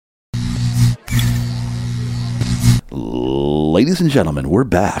Ladies and gentlemen, we're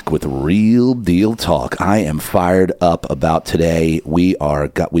back with Real Deal Talk. I am fired up about today. We've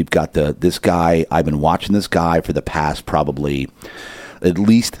got this guy. I've been watching this guy for the past probably at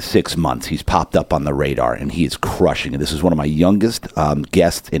least 6 months. He's popped up on the radar, and he is crushing it. This is one of my youngest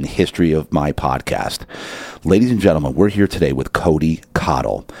guests in history of my podcast. Ladies and gentlemen, we're here today with Cody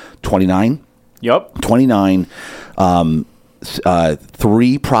Cottle. 29? Yep. 29.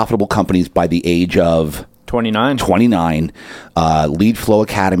 3 profitable companies by the age of... 29. Lead Flow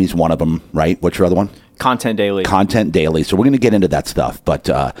Academy is one of them, right? What's your other one? Content Daily. So we're going to get into that stuff. But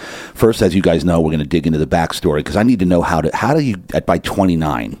first, as you guys know, we're going to dig into the backstory because I need to know how do you, by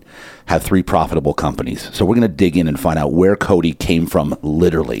 29, have 3 profitable companies. So we're going to dig in and find out where Cody came from,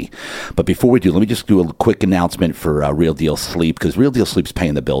 literally. But before we do, let me just do a quick announcement for Real Deal Sleep, because Real Deal Sleep's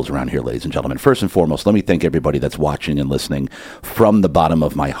paying the bills around here, ladies and gentlemen. First and foremost, let me thank everybody that's watching and listening from the bottom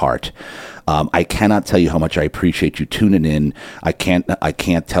of my heart. I cannot tell you how much I appreciate you tuning in. I can't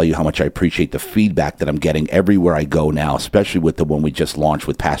tell you how much I appreciate the feedback that I'm getting everywhere I go now, especially with the one we just launched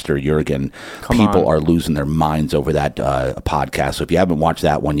with Pastor Jurgen. People are losing their minds over that podcast. So if you haven't watched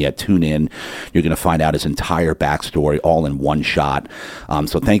that one yet, tune in. You're going to find out his entire backstory all in one shot.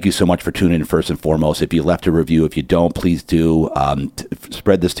 So thank you so much for tuning in first and foremost. If you left a review, if you don't, please do.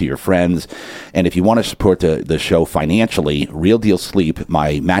 Spread this to your friends. And if you want to support the show financially, Real Deal Sleep,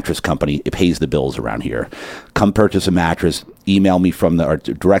 my mattress company, it pays the bills around here. Come purchase a mattress. Email me or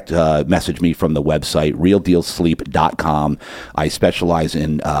direct message me from the website, realdealsleep.com.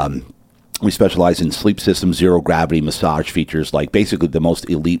 We specialize in sleep systems, zero gravity, massage features, like basically the most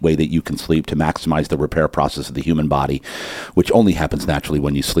elite way that you can sleep to maximize the repair process of the human body, which only happens naturally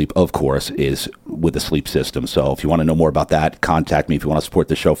when you sleep, of course, is with a sleep system. So if you want to know more about that, contact me. If you want to support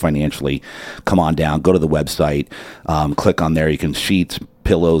the show financially, come on down, go to the website, click on there. You can sheets,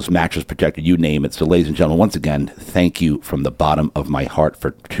 pillows, mattress protector, you name it. So ladies and gentlemen, once again, thank you from the bottom of my heart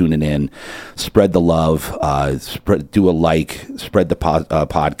for tuning in. Spread the love, do a like, spread the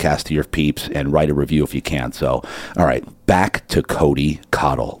podcast to your peeps, and write a review if you can. So, all right, back to Cody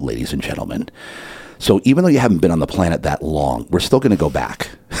Cottle, ladies and gentlemen. So even though you haven't been on the planet that long, we're still going to go back.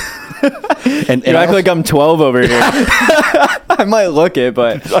 and you act like I'm 12 over here. I might look it,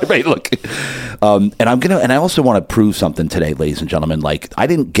 but I might look it. And I also want to prove something today, ladies and gentlemen. Like, I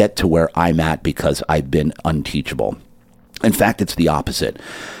didn't get to where I'm at because I've been unteachable. In fact, it's the opposite.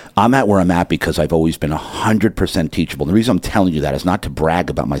 I'm at where I'm at because I've always been 100% teachable. And the reason I'm telling you that is not to brag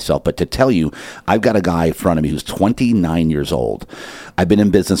about myself, but to tell you I've got a guy in front of me who's 29 years old. I've been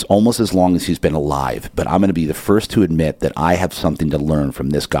in business almost as long as he's been alive, but I'm going to be the first to admit that I have something to learn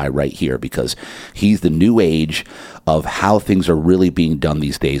from this guy right here, because he's the new age of how things are really being done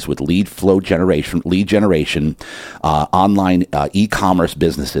these days with lead generation, online e-commerce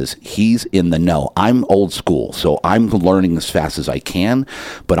businesses. He's in the know. I'm old school, so I'm learning as fast as I can,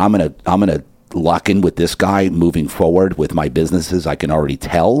 but I'm gonna lock in with this guy moving forward with my businesses. I can already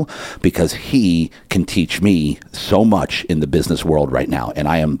tell, because he can teach me so much in the business world right now. And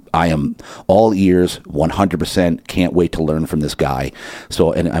I am all ears, 100%. Can't wait to learn from this guy.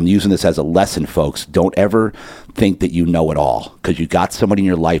 So, and I'm using this as a lesson, folks. Don't ever think that you know it all, because you got somebody in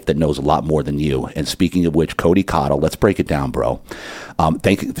your life that knows a lot more than you. And speaking of which, Cody Cottle, let's break it down, bro.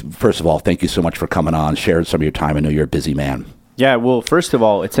 First of all, thank you so much for coming on, sharing some of your time. I know you're a busy man. Yeah, well, first of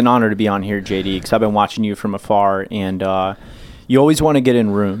all, it's an honor to be on here, JD, because I've been watching you from afar, and you always want to get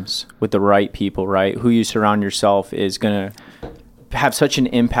in rooms with the right people, right? Who you surround yourself is going to have such an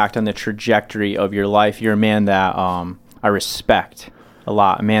impact on the trajectory of your life. You're a man that I respect a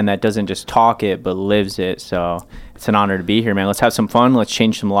lot, a man that doesn't just talk it, but lives it. So it's an honor to be here, man. Let's have some fun. Let's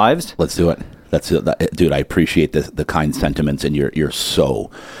change some lives. Let's do it. Dude, I appreciate the kind sentiments, and you're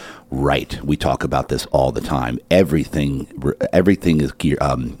so right. We talk about this all the time. Everything is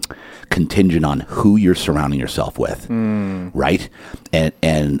contingent on who you're surrounding yourself with, right?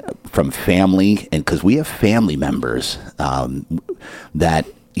 And from family, and because we have family members that,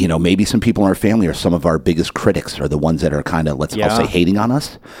 you know, maybe some people in our family are some of our biggest critics, or the ones that are kind of, I'll say, hating on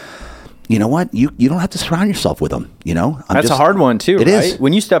us. You know what? You don't have to surround yourself with them, you know? That's a hard one, too, it right? Is.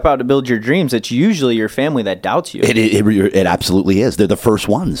 When you step out to build your dreams, it's usually your family that doubts you. It absolutely is. They're the first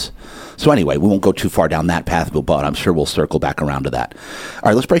ones. So anyway, we won't go too far down that path, but I'm sure we'll circle back around to that. All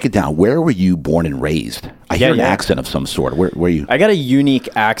right, let's break it down. Where were you born and raised? I hear an accent of some sort. Where are you? I got a unique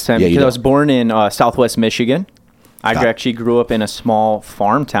accent because I was born in Southwest Michigan. I actually grew up in a small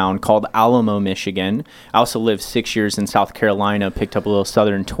farm town called Alamo, Michigan. I also lived 6 years in South Carolina, picked up a little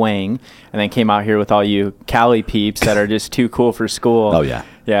southern twang, and then came out here with all you Cali peeps that are just too cool for school. Oh, yeah.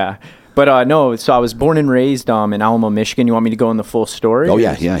 Yeah. But no, so I was born and raised in Alamo, Michigan. You want me to go in the full story? Oh,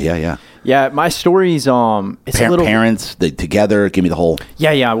 yeah. Yeah, my story's it's a little Parents together. Give me the whole.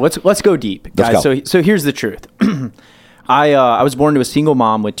 Yeah. Let's go deep, guys. Let's go. So here's the truth. I was born to a single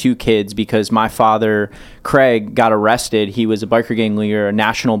mom with 2 kids because my father, Craig, got arrested. He was a biker gang leader, a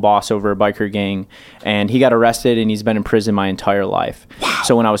national boss over a biker gang, and he got arrested and he's been in prison my entire life. Wow.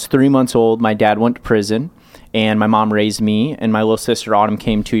 So when I was 3 months old, my dad went to prison and my mom raised me, and my little sister Autumn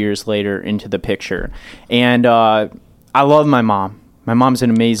came 2 years later into the picture. And I love my mom. My mom's an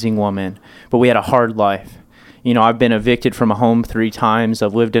amazing woman, but we had a hard life. You know, I've been evicted from a home 3 times.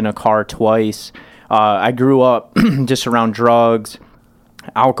 I've lived in a car twice. I grew up just around drugs,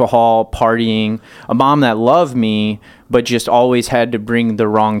 alcohol, partying, a mom that loved me, but just always had to bring the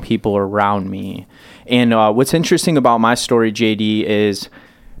wrong people around me. And what's interesting about my story, JD, is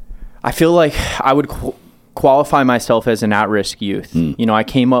I feel like I would qualify myself as an at-risk youth. You know, I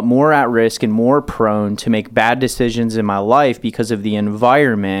came up more at risk and more prone to make bad decisions in my life because of the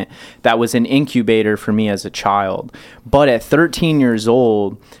environment that was an incubator for me as a child. But at 13 years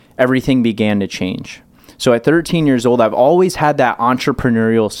old, everything began to change. So at 13 years old, I've always had that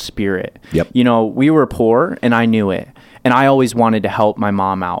entrepreneurial spirit. Yep. You know, we were poor and I knew it. And I always wanted to help my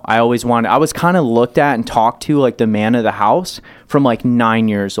mom out. I was kind of looked at and talked to like the man of the house from like 9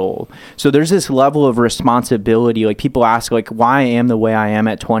 years old. So there's this level of responsibility. Like people ask like why I am the way I am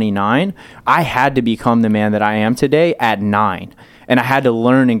at 29. I had to become the man that I am today at 9. And I had to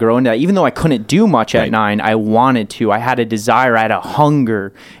learn and grow into that. Even though I couldn't do much at 9, I wanted to. I had a desire. I had a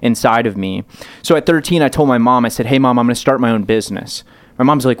hunger inside of me. So at 13, I told my mom, I said, hey, Mom, I'm going to start my own business. My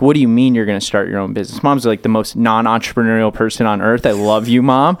mom's like, what do you mean you're going to start your own business? Mom's like the most non-entrepreneurial person on earth. I love you,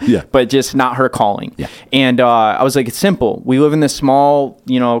 Mom, but just not her calling. Yeah. And I was like, it's simple. We live in this small,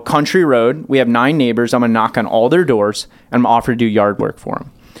 country road. We have 9 neighbors. I'm going to knock on all their doors and I'm offered to do yard work for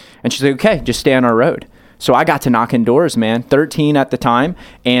them. And she's like, okay, just stay on our road. So I got to knocking doors, man, 13 at the time.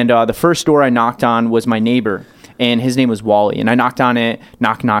 And the first door I knocked on was my neighbor, and his name was Wally. And I knocked on it,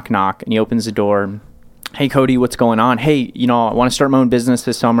 knock, knock, knock. And he opens the door. Hey, Cody, what's going on? Hey, I want to start my own business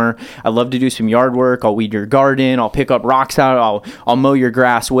this summer. I'd love to do some yard work. I'll weed your garden. I'll pick up rocks out. I'll mow your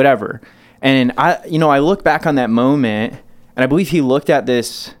grass, whatever. And I look back on that moment, and I believe he looked at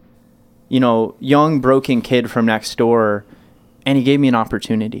this, young, broken kid from next door, and he gave me an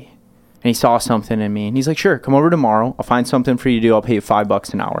opportunity. And he saw something in me. And he's like, sure, come over tomorrow. I'll find something for you to do. I'll pay you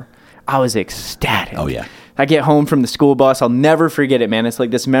 $5 an hour. I was ecstatic. Oh, yeah. I get home from the school bus. I'll never forget it, man. It's like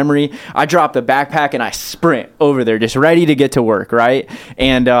this memory. I drop the backpack and I sprint over there just ready to get to work, right?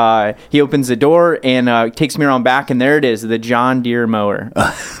 And he opens the door and takes me around back, and there it is, the John Deere mower.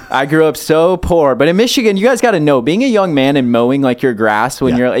 I grew up so poor. But in Michigan, you guys got to know, being a young man and mowing like your grass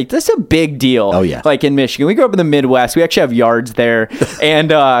when you're like, that's a big deal. Oh, yeah. Like in Michigan. We grew up in the Midwest. We actually have yards there.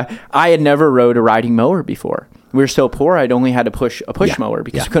 And I had never rode a riding mower before. We were so poor, I'd only had to push a push mower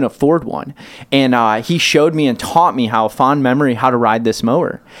because I couldn't afford one. And he showed me and taught me how to ride this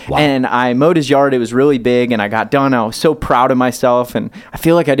mower. Wow. And I mowed his yard. It was really big, and I got done. I was so proud of myself, and I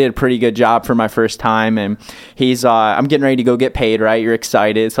feel like I did a pretty good job for my first time. And I'm getting ready to go get paid, right? You're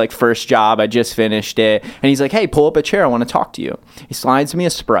excited. It's like first job. I just finished it. And he's like, hey, pull up a chair. I want to talk to you. He slides me a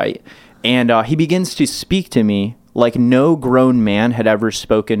Sprite, and he begins to speak to me like no grown man had ever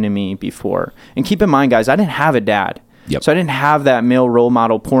spoken to me before. And keep in mind, guys, I didn't have a dad. Yep. So I didn't have that male role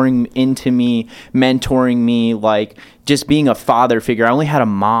model pouring into me, mentoring me, like just being a father figure. I only had a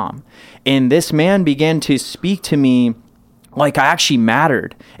mom. And this man began to speak to me like I actually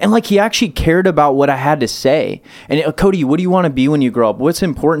mattered, and like he actually cared about what I had to say. And Cody, what do you want to be when you grow up? What's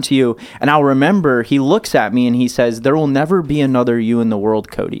important to you? And I'll remember he looks at me and he says, there will never be another you in the world,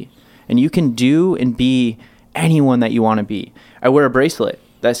 Cody. And you can do and be anyone that you want to be. I wear a bracelet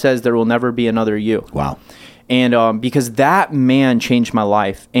that says there will never be another you. Wow. And because that man changed my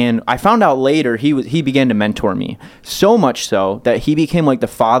life. And I found out later he began to mentor me, so much so that he became like the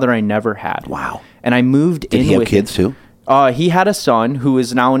father I never had. Wow. And I moved in with him. Did he have kids too? He had a son who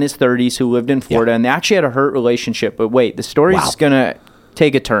is now in his 30s who lived in Florida, and they actually had a hurt relationship. But wait, the story's going to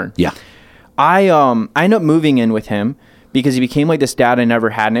take a turn. Yeah. I ended up moving in with him because he became like this dad I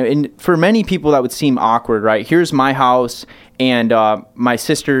never had. And for many people, that would seem awkward, right? Here's my house, and my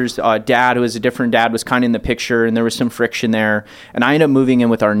sister's dad, who was a different dad, was kind of in the picture, and there was some friction there. And I ended up moving in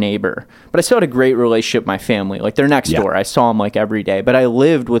with our neighbor. But I still had a great relationship with my family. Like, they're next door. I saw him like every day. But I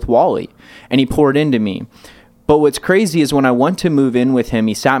lived with Wally, and he poured into me. But what's crazy is when I went to move in with him,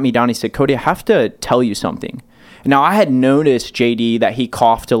 he sat me down. He said, Cody, I have to tell you something. Now, I had noticed, JD, that he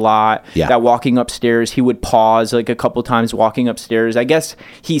coughed a lot, that walking upstairs, he would pause like a couple times walking upstairs. I guess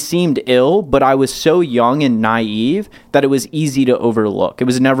he seemed ill, but I was so young and naive that it was easy to overlook. It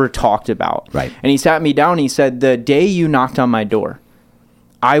was never talked about. Right. And he sat me down and he said, the day you knocked on my door,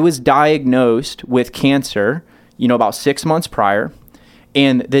 I was diagnosed with cancer, about 6 months prior.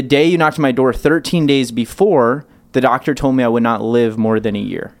 And the day you knocked on my door, 13 days before, the doctor told me I would not live more than a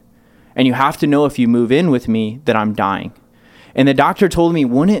year. And you have to know if you move in with me that I'm dying. And the doctor told me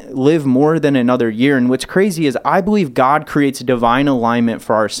wouldn't live more than another year. And what's crazy is I believe God creates divine alignment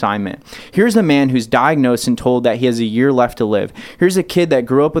for our assignment. Here's a man who's diagnosed and told that he has a year left to live. Here's a kid that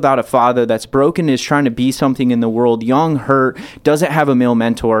grew up without a father, that's broken, is trying to be something in the world, young, hurt, doesn't have a male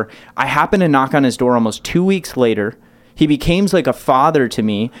mentor. I happen to knock on his door almost 2 weeks later. He becomes like a father to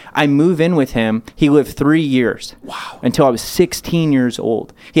me. I move in with him. He lived 3 years. Wow. Until I was 16 years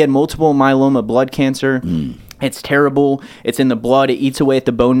old. He had multiple myeloma blood cancer. It's terrible. It's in the blood. It eats away at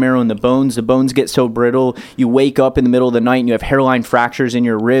the bone marrow and the bones. The bones get so brittle. You wake up in the middle of the night and you have hairline fractures in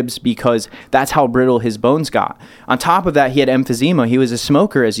your ribs because that's how brittle his bones got. On top of that, he had emphysema. He was a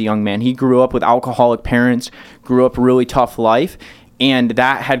smoker as a young man. He grew up with alcoholic parents, grew up a really tough life, and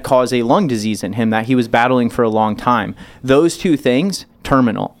that had caused a lung disease in him that he was battling for a long time. Those two things,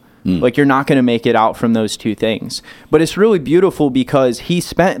 terminal. Like, you're not going to make it out from those two things. But it's really beautiful because he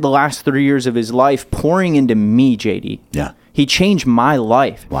spent the last 3 years of his life pouring into me, JD. Yeah. He changed my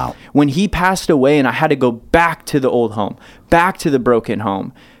life. Wow. When he passed away and I had to go back to the old home, back to the broken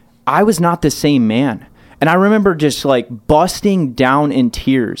home, I was not the same man. And I remember just like busting down in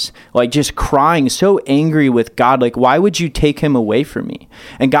tears, like just crying, so angry with God. Like, why would you take him away from me?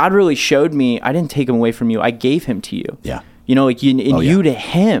 And God really showed me, I didn't take him away from you. I gave him to you. Yeah. Like you to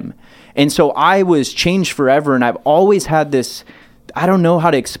him. And so I was changed forever. And I've always had this, I don't know how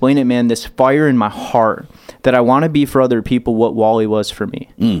to explain it, man, this fire in my heart that I want to be for other people what Wally was for me.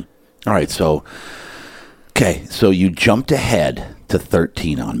 All right. So you jumped ahead to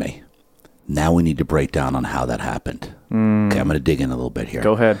 13 on me. Now we need to break down on how that happened. Okay, I'm going to dig in a little bit here.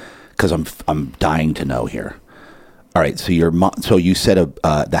 Go ahead. Because I'm dying to know here. All right, so you said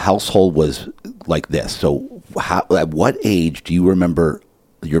the household was like this. So at what age do you remember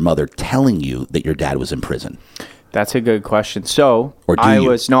your mother telling you that your dad was in prison? That's a good question. So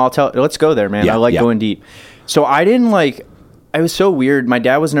I'll tell. Let's go there, man. Yeah, I like going deep. So I didn't it was so weird. My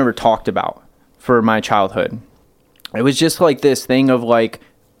dad was never talked about for my childhood. It was just like this thing of like,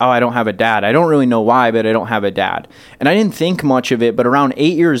 oh, I don't have a dad. I don't really know why, but I don't have a dad. And I didn't think much of it, but around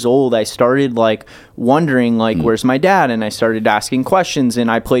 8 years old, I started wondering where's my dad? And I started asking questions, and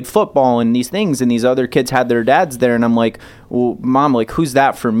I played football and these things, and these other kids had their dads there. And I'm like, well, Mom, who's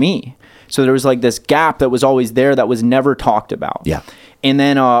that for me? So there was this gap that was always there that was never talked about. Yeah. And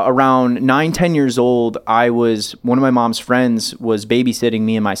then around 9-10 years old, one of my mom's friends was babysitting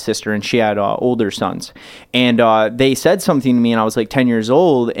me and my sister, and she had older sons. And they said something to me, and I was 10 years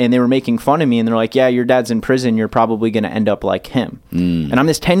old, and they were making fun of me, and they're like, yeah, your dad's in prison. You're probably going to end up like him. And I'm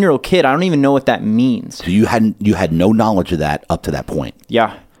this 10-year-old kid. I don't even know what that means. So you had no knowledge of that up to that point.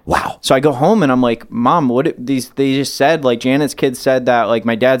 Yeah. Wow. So I go home and I'm like, Mom, they just said, Janet's kids said that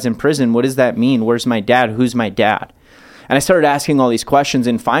my dad's in prison. What does that mean? Where's my dad? Who's my dad? And I started asking all these questions,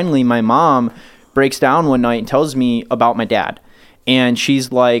 and finally my mom breaks down one night and tells me about my dad. And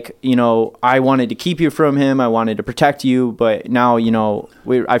she's like, I wanted to keep you from him. I wanted to protect you. But now,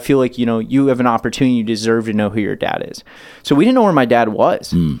 I feel like, you have an opportunity. You deserve to know who your dad is. So we didn't know where my dad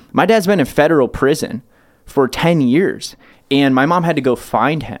was. My dad's been in federal prison for 10 years. And my mom had to go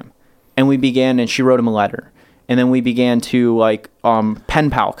find him. And she wrote him a letter. And then we began to pen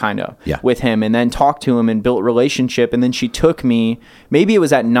pal kind of with him, and then talk to him and built a relationship. And then she took me, maybe it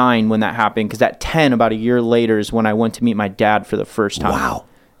was at 9 when that happened, because at 10, about a year later, is when I went to meet my dad for the first time. Wow.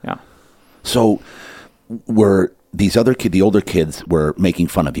 Yeah. So were these the older kids were making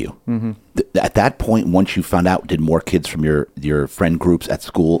fun of you. Mm-hmm. At that point, once you found out, did more kids from your friend groups at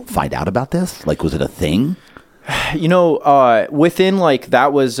school find out about this? Was it a thing? Within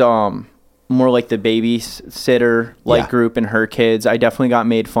that was more like the babysitter group and her kids. I definitely got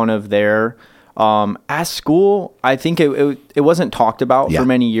made fun of there. At school, I think it wasn't talked about for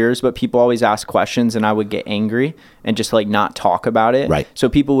many years, but people always ask questions, and I would get angry and just not talk about it. Right. So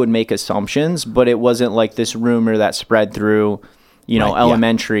people would make assumptions, but it wasn't this rumor that spread through,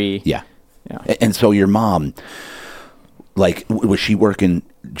 elementary. Yeah. And so your mom, was she working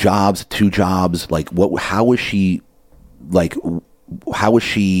jobs, 2 jobs? How was she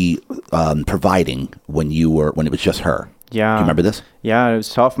providing when it was just her? Yeah. Do you remember this? Yeah, it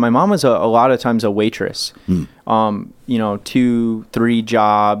was tough. My mom was a lot of times a waitress. 2-3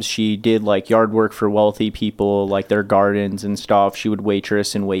 jobs. She did like yard work for wealthy people, like their gardens and stuff. She would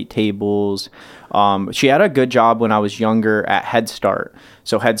waitress and wait tables. She had a good job when I was younger at Head Start.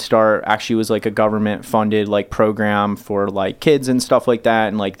 So Head Start actually was like a government funded like program for like kids and stuff like that.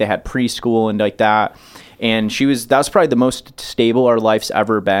 And like they had preschool and like that. And that's probably the most stable our life's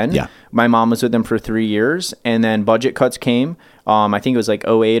ever been. Yeah. My mom was with them for 3 years, and then budget cuts came. I think it was like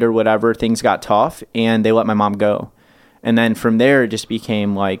 2008 or whatever. Things got tough, and they let my mom go. And then from there, it just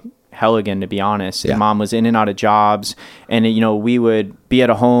became like hell again, to be honest. Yeah. And mom was in and out of jobs, and we would be at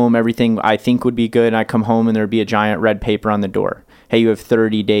a home. Everything I think would be good. And I'd come home, and there'd be a giant red paper on the door. Hey, you have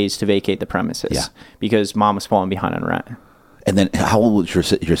 30 days to vacate the premises. Yeah. Because mom was falling behind on rent. And then how old was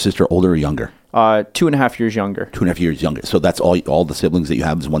your sister, older or younger? 2.5 years younger. 2.5 years younger. So that's all the siblings that you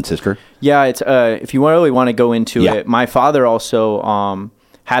have is one sister? Yeah, it's if you really want to go into Yeah. it, my father also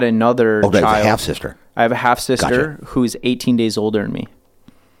had another child. Oh, that's a half-sister. I have a half-sister Gotcha. who's 18 days older than me.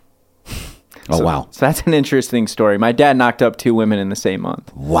 Oh, wow. So that's an interesting story. My dad knocked up 2 women in the same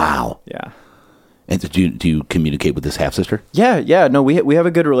month. Wow. Yeah. And do you communicate with this half-sister? Yeah. No, we have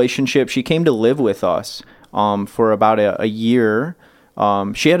a good relationship. She came to live with us for about a year.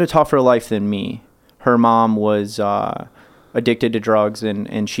 She had a tougher life than me. Her mom was addicted to drugs,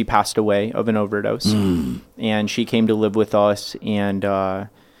 and she passed away of an overdose. And she came to live with us. And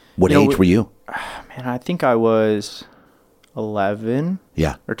What age were you? man, I think I was 11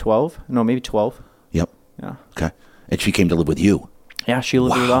 Yeah. or 12. No, maybe 12. Yep. Yeah. Okay. And she came to live with you. Yeah, she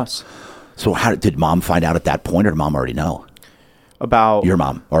lived with Wow. us. So how did mom find out at that point, or did mom already know? About Your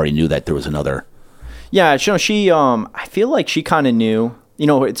mom already knew that there was another. Yeah, she I feel like she kind of knew.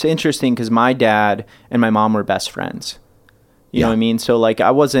 It's interesting because my dad and my mom were best friends. You know what I mean? So like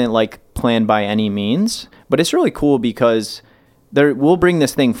I wasn't like planned by any means, but it's really cool because we'll bring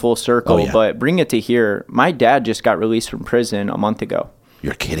this thing full circle, but bring it to here. My dad just got released from prison a month ago.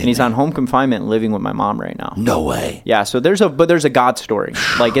 You're kidding And he's me. on home confinement living with my mom right now. No way. Yeah, so there's a God story.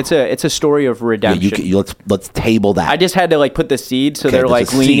 Like it's a story of redemption. Let's table that. I just had to like put the seed so they're there's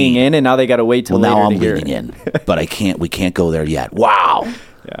like a leaning seed. in, and now they got to wait till well, later now I'm to hear leaning it. in, but we can't go there yet. Wow.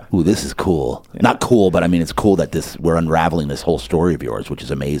 Yeah. Ooh, this is cool. Yeah. Not cool, but I mean, it's cool that we're unraveling this whole story of yours, which is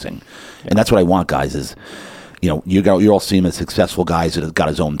amazing. Yeah. And that's what I want, guys, is, you all see him as successful guys that have got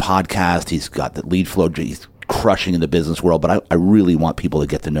his own podcast. He's got the lead flow. He's crushing in the business world. But I really want people to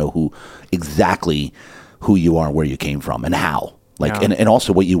get to know exactly who you are and where you came from and how. And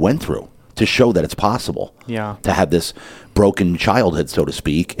also what you went through to show that it's possible. Yeah. To have this broken childhood, so to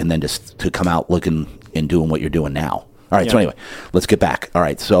speak, and then just to come out looking and doing what you're doing now. All right, so anyway, let's get back. All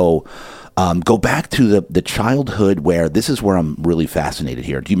right, so go back to the childhood where this is where I'm really fascinated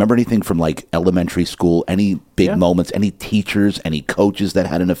here. Do you remember anything from like elementary school, any big moments, any teachers, any coaches that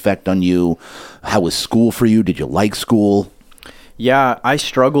had an effect on you? How was school for you? Did you like school? Yeah, I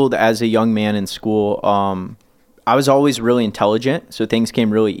struggled as a young man in school. I was always really intelligent, so things came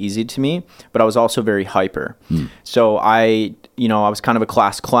really easy to me, but I was also very hyper. So I was kind of a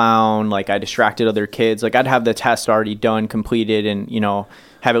class clown. Like I distracted other kids. Like I'd have the test already done, completed, and,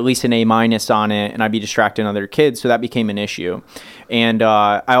 have at least an A- on it, and I'd be distracting other kids. So that became an issue. And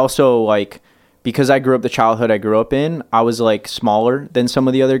I also because I grew up the childhood I grew up in, I was like smaller than some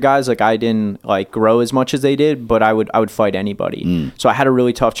of the other guys. Like I didn't like grow as much as they did, but I would fight anybody. So I had a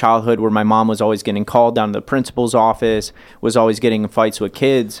really tough childhood where my mom was always getting called down to the principal's office, was always getting in fights with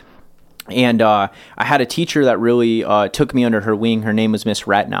kids. And I had a teacher that really took me under her wing. Her name was Miss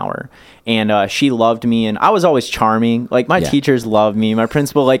Ratnauer. And she loved me. And I was always charming. Like, my teachers loved me. My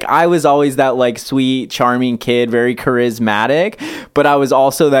principal, like, I was always that, like, sweet, charming kid, very charismatic. But I was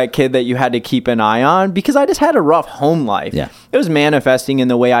also that kid that you had to keep an eye on because I just had a rough home life. Yeah. It was manifesting in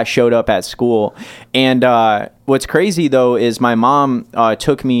the way I showed up at school. And what's crazy, though, is my mom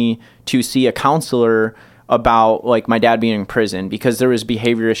took me to see a counselor about like my dad being in prison because there was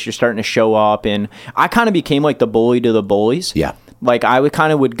behaviorists you're starting to show up, and I kind of became like the bully to the bullies. Yeah. Like I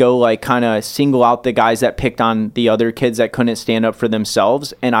would go like kind of single out the guys that picked on the other kids that couldn't stand up for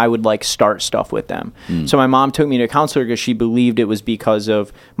themselves, and I would like start stuff with them. So my mom took me to a counselor because she believed it was because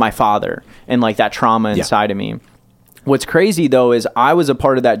of my father and like that trauma inside of me. What's crazy though is I was a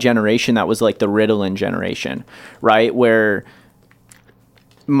part of that generation that was like the Ritalin generation, right? Where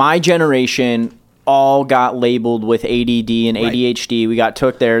my generation all got labeled with ADD and ADHD. We got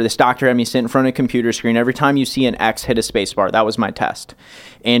took there. This doctor had me sit in front of a computer screen. Every time you see an X, hit a space bar. That was my test.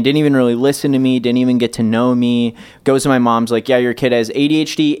 And didn't even really listen to me, didn't even get to know me. Goes to my mom's like, yeah, your kid has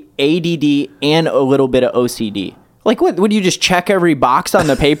ADHD, ADD, and a little bit of OCD. Like, what? Would you just check every box on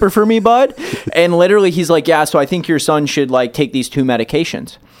the paper for me, bud? And literally, he's like, yeah, so I think your son should, like, take these 2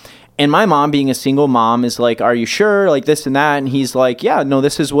 medications. And my mom, being a single mom, is like, are you sure? Like, this and that. And he's like, yeah, no,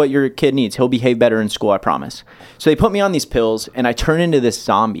 this is what your kid needs. He'll behave better in school, I promise. So they put me on these pills, and I turn into this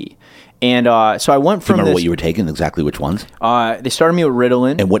zombie. And so I went from Do you remember what you were taking, exactly which ones? They started me with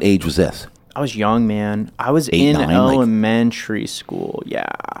Ritalin. And what age was this? I was young, man. I was in elementary school, yeah.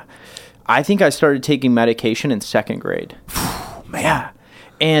 I think I started taking medication in 2nd grade. Man. Yeah.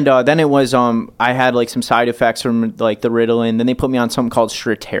 And then it was, I had like some side effects from like the Ritalin. Then they put me on something called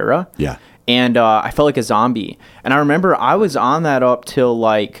Strattera. Yeah. And I felt like a zombie. And I remember I was on that up till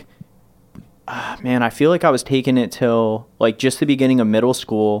like, man, I feel like I was taking it till like just the beginning of middle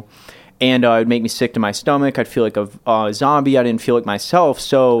school. And it would make me sick to my stomach. I'd feel like a zombie. I didn't feel like myself.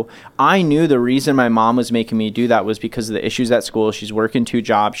 So I knew the reason my mom was making me do that was because of the issues at school. She's working 2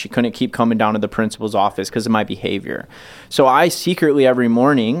 jobs. She couldn't keep coming down to the principal's office because of my behavior. So I secretly every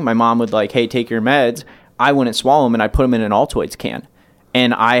morning, my mom would like, hey, take your meds. I wouldn't swallow them, and I'd put them in an Altoids can.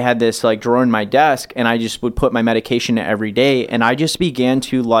 And I had this like drawer in my desk, and I just would put my medication in every day. And I just began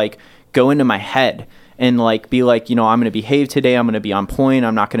to like go into my head and like be like, you know, I'm going to behave today. I'm going to be on point.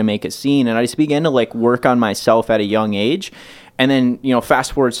 I'm not going to make a scene. And I just began to like work on myself at a young age. And then, you know,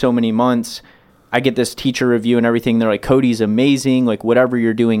 fast forward so many months, I get this teacher review and everything. They're like, Cody's amazing. Like whatever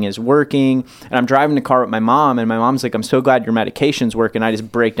you're doing is working. And I'm driving the car with my mom, and my mom's like, I'm so glad your medication's working. I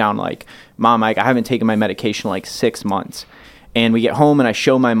just break down like, Mom, I haven't taken my medication like 6 months. And we get home, and I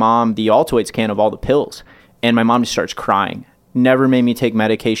show my mom the Altoids can of all the pills. And my mom just starts crying. Never made me take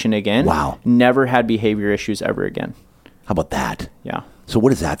medication again. Wow. Never had behavior issues ever again. How about that? Yeah. So what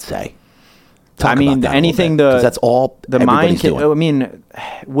does that say? I mean, anything that's all the mind can doing. I mean,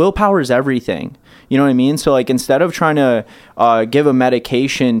 willpower is everything. You know what I mean? So like instead of trying to give a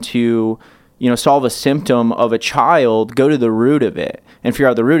medication to, you know, solve a symptom of a child, go to the root of it and figure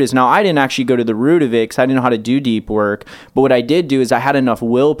out the root is. Now, I didn't actually go to the root of it because I didn't know how to do deep work. But what I did do is I had enough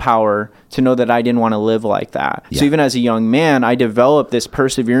willpower to know that I didn't want to live like that. Yeah. So even as a young man, I developed this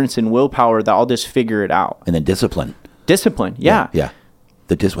perseverance and willpower that I'll just figure it out. And then discipline. Discipline, yeah. Yeah.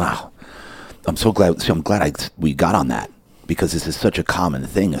 Wow. I'm so glad. I'm glad we got on that, because this is such a common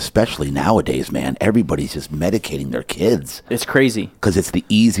thing, especially nowadays, man. Everybody's just medicating their kids. It's crazy. Because it's the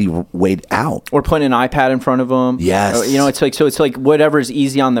easy way out. Or putting an iPad in front of them. Yes. You know, it's like whatever's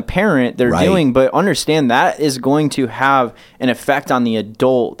easy on the parent, they're doing, but understand that is going to have an effect on the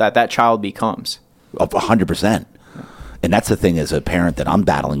adult that child becomes. 100%. And that's the thing as a parent that I'm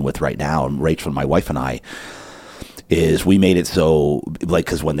battling with right now, and Rachel, my wife, and I, is we made it so, like,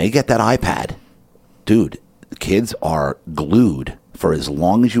 because when they get that iPad, dude, kids are glued for as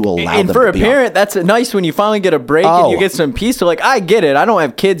long as you allow them to be. And for a parent, that's nice when you finally get a break and you get some peace. So, like, I get it. I don't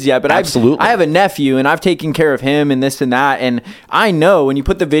have kids yet, but absolutely. I have a nephew, and I've taken care of him and this and that. And I know when you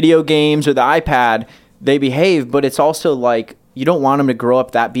put the video games or the iPad, they behave, but it's also like you don't want them to grow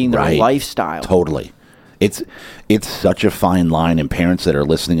up that being their lifestyle. Totally. It's such a fine line, and parents that are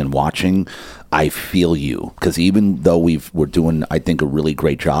listening and watching, I feel you, because even though we're doing, I think, a really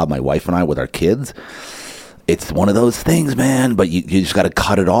great job, my wife and I, with our kids, it's one of those things, man. But you just got to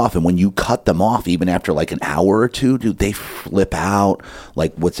cut it off, and when you cut them off, even after like an hour or two, dude, they flip out.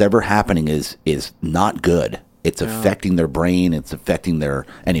 Like what's ever happening is not good. It's affecting their brain. It's affecting their.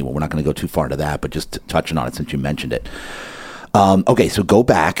 Anyway, we're not going to go too far to that, but just touching on it since you mentioned it. Okay, so go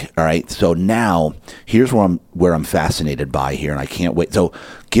back. All right. So now here's where I'm fascinated by here, and I can't wait. So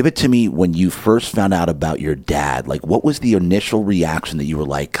give it to me when you first found out about your dad. Like, what was the initial reaction that you were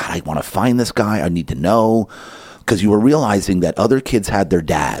like, God, I want to find this guy. I need to know, because you were realizing that other kids had their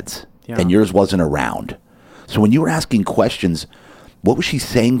dads and yours wasn't around. So when you were asking questions, what was she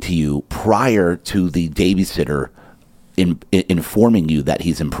saying to you prior to the babysitter informing you that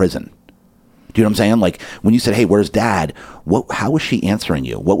he's in prison? Do you know what I'm saying? Like when you said, "Hey, where's Dad?" How was she answering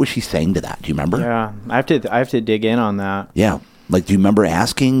you? What was she saying to that? Do you remember? Yeah, I have to dig in on that. Yeah, like do you remember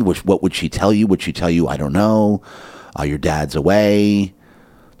asking? What would she tell you? Would she tell you, "I don't know, your dad's away"? Do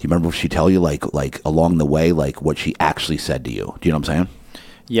you remember what she tell you? Like along the way, like what she actually said to you? Do you know what I'm saying?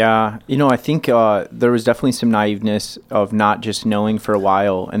 Yeah, you know, I think there was definitely some naiveness of not just knowing for a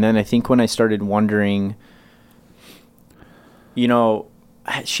while, and then I think when I started wondering, you know.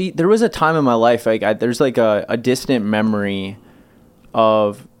 There was a time in my life, like there's like a distant memory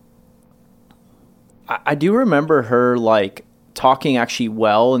of, I do remember her like talking actually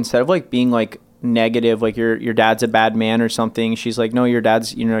well, instead of like being like negative, like your dad's a bad man or something. She's like, no, your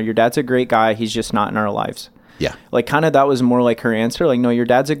dad's a great guy. He's just not in our lives. Yeah. Like kind of that was more like her answer. Like, no, your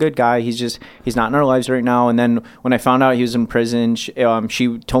dad's a good guy. He's not in our lives right now. And then when I found out he was in prison,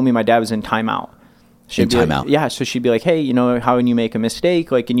 she told me my dad was in timeout. In timeout. Yeah, so she'd be like, hey, how when you make a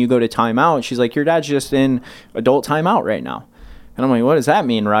mistake, like, and you go to timeout, she's like, your dad's just in adult timeout right now. And I'm like, what does that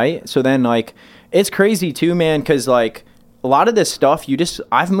mean, right? So then, like, it's crazy too, man, because, like, a lot of this stuff,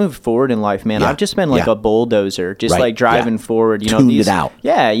 I've moved forward in life, man. I've just been like a bulldozer, just like driving forward, tuned it out.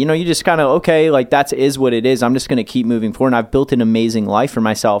 Yeah. You just kind of, okay, like that is what it is. I'm just going to keep moving forward. And I've built an amazing life for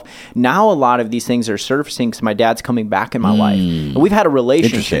myself. Now, a lot of these things are surfacing because my dad's coming back in my life. And we've had a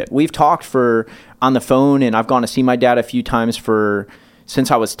relationship. We've talked on the phone, and I've gone to see my dad a few times since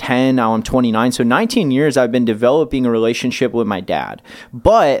I was 10. Now I'm 29. So 19 years I've been developing a relationship with my dad.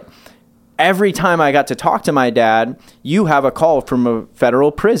 But every time I got to talk to my dad, you have a call from a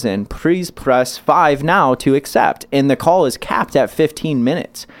federal prison. Please press 5 now to accept. And the call is capped at 15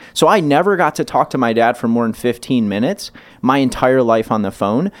 minutes. So I never got to talk to my dad for more than 15 minutes my entire life on the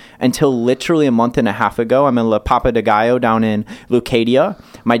phone until literally a month and a half ago. I'm in La Papa de Gallo down in Lucadia.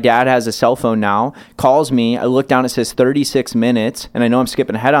 My dad has a cell phone now, calls me. I look down, it says 36 minutes. And I know I'm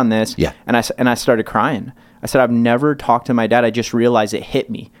skipping ahead on this. Yeah. And I started crying. I said, I've never talked to my dad. I just realized it hit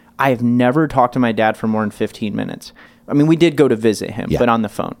me. I have never talked to my dad for more than 15 minutes. I mean, we did go to visit him, but on the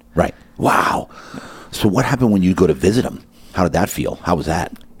phone. Right. Wow. So what happened when you go to visit him? How did that feel? How was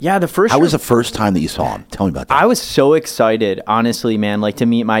that? Yeah, How was the first time that you saw him? Tell me about that. I was so excited, honestly, man, like to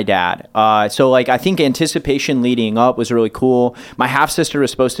meet my dad. So like I think anticipation leading up was really cool. My half sister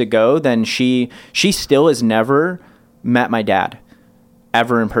was supposed to go. Then she still has never met my dad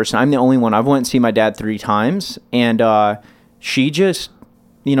ever in person. I'm the only one. I've went and seen my dad 3 times, and she just,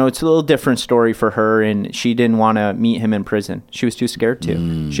 it's a little different story for her, and she didn't want to meet him in prison. She was too scared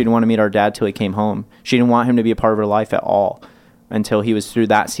to. She didn't want to meet our dad till he came home. She didn't want him to be a part of her life at all until he was through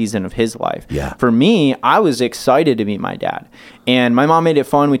that season of his life. Yeah. For me, I was excited to meet my dad. And my mom made it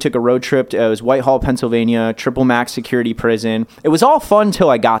fun. We took a road trip. It was Whitehall, Pennsylvania, triple max security prison. It was all fun till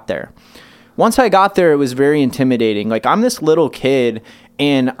I got there. Once I got there, it was very intimidating. Like, I'm this little kid,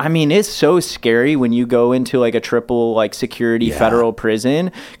 and I mean, it's so scary when you go into like a triple like security federal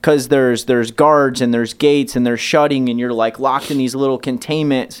prison, because there's guards and there's gates and there's shutting, and you're like locked in these little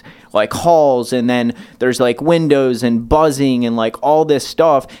containments like halls, and then there's like windows and buzzing and like all this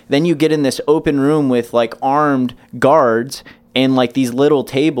stuff. Then you get in this open room with like armed guards and like these little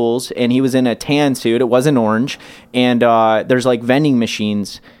tables, and he was in a tan suit. It wasn't orange. And there's like vending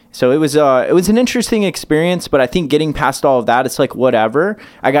machines. So it was an interesting experience, but I think getting past all of that, it's like whatever.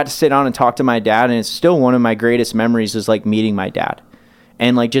 I got to sit down and talk to my dad, and it's still one of my greatest memories is like meeting my dad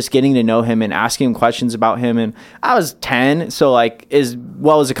and like just getting to know him and asking him questions about him. And I was 10, so like as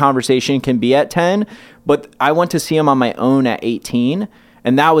well as a conversation can be at 10, but I went to see him on my own at 18,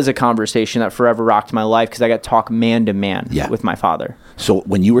 and that was a conversation that forever rocked my life because I got to talk man to man with my father. So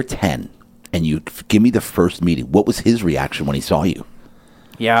when you were 10 and you give me the first meeting, what was his reaction when he saw you?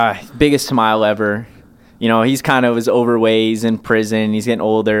 Yeah, biggest smile ever. You know, he's kind of was overweight. He's in prison. He's getting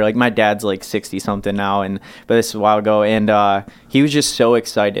older. Like, my dad's like 60 something now, but this is a while ago. And he was just so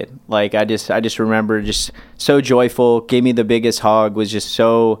excited. Like, I just remember just so joyful. Gave me the biggest hug. Was just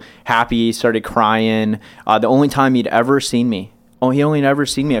so happy. Started crying. The only time he'd ever seen me. Oh, he only ever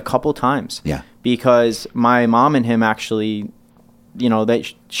seen me a couple times. Yeah. Because my mom and him actually, you know,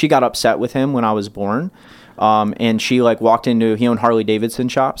 she got upset with him when I was born. And she like walked into, he owned Harley Davidson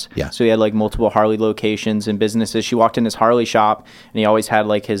shops. Yeah. So he had like multiple Harley locations and businesses. She walked in his Harley shop, and he always had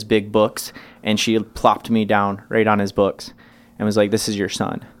like his big books, and she plopped me down right on his books and was like, "This is your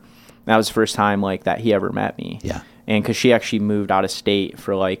son." That was the first time like that he ever met me. Yeah. And cause she actually moved out of state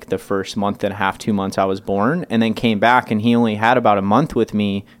for like the first month and a half, 2 months I was born, and then came back, and he only had about a month with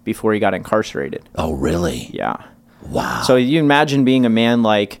me before he got incarcerated. Oh, really? Yeah. Wow. So you imagine being a man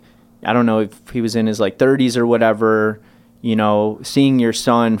like, I don't know if he was in his like 30s or whatever, you know, seeing your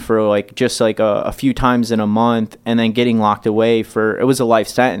son for like just like a few times in a month, and then getting locked away it was a life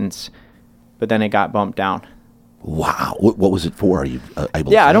sentence, but then it got bumped down. Wow. What was it for? Are you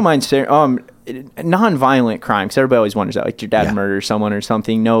able to say? I don't mind saying, non-violent crime, because everybody always wonders that, like, your dad murdered someone or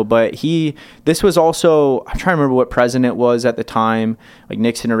something. No, but this was also, I'm trying to remember what president was at the time, like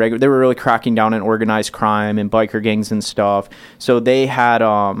Nixon or Reagan. They were really cracking down on organized crime and biker gangs and stuff. So they had,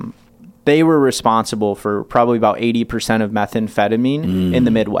 they were responsible for probably about 80% of methamphetamine in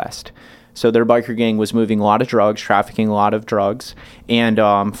the Midwest. So their biker gang was moving a lot of drugs, trafficking a lot of drugs, and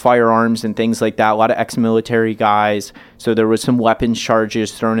firearms and things like that, a lot of ex-military guys. So there was some weapons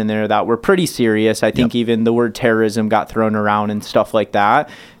charges thrown in there that were pretty serious. I think even the word terrorism got thrown around and stuff like that.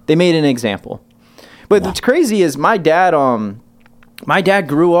 They made an example. But what's crazy is my dad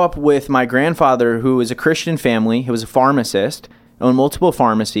grew up with my grandfather, who was a Christian family. He was a pharmacist, owned multiple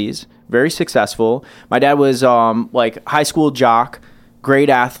pharmacies, very successful. My dad was like high school jock, great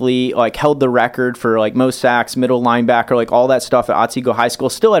athlete, like held the record for like most sacks, middle linebacker, like all that stuff at Otsego High School.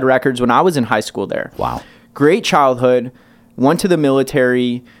 Still had records when I was in high school there. Wow. Great childhood. Went to the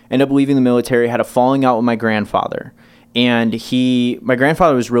military, ended up leaving the military, had a falling out with my grandfather. And my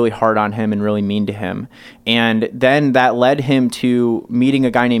grandfather was really hard on him and really mean to him. And then that led him to meeting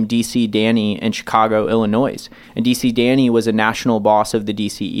a guy named DC Danny in Chicago, Illinois. And DC Danny was a national boss of the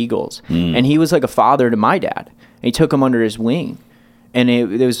DC Eagles. And he was like a father to my dad. And he took him under his wing. And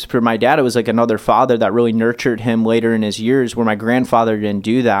it was, for my dad, it was like another father that really nurtured him later in his years, where my grandfather didn't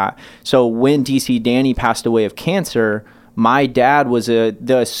do that. So when DC Danny passed away of cancer, my dad was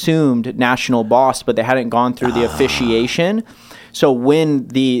the assumed national boss, but they hadn't gone through the officiation. So when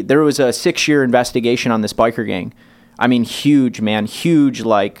there was a 6-year investigation on this biker gang. I mean, huge, man, huge,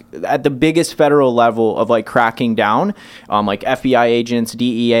 like at the biggest federal level of like cracking down, like FBI agents,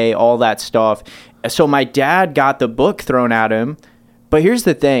 DEA, all that stuff. So my dad got the book thrown at him. But here's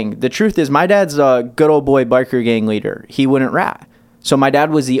the thing. The truth is, my dad's a good old boy biker gang leader. He wouldn't rat. So my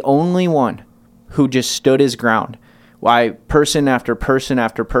dad was the only one who just stood his ground. Why person after person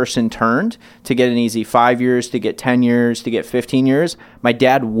after person turned to get an easy 5 years, to get 10 years, to get 15 years. My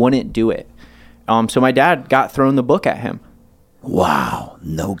dad wouldn't do it. So my dad got thrown the book at him. Wow.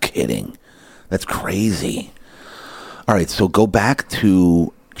 No kidding. That's crazy. All right. So go back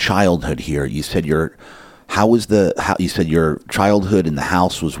to childhood here. You said you said your childhood in the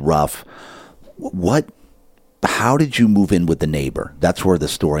house was rough. How did you move in with the neighbor? That's where the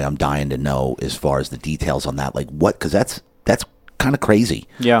story I'm dying to know, as far as the details on that. Like what? Because that's kind of crazy.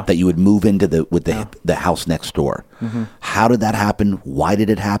 Yeah. That you would move into the house next door. Mm-hmm. How did that happen? Why did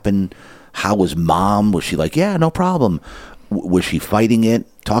it happen? How was mom? Was she like, yeah, no problem? Was she fighting it?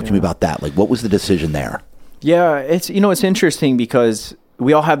 Talk to me about that. Like, what was the decision there? Yeah, it's interesting because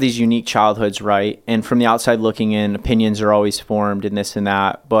we all have these unique childhoods, right? And from the outside looking in, opinions are always formed and this and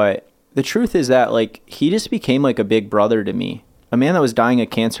that. But the truth is that, like, he just became like a big brother to me. A man that was dying of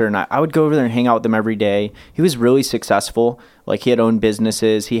cancer, and I would go over there and hang out with him every day. He was really successful. Like, he had owned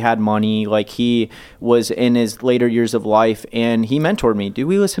businesses. He had money. Like, he was in his later years of life, and he mentored me. Dude,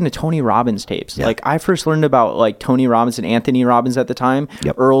 we listened to Tony Robbins tapes. Yeah. Like, I first learned about, like, Tony Robbins and Anthony Robbins at the time.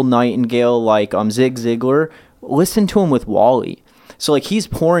 Yep. Earl Nightingale, like, Zig Ziglar. Listen to him with Wally. So, like, he's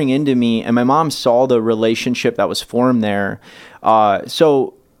pouring into me, and my mom saw the relationship that was formed there.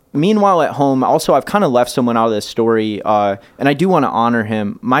 Meanwhile, at home, also, I've kind of left someone out of this story, and I do want to honor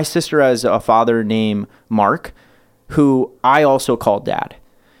him. My sister has a father named Mark, who I also call Dad.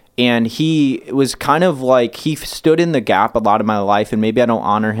 And he was kind of like, he stood in the gap a lot of my life, and maybe I don't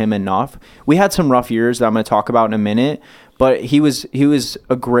honor him enough. We had some rough years that I'm going to talk about in a minute, but he was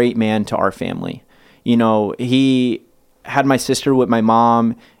a great man to our family. You know, he had my sister with my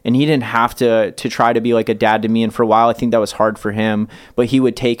mom, and he didn't have to try to be like a dad to me. And for a while, I think that was hard for him, but he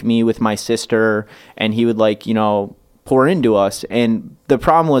would take me with my sister, and he would, like, you know, pour into us. And the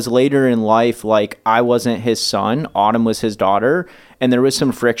problem was, later in life, like, I wasn't his son. Autumn was his daughter. And there was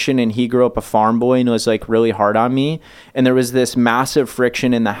some friction, and he grew up a farm boy and was, like, really hard on me. And there was this massive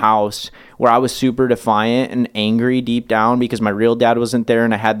friction in the house where I was super defiant and angry deep down because my real dad wasn't there.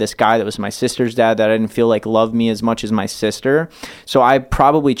 And I had this guy that was my sister's dad that I didn't feel like loved me as much as my sister. So I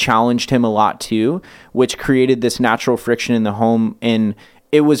probably challenged him a lot too, which created this natural friction in the home. And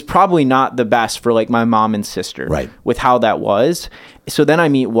it was probably not the best for, like, my mom and sister, right, with how that was. So then I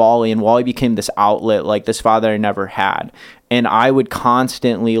meet Wally, and Wally became this outlet, like this father I never had. And I would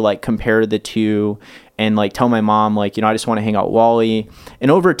constantly, like, compare the two and, like, tell my mom, like, you know, I just want to hang out with Wally. And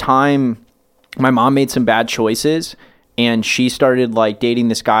over time, my mom made some bad choices, and she started, like, dating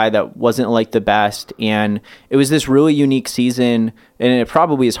this guy that wasn't, like, the best. And it was this really unique season, and it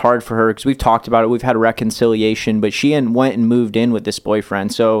probably is hard for her because we've talked about it. We've had a reconciliation, but she went and moved in with this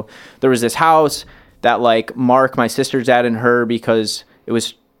boyfriend. So there was this house that, like, Mark, my sister's dad, and her, because it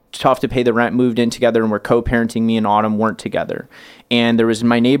was tough to pay the rent, moved in together, and were co-parenting. Me and Autumn weren't together. And there was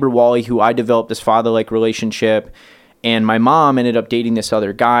my neighbor, Wally, who I developed this father-like relationship. And my mom ended up dating this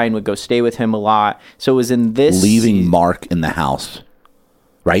other guy and would go stay with him a lot. So it was in this... Leaving Mark in the house,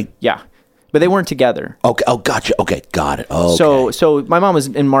 right? Yeah. But they weren't together. Okay. Oh, gotcha. Okay. Got it. Okay. So my mom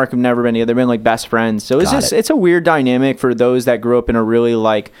and Mark have never been together. They've been, like, best friends. So it's a weird dynamic for those that grew up in a really,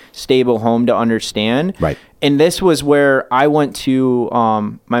 like, stable home to understand. Right. And this was where I went to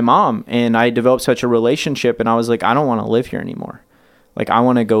my mom, and I developed such a relationship, and I was like, I don't want to live here anymore. Like, I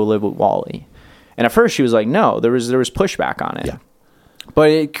want to go live with Wally. And at first she was like, no, there was pushback on it. Yeah. But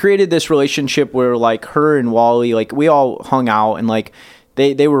it created this relationship where, like, her and Wally, like, we all hung out, and, like,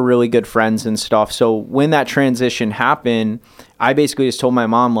 they were really good friends and stuff. So when that transition happened, I basically just told my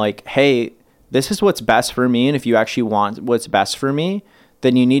mom, like, hey, this is what's best for me. And if you actually want what's best for me,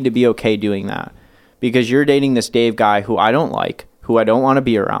 then you need to be okay doing that, because you're dating this Dave guy who I don't like, who I don't want to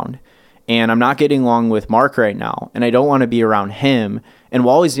be around. And I'm not getting along with Mark right now, and I don't want to be around him. And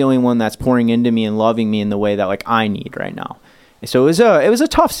Wally's the only one that's pouring into me and loving me in the way that like I need right now. So it was a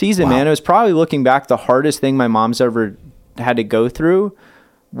tough season, man. It was probably, looking back, the hardest thing my mom's ever had to go through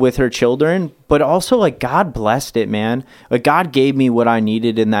with her children. But also, like, God blessed it, man. Like, God gave me what I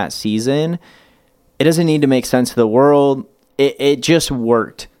needed in that season. It doesn't need to make sense to the world. It just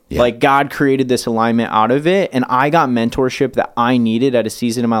worked. Yeah. Like, God created this alignment out of it, and I got mentorship that I needed at a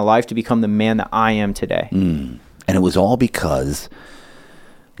season in my life to become the man that I am today. And it was all because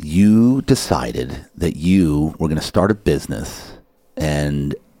you decided that you were going to start a business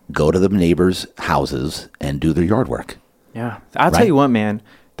and go to the neighbors' houses and do their yard work. Yeah. I'll tell you what, man,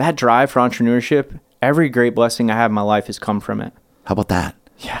 that drive for entrepreneurship, every great blessing I have in my life has come from it. How about that?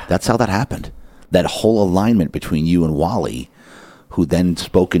 Yeah. That's how that happened. That whole alignment between you and Wally, who then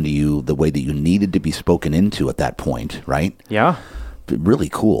spoke into you the way that you needed to be spoken into at that point, right? Yeah. Really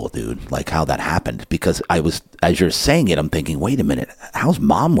cool, dude, like how that happened. Because as you're saying it, I'm thinking, wait a minute, how's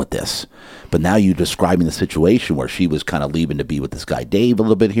mom with this? But now you're describing the situation where she was kind of leaving to be with this guy Dave a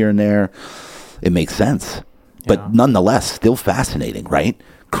little bit here and there. It makes sense. But nonetheless, still fascinating, right?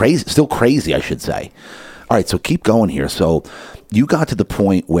 Still crazy, I should say. All right, so keep going here. So you got to the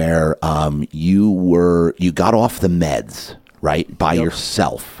point where you got off the meds, right, by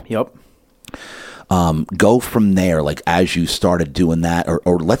yourself. Yep. Go from there, like as you started doing that,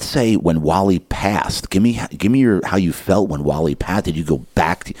 or let's say when Wally passed. Give me how you felt when Wally passed. Did you go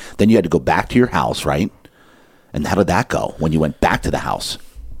back? Then you had to go back to your house, right? And how did that go when you went back to the house?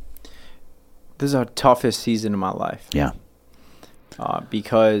 This is the toughest season of my life. Yeah.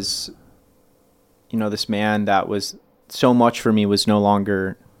 Because, this man that was so much for me was no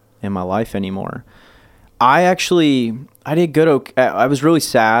longer in my life anymore. I did good. Okay. I was really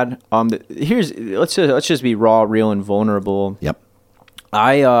sad. Let's just be raw, real, and vulnerable. Yep.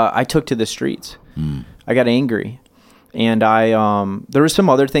 I took to the streets. I got angry, and there were some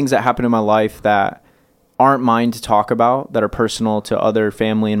other things that happened in my life that aren't mine to talk about, that are personal to other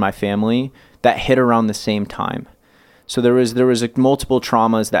family in my family, that hit around the same time. So there was multiple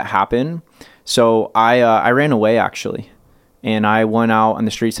traumas that happened. So I ran away, actually, and I went out on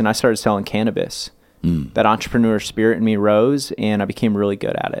the streets and I started selling cannabis. That entrepreneur spirit in me rose, and I became really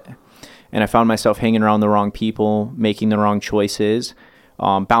good at it. And I found myself hanging around the wrong people, making the wrong choices,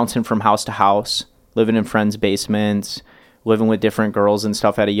 bouncing from house to house, living in friends' basements, living with different girls and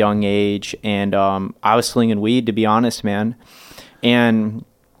stuff at a young age. And I was slinging weed, to be honest, man. And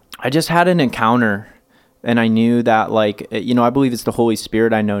I just had an encounter, and I knew that, I believe it's the Holy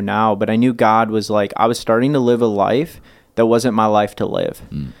Spirit I know now, but I knew God was like, I was starting to live a life that wasn't my life to live.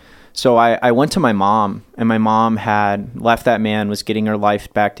 So I went to my mom, and my mom had left that man, was getting her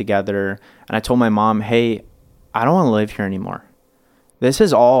life back together. And I told my mom, hey, I don't want to live here anymore. This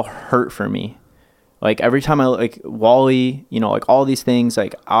is all hurt for me. Like, every time Wally, all these things,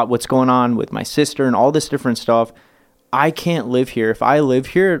 what's going on with my sister and all this different stuff, I can't live here. If I live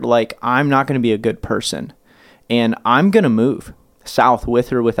here, I'm not going to be a good person. And I'm going to move south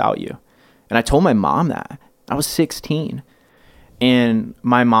with or without you. And I told my mom that. I was 16. And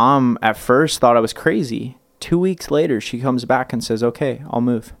my mom at first thought I was crazy. 2 weeks later, she comes back and says, okay, I'll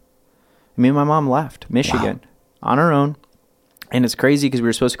move. Me and my mom left Michigan on our own. And it's crazy because we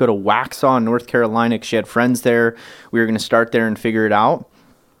were supposed to go to Waxhaw in North Carolina because she had friends there. We were going to start there and figure it out.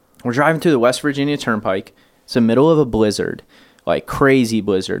 We're driving through the West Virginia Turnpike. It's the middle of a blizzard, like crazy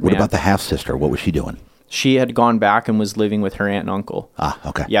blizzard, What about the half-sister? What was she doing? She had gone back and was living with her aunt and uncle. Ah,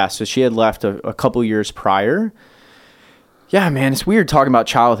 okay. Yeah, so she had left a couple years prior. Yeah, man, it's weird talking about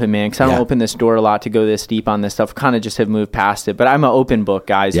childhood, man, because I don't open this door a lot to go this deep on this stuff. Kind of just have moved past it. But I'm an open book,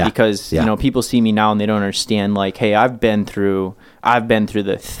 guys, because people see me now and they don't understand. Like, hey, I've been through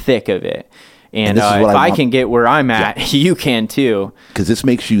the thick of it, and if I can get where I'm at, you can too. Because this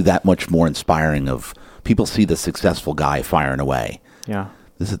makes you that much more inspiring. Of people see the successful guy firing away. Yeah.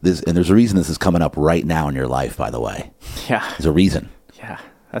 This and there's a reason this is coming up right now in your life. By the way, there's a reason. Yeah.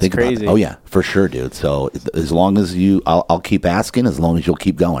 That's crazy. Oh, yeah, for sure, dude. So as long as I'll keep asking, as long as you'll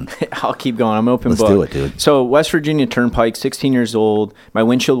keep going. I'll keep going. I'm open book. Let's do it, dude. So West Virginia Turnpike, 16 years old. My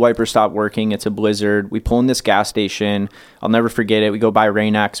windshield wiper stopped working. It's a blizzard. We pull in this gas station. I'll never forget it. We go by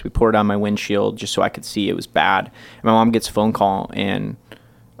Rain-X. We pour it on my windshield just so I could see it was bad. And my mom gets a phone call, and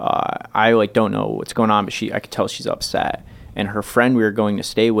I don't know what's going on, but I could tell she's upset. And her friend we were going to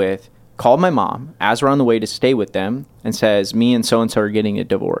stay with called my mom as we're on the way to stay with them and says, me and so-and-so are getting a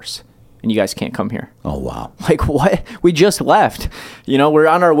divorce. and you guys can't come here. Oh, wow. Like, what? We just left. We're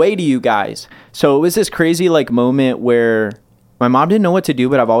on our way to you guys. So it was this crazy, like, moment where my mom didn't know what to do,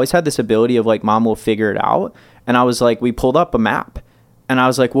 but I've always had this ability of, like, mom will figure it out. And I was like, we pulled up a map. And I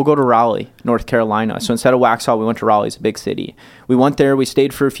was like, we'll go to Raleigh, North Carolina. So instead of Waxhaw, we went to Raleigh. It's a big city. We went there. We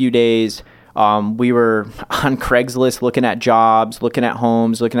stayed for a few days. We were on Craigslist looking at jobs, looking at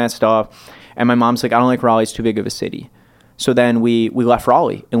homes, looking at stuff. And my mom's like, I don't like Raleigh. It's too big of a city. So then we left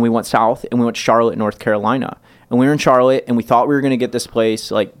Raleigh and we went south and we went to Charlotte, North Carolina. And we were in Charlotte and we thought we were going to get this place.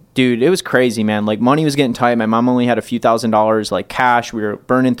 Like, dude, it was crazy, man. Like, money was getting tight. My mom only had a few $1,000s, like, cash. We were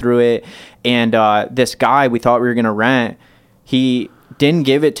burning through it. And this guy we thought we were going to rent, he didn't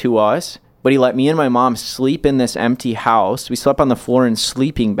give it to us, but he let me and my mom sleep in this empty house. We slept on the floor in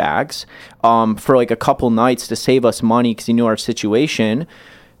sleeping bags for like a couple nights to save us money because he knew our situation.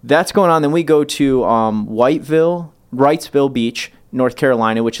 That's going on. Then we go to Wrightsville Beach, North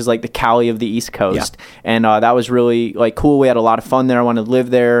Carolina, which is like the Cali of the East Coast. Yeah. And that was really like cool. We had a lot of fun there. I wanted to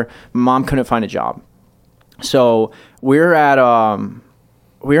live there. My mom couldn't find a job. So we're in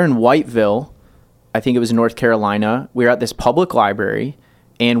Whiteville. I think it was in North Carolina. We were at this public library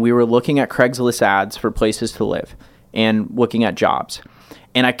and we were looking at Craigslist ads for places to live and looking at jobs.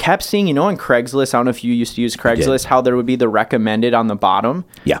 And I kept seeing, on Craigslist, I don't know if you used to use Craigslist, how there would be the recommended on the bottom.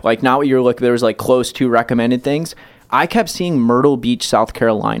 Yeah. Like not what you're looking, there was like close to recommended things. I kept seeing Myrtle Beach, South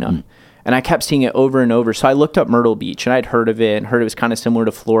Carolina. And I kept seeing it over and over. So I looked up Myrtle Beach and I'd heard of it and heard it was kind of similar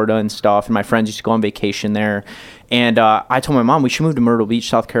to Florida and stuff. And my friends used to go on vacation there. And I told my mom, we should move to Myrtle Beach,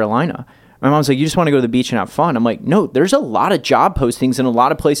 South Carolina. My mom's like, you just want to go to the beach and have fun. I'm like, no, there's a lot of job postings and a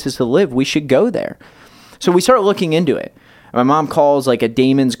lot of places to live. We should go there. So we start looking into it. My mom calls like a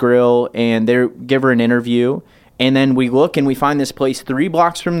Damon's Grill and they give her an interview. And then we look and we find this place 3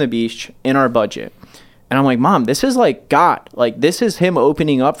 blocks from the beach in our budget. And I'm like, Mom, this is like God. Like, this is him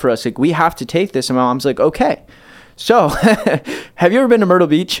opening up for us. Like, we have to take this. And my mom's like, okay. So have you ever been to Myrtle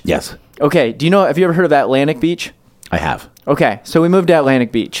Beach? Yes. Okay. Have you ever heard of Atlantic Beach? I have. Okay. So we moved to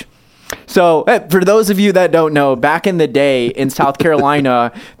Atlantic Beach. So for those of you that don't know, back in the day in South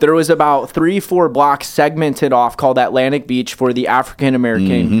Carolina, there was about 3-4 blocks segmented off called Atlantic Beach for the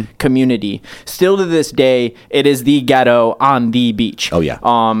African-American community. Still to this day, it is the ghetto on the beach. Oh, yeah.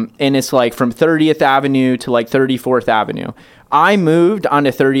 And it's like from 30th Avenue to like 34th Avenue. I moved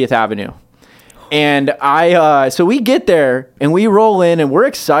onto 30th Avenue. And so we get there and we roll in and we're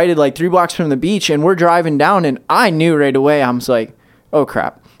excited like 3 blocks from the beach and we're driving down and I knew right away, I was like, oh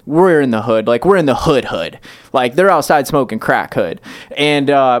crap. We're in the hood. Like, we're in the hood. Like, they're outside smoking crack hood. And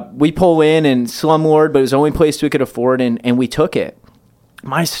we pull in and slumlord, but it was the only place we could afford, and we took it.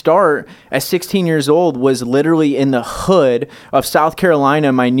 My start at 16 years old was literally in the hood of South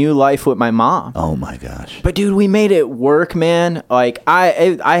Carolina, my new life with my mom. Oh, my gosh. But, dude, we made it work, man. Like,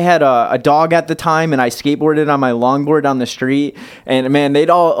 I had a dog at the time, and I skateboarded on my longboard down the street. And, man,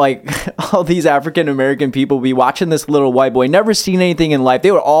 they'd all, like, all these African-American people be watching this little white boy, never seen anything in life.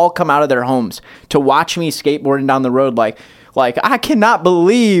 They would all come out of their homes to watch me skateboarding down the road, like, I cannot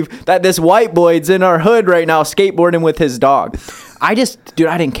believe that this white boy's in our hood right now skateboarding with his dog. I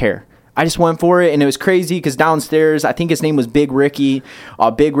didn't care. I just went for it, and it was crazy because downstairs, I think his name was Big Ricky.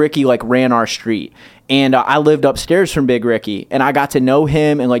 Big Ricky, like, ran our street. And I lived upstairs from Big Ricky, and I got to know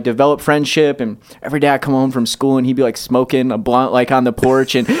him and, like, develop friendship. And every day I'd come home from school, and he'd be, like, smoking a blunt, like, on the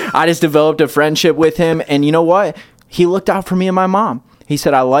porch. And I just developed a friendship with him. And you know what? He looked out for me and my mom. He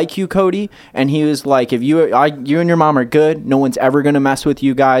said, I like you, Cody. And he was like, if you and your mom are good, no one's ever going to mess with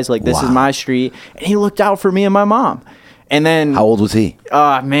you guys. Like, this is my street. And he looked out for me and my mom. And then, how old was he?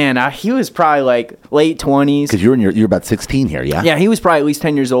 He was probably like late 20s. Because you're about 16 here, yeah? Yeah, he was probably at least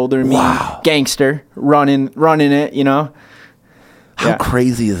 10 years older than me. Wow. Gangster, running it, How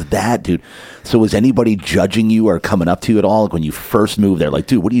crazy is that, dude? So was anybody judging you or coming up to you at all when you first moved there? Like,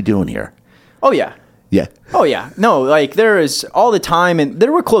 dude, what are you doing here? Oh, yeah. Yeah. Oh, yeah. No, like, there is all the time, and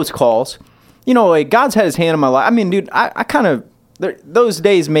there were close calls. Like, God's had his hand on my life. I mean, dude, I kind of... those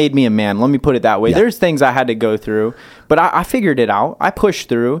days made me a man. Let me put it that way. Yeah. There's things I had to go through, but I figured it out. I pushed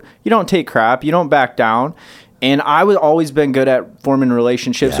through. You don't take crap. You don't back down. And I was always been good at forming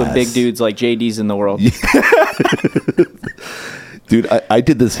relationships with big dudes like JDs in the world. Dude, I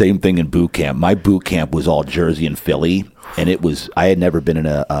did the same thing in boot camp. My boot camp was all Jersey and Philly, and I had never been in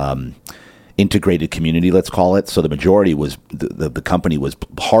a integrated community, let's call it. So the majority was the company was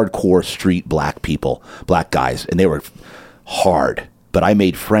hardcore street black people, black guys, and they were hard. But I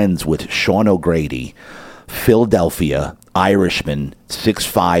made friends with Sean O'Grady, Philadelphia, Irishman,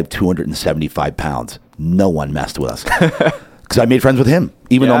 6'5", 275 pounds. No one messed with us. Because I made friends with him.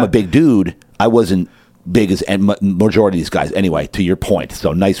 Even though I'm a big dude, I wasn't big as and majority of these guys. Anyway, to your point.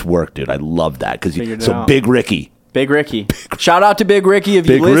 So nice work, dude. I love that because out. Big Ricky. Big Ricky. Shout out to Big Ricky if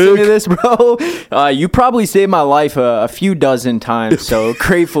you listen to this, bro. You probably saved my life a few dozen times, so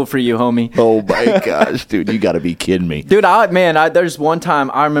grateful for you, homie. Oh, my gosh, dude. You got to be kidding me. Dude, there's one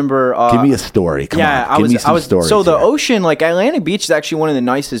time I remember... Give me a story. Come on. Give me some stories. So the ocean, like Atlantic Beach is actually one of the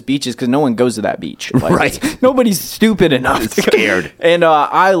nicest beaches because no one goes to that beach. Like, right. Nobody's stupid enough. Scared. And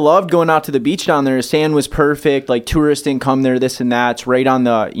I loved going out to the beach down there. The sand was perfect. Like tourists didn't come there, this and that. It's right on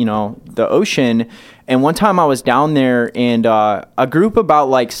the ocean. And one time I was down there and a group about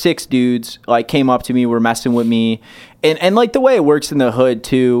like 6 dudes like came up to me, were messing with me. And like the way it works in the hood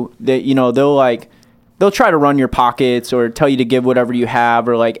too, that they'll try to run your pockets or tell you to give whatever you have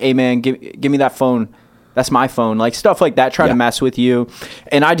or like, hey man, give me that phone. That's my phone. Like stuff like that, try to mess with you.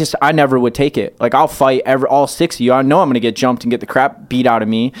 And I never would take it. Like I'll fight all 6 of you. I know I'm going to get jumped and get the crap beat out of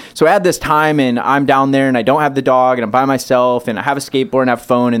me. So I had this time and I'm down there and I don't have the dog and I'm by myself and I have a skateboard and I have a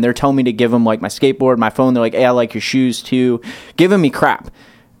phone and they're telling me to give them like my skateboard, my phone. They're like, hey, I like your shoes too. Giving me crap.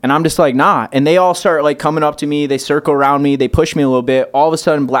 And I'm just like, nah. And they all start like coming up to me. They circle around me. They push me a little bit. All of a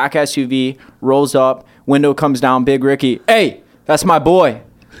sudden, black SUV rolls up. Window comes down. Big Ricky. Hey, that's my boy.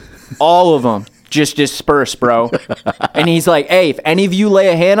 All of them. Just disperse, bro. And he's like, hey, if any of you lay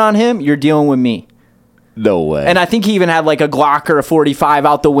a hand on him, you're dealing with me. No way. And I think he even had like a Glock or a 45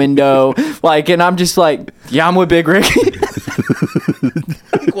 out the window. Like, and I'm just like, yeah, I'm with Big Ricky.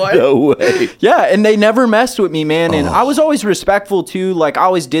 What? No way. Yeah, and they never messed with me, man. And I was always respectful too. Like I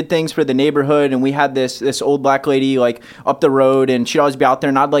always did things for the neighborhood, and we had this old black lady like up the road, and she'd always be out there,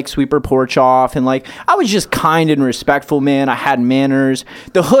 and I'd like sweep her porch off, and like I was just kind and respectful, man. I had manners.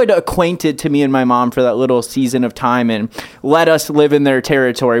 The hood acquainted to me and my mom for that little season of time, and let us live in their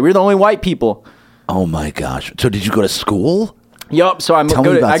territory. We were the only white people. Oh my gosh! So did you go to school? Yup. So I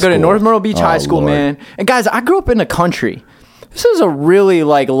go to North Myrtle Beach High School, Lord. Man. And guys, I grew up in the country. This is a really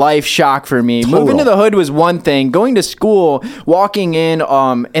like life shock for me. Total. Moving to the hood was one thing. Going to school, walking in,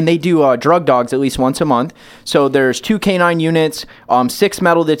 and they do drug dogs at least once a month. So there's 2 canine units, 6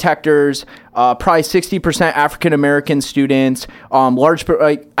 metal detectors, probably 60% African American students.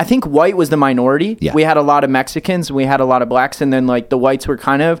 I think white was the minority. Yeah. We had a lot of Mexicans, we had a lot of blacks, and then like the whites were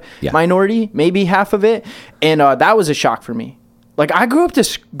kind of minority, maybe half of it. And that was a shock for me. Like, I grew up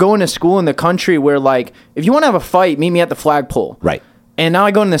going to school in the country where, like, if you want to have a fight, meet me at the flagpole. Right. And now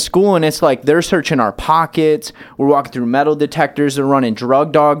I go into school, and it's like they're searching our pockets. We're walking through metal detectors. They're running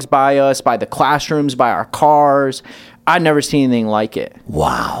drug dogs by us, by the classrooms, by our cars. I'd never seen anything like it.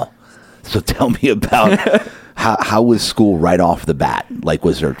 Wow. So tell me about how was school right off the bat? Like,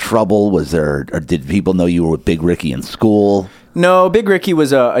 was there trouble? Or did people know you were with Big Ricky in school? No, Big Ricky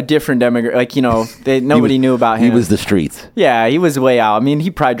was a different demographic. Like, nobody knew about him. He was the streets. Yeah, he was way out. I mean,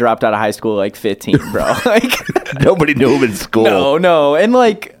 he probably dropped out of high school at like 15, bro. Like, nobody knew him in school. No. And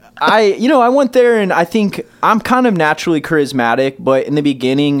like, I went there, and I think I'm kind of naturally charismatic, but in the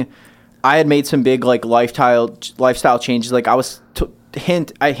beginning, I had made some big like lifestyle changes. Like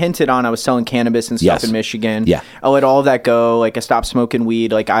I hinted on I was selling cannabis and stuff in Michigan. Yeah. I let all of that go. Like I stopped smoking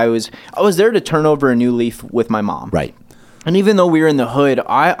weed. Like I was there to turn over a new leaf with my mom. Right. And even though we were in the hood,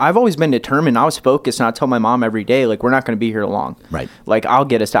 I've always been determined. I was focused, and I tell my mom every day, like, we're not going to be here long. Right. Like, I'll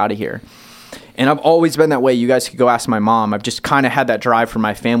get us out of here. And I've always been that way. You guys could go ask my mom. I've just kind of had that drive for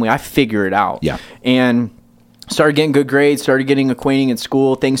my family. I figure it out. Yeah. And started getting good grades, started getting acquainted in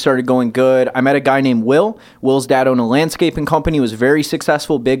school. Things started going good. I met a guy named Will. Will's dad owned a landscaping company. It was very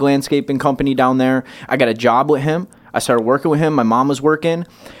successful, big landscaping company down there. I got a job with him. I started working with him. My mom was working.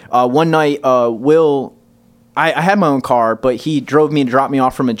 One night, Will... I had my own car, but he drove me and dropped me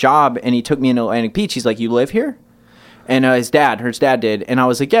off from a job, and he took me into Atlantic Beach. He's like, you live here? And his dad did. And I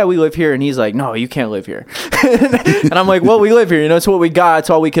was like, yeah, we live here. And he's like, no, you can't live here. And I'm like, well, we live here. It's what we got. It's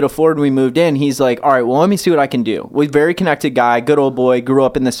all we could afford when we moved in. He's like, all right, well, let me see what I can do. We're a very connected guy, good old boy, grew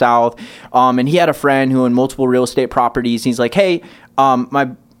up in the South. And he had a friend who owned multiple real estate properties. He's like, hey,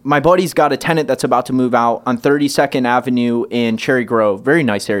 my buddy's got a tenant that's about to move out on 32nd Avenue in Cherry Grove. Very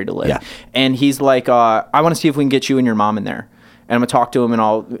nice area to live. Yeah. And he's like, I want to see if we can get you and your mom in there. And I'm going to talk to him, and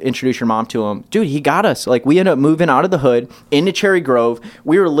I'll introduce your mom to him. Dude, he got us. Like, we ended up moving out of the hood into Cherry Grove.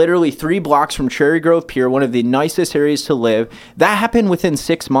 We were literally 3 blocks from Cherry Grove Pier, one of the nicest areas to live. That happened within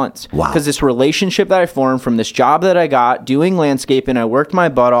 6 months. Wow. Because this relationship that I formed from this job that I got, doing landscaping, I worked my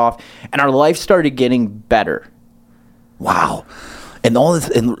butt off, and our life started getting better. Wow. And all this,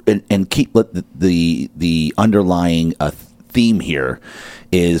 and keep the underlying theme here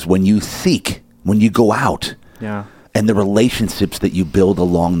is when you go out. Yeah. And the relationships that you build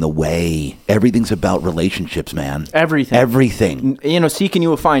along the way. Everything's about relationships, man. Everything. Seeking you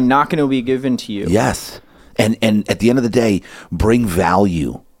will find, knocking it will be given to you. Yes. And at the end of the day, bring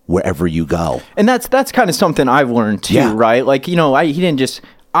value wherever you go. And that's kind of something I've learned too, right? Like,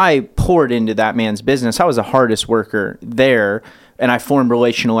 I poured into that man's business. I was the hardest worker there, and I formed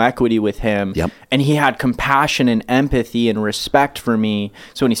relational equity with him. Yep. And he had compassion and empathy and respect for me.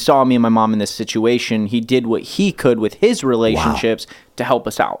 So when he saw me and my mom in this situation, he did what he could with his relationships to help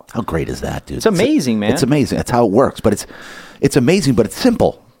us out. How great is that, dude? It's amazing, man. It's amazing. That's how it works. But it's amazing, but it's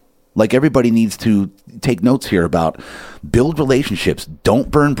simple. Like, everybody needs to take notes here about build relationships.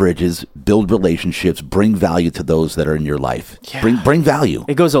 Don't burn bridges. Build relationships. Bring value to those that are in your life. Yeah. Bring value.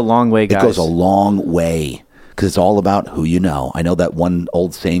 It goes a long way, guys. It goes a long way because it's all about who you know. I know that one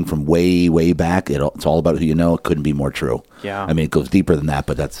old saying from way, way back. It's all about who you know. It couldn't be more true. Yeah. I mean, it goes deeper than that,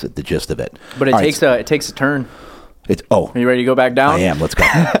 but that's the gist of it. But it takes a turn. Are you ready to go back down? I am. Let's go.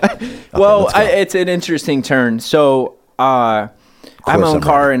 Well, it's an interesting turn. So, I had my own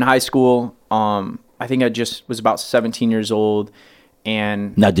car in high school. I think I just was about 17 years old.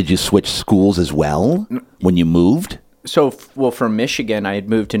 And now, did you switch schools as well when you moved? So, from Michigan, I had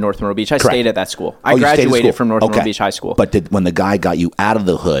moved to North Myrtle Beach. I Correct. stayed at that school. I graduated from North Myrtle Beach High School. But when the guy got you out of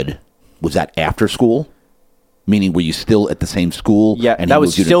the hood, was that after school? Meaning, were you still at the same school? Yeah, that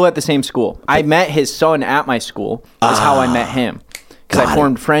was still at the same school. I met his son at my school. That's how I met him. Because I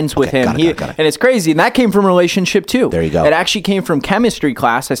formed friends with him. And it's crazy. And that came from a relationship, too. There you go. It actually came from chemistry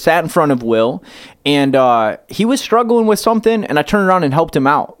class. I sat in front of Will, and he was struggling with something, and I turned around and helped him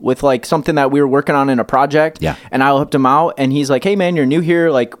out with, like, something that we were working on in a project. Yeah. And I helped him out, and he's like, hey, man, you're new here.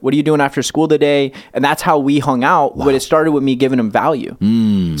 Like, what are you doing after school today? And that's how we hung out. Wow. But it started with me giving him value.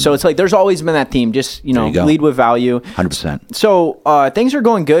 So it's like there's always been that theme. Just, lead with value. 100%. So things are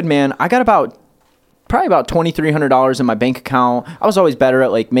going good, man. I got probably about $2,300 in my bank account. I was always better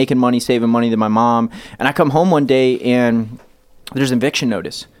at like making money, saving money than my mom. And I come home one day and there's an eviction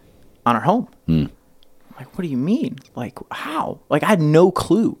notice on our home. I'm like, what do you mean? Like, how? Like, I had no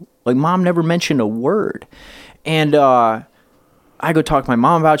clue. Like, mom never mentioned a word. And I go talk to my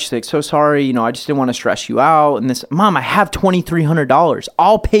mom about it. She's like, so sorry. I just didn't want to stress you out. And this, Mom, I have $2,300.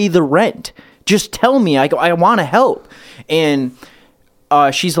 I'll pay the rent. Just tell me. I want to help. And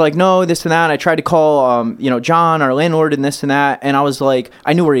she's like, no, this and that. And I tried to call, John, our landlord, and this and that. And I was like,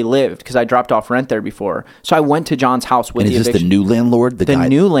 I knew where he lived because I dropped off rent there before. So I went to John's house with the eviction. Is this the new landlord? The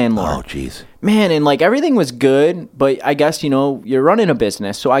new landlord. Oh, jeez. Man, and like everything was good, but I guess, you're running a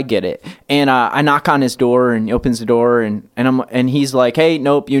business, so I get it. And I knock on his door and he opens the door and he's like, hey,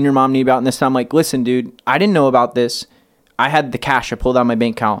 nope, you and your mom need about this. And I'm like, listen, dude, I didn't know about this. I had the cash. I pulled out my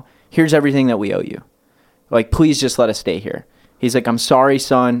bank account. Here's everything that we owe you. Like, please just let us stay here. He's like, I'm sorry,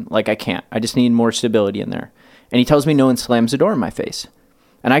 son. Like, I can't. I just need more stability in there. And he tells me no and slams the door in my face.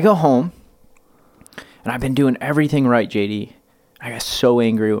 And I go home, and I've been doing everything right, JD. I got so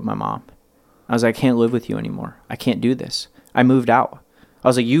angry with my mom. I was like, I can't live with you anymore. I can't do this. I moved out. I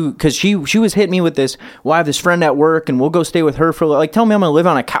was like, because she was hitting me with this, well, I have this friend at work, and we'll go stay with her for, like, tell me I'm going to live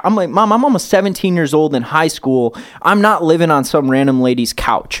on a couch. I'm like, Mom, I'm almost 17 years old in high school. I'm not living on some random lady's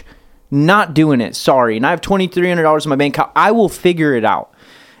couch. Not doing it. Sorry. And I have $2,300 in my bank account. I will figure it out.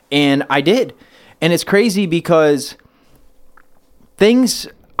 And I did. And it's crazy because I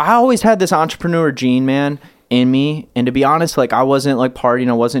always had this entrepreneur gene, man, in me. And to be honest, like, I wasn't like partying.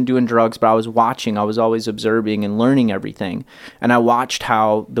 I wasn't doing drugs, but I was watching. I was always observing and learning everything. And I watched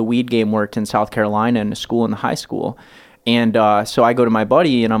how the weed game worked in South Carolina in the school and the high school. And so I go to my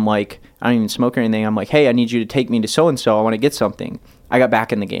buddy and I'm like, I don't even smoke or anything. I'm like, hey, I need you to take me to so-and-so. I want to get something. I got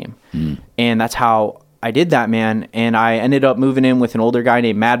back in the game. And that's how I did that, man. And I ended up moving in with an older guy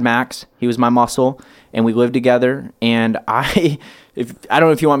named Mad Max. He was my muscle, and we lived together. And I don't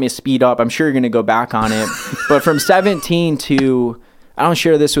know if you want me to speed up. I'm sure you're going to go back on it. But from 17 to, I don't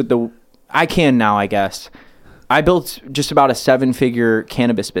share this with I can now, I guess. I built just about a 7-figure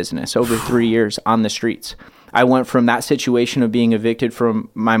cannabis business over 3 years on the streets. I went from that situation of being evicted from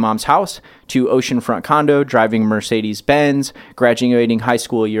my mom's house to oceanfront condo, driving Mercedes-Benz, graduating high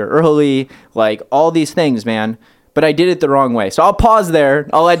school a year early, like all these things, man. But I did it the wrong way. So I'll pause there.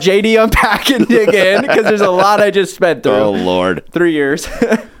 I'll let JD unpack and dig in because there's a lot I just spent through. Oh, Lord. 3 years.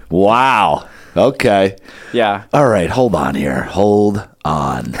 Wow. Okay. Yeah. All right. Hold on here. Hold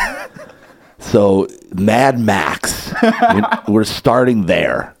on. So Mad Max, we're starting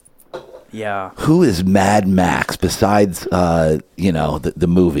there. Yeah. Who is Mad Max besides, the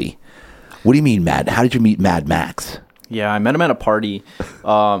movie? What do you mean, Mad? How did you meet Mad Max? Yeah, I met him at a party.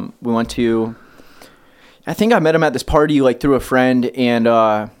 We went to, I think I met him at this party, like, through a friend, and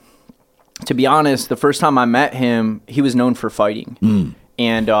to be honest, the first time I met him, he was known for fighting.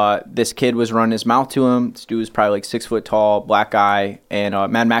 And this kid was running his mouth to him. This dude was probably like 6 foot tall, black guy. And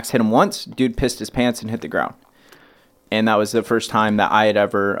Mad Max hit him once. Dude pissed his pants and hit the ground. And that was the first time that I had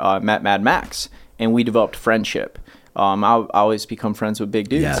ever met Mad Max. And we developed friendship. I always become friends with big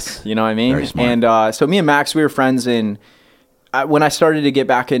dudes. Yes. You know what I mean? Very smart. And so me and Max, we were friends. And when I started to get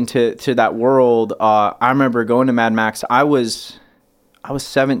back into that world, I remember going to Mad Max. I was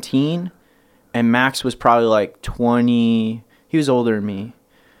 17, and Max was probably like 20. He was older than me,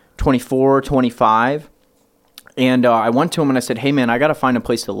 24, 25. And I went to him and I said, hey, man, I got to find a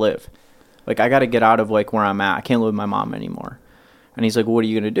place to live. Like, I got to get out of like where I'm at. I can't live with my mom anymore. And he's like, well, what are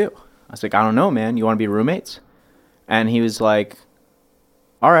you going to do? I was like, I don't know, man. You want to be roommates? And he was like,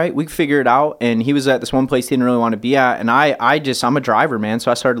 all right, we can figure it out. And he was at this one place he didn't really want to be at. And I'm a driver, man.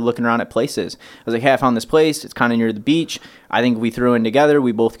 So I started looking around at places. I was like, hey, I found this place. It's kind of near the beach. I think if we threw in together,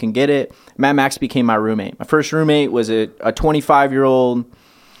 we both can get it. Mad Max became my roommate. My first roommate was a 25-year-old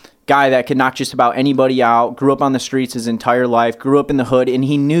guy that could knock just about anybody out, grew up on the streets his entire life, grew up in the hood, and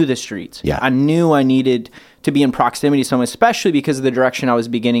he knew the streets. Yeah. I knew I needed to be in proximity to someone, especially because of the direction I was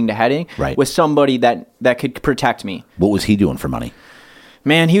beginning to heading, with somebody that could protect me. What was he doing for money?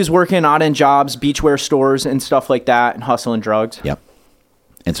 Man, he was working odd-end jobs, beachwear stores and stuff like that, and hustling drugs. Yep.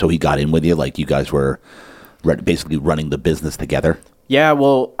 And so he got in with you, like you guys were basically running the business together? Yeah,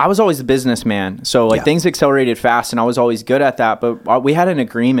 well, I was always the businessman. So, like, things accelerated fast, and I was always good at that. But we had an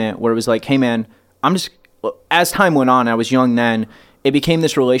agreement where it was like, hey, man, as time went on, I was young then, it became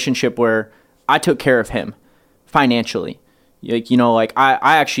this relationship where I took care of him financially. Like, you know, like,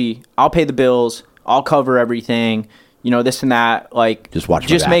 I'll pay the bills, I'll cover everything, you know, this and that. Like,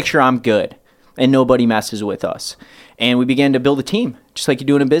 just make sure I'm good and nobody messes with us. And we began to build a team, just like you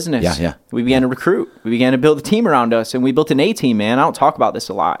do in a business. Yeah. We began to recruit. We began to build a team around us, and we built an A team, man. I don't talk about this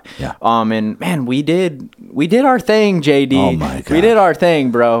a lot. Yeah. And man, we did our thing, JD. Oh my God. We did our thing,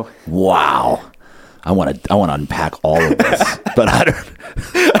 bro. Wow. I want to unpack all of this, but I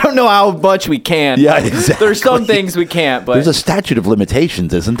don't know how much we can. Yeah, exactly. There's some things we can't, but there's a statute of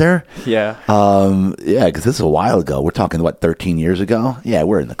limitations, isn't there? Yeah. Yeah, because this is a while ago. We're talking, 13 years ago? Yeah,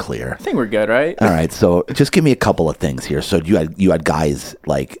 we're in the clear. I think we're good, right? All right, so just give me a couple of things here. So you had guys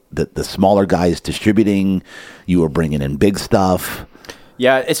like the smaller guys distributing. You were bringing in big stuff.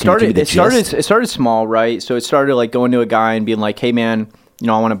 Yeah, it started small, right? So it started like going to a guy and being like, hey, man, you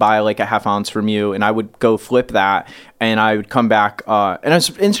know, I want to buy like a half ounce from you. And I would go flip that, and I would come back. And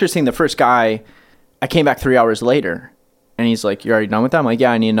it's interesting. The first guy, I came back 3 hours later, and he's like, you're already done with that? I'm like,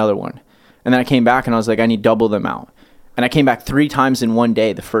 yeah, I need another one. And then I came back and I was like, I need double the amount. And I came back 3 times in one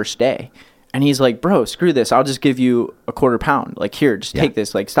day, the first day. And he's like, bro, screw this. I'll just give you a quarter pound. Like, here, just take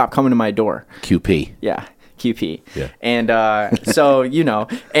this. Like, stop coming to my door. QP. Yeah. QP. Yeah. And so, you know,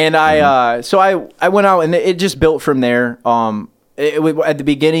 and I went out, and it just built from there. At the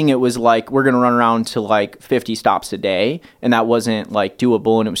beginning, it was like, we're going to run around to like 50 stops a day. And that wasn't like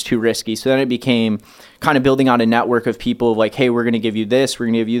doable, and it was too risky. So then it became kind of building out a network of people like, hey, we're going to give you this. We're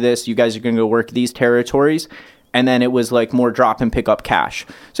going to give you this. You guys are going to go work these territories. And then it was like more drop and pick up cash.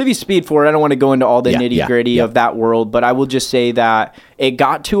 So if you speed forward, I don't want to go into all the nitty gritty of that world, but I will just say that it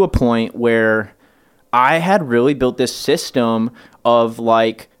got to a point where I had really built this system of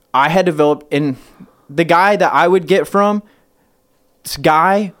like, I had developed, and the guy that I would get from, this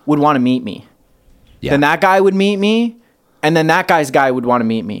guy would want to meet me. Yeah. Then that guy would meet me, and then that guy's guy would want to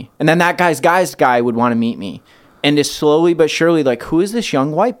meet me. And then that guy's guy would want to meet me. And just slowly but surely, like, who is this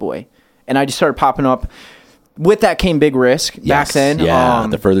young white boy? And I just started popping up. With that came big risk back then. Yeah,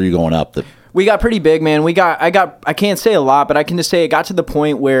 the further you're going up, we got pretty big, man. I can't say a lot, but I can just say it got to the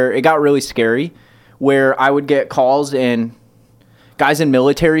point where it got really scary, where I would get calls and guys in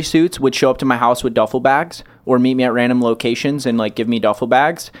military suits would show up to my house with duffel bags or meet me at random locations and like give me duffel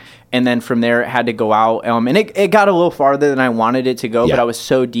bags. And then from there it had to go out. And it got a little farther than I wanted it to go, but I was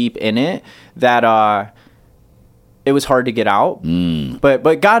so deep in it that, it was hard to get out,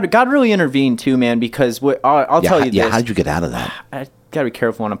 but God really intervened too, man. Because I'll tell you this. Yeah, how did you get out of that? I gotta be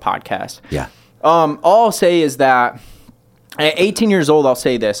careful on a podcast. Yeah. All I'll say is that at 18 years old, I'll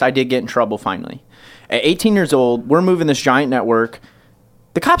say this: I did get in trouble finally. At 18 years old, we're moving this giant network.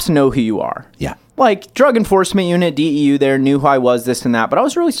 The cops know who you are. Yeah. Like Drug Enforcement Unit, DEU, there knew who I was, this and that. But I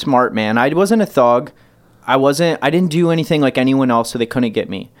was really smart, man. I wasn't a thug. I didn't do anything like anyone else, so they couldn't get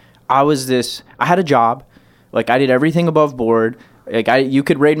me. I had a job. Like, I did everything above board. Like, you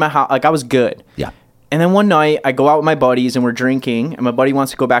could raid my house. Like, I was good. Yeah. And then one night, I go out with my buddies, and we're drinking, and my buddy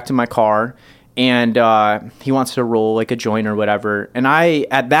wants to go back to my car, and he wants to roll, like, a joint or whatever. And I,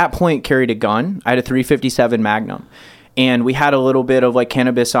 at that point, carried a gun. I had a .357 Magnum. and we had a little bit of like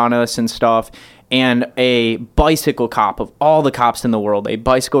cannabis on us and stuff. And a bicycle cop, of all the cops in the world, a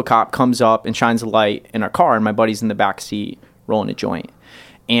bicycle cop comes up and shines a light in our car, and my buddy's in the back seat rolling a joint.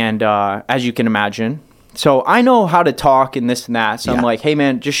 And as you can imagine, so I know how to talk and this and that. So I'm like, hey,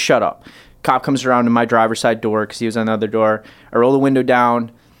 man, just shut up. Cop comes around to my driver's side door because he was on the other door. I roll the window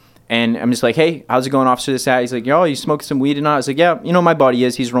down, and I'm just like, hey, how's it going, officer? This, that. He's like, yo, you smoking some weed or not? I was like, yeah, my buddy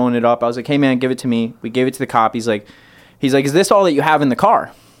is. He's rolling it up. I was like, hey, man, give it to me. We gave it to the cop. He's like, is this all that you have in the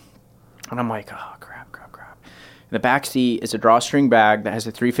car? And I'm like, oh, crap. In the back seat is a drawstring bag that has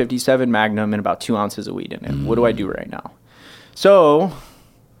a 357 Magnum and about 2 ounces of weed in it. What do I do right now? So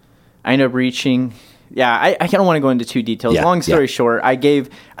I end up reaching. Yeah, I don't want to go into too details. Long story short, I gave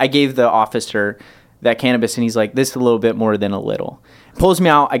the officer that cannabis, and he's like, this is a little bit more than a little. Pulls me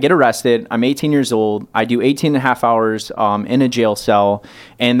out. I get arrested. I'm 18 years old. I do 18 and a half hours in a jail cell.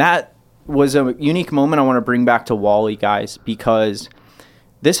 And that was a unique moment I want to bring back to Wally, guys, because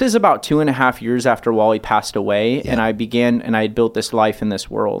this is about 2.5 years after Wally passed away, and I had built this life in this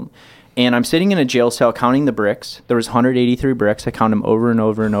world. And I'm sitting in a jail cell counting the bricks. There was 183 bricks. I count them over and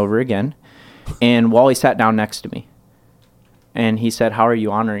over and over again. And Wally sat down next to me. And he said, how are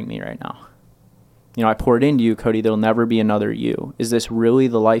you honoring me right now? I poured into you, Cody. There'll never be another you. Is this really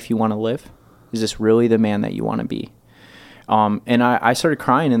the life you want to live? Is this really the man that you want to be? And I started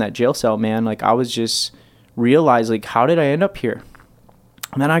crying in that jail cell, man. Like, I was just realized, like, how did I end up here?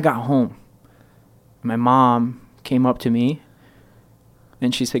 And then I got home. My mom came up to me,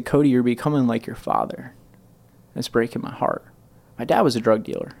 and she said, Cody, you're becoming like your father. It's breaking my heart. My dad was a drug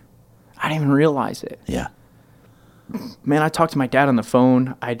dealer. I didn't even realize it. Yeah. Man, I talked to my dad on the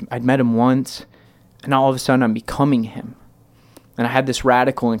phone. I'd met him once, and all of a sudden I'm becoming him. And I had this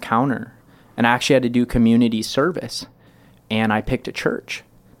radical encounter, and I actually had to do community service. And I picked a church,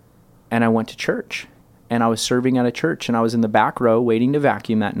 and I went to church. And I was serving at a church, and I was in the back row waiting to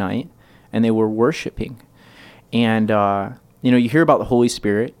vacuum that night, and they were worshiping. And, you hear about the Holy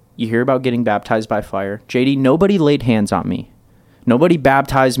Spirit. You hear about getting baptized by fire. JD, nobody laid hands on me. Nobody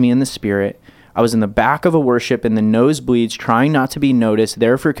baptized me in the Spirit. I was in the back of a worship in the nosebleeds, trying not to be noticed,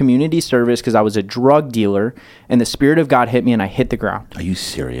 there for community service because I was a drug dealer, and the Spirit of God hit me, and I hit the ground. Are you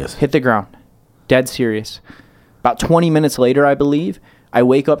serious? Hit the ground. Dead serious. About 20 minutes later, I believe, I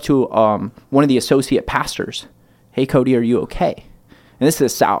wake up to one of the associate pastors. Hey, Cody, are you okay? And this is the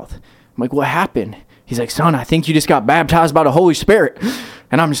South. I'm like, what happened? He's like, son, I think you just got baptized by the Holy Spirit.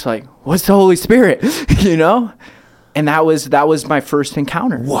 And I'm just like, what's the Holy Spirit? And that was my first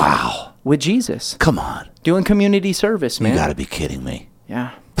encounter. Wow. With Jesus. Come on. Doing community service, man. You got to be kidding me.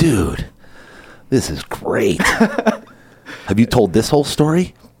 Yeah. Dude, this is great. Have you told this whole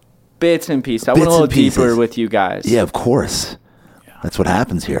story? Bits and pieces. I went a little deeper with you guys. Yeah, of course. That's what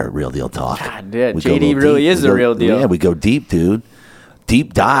happens here at Real Deal Talk. God, dude, JD really is the real deal. Yeah, we go deep, dude.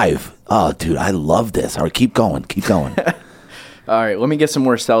 Deep dive. Oh, dude, I love this. All right, keep going. All right, let me get some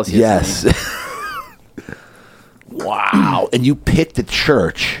more Celsius. Yes. Wow. And you picked a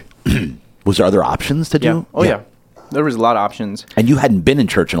church. Was there other options to do? Yeah. Oh, yeah. There was a lot of options. And you hadn't been in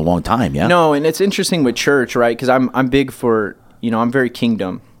church in a long time, yeah? No, and it's interesting with church, right? Because I'm big for, I'm very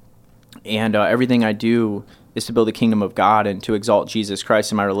kingdom. And everything I do is to build the kingdom of God and to exalt Jesus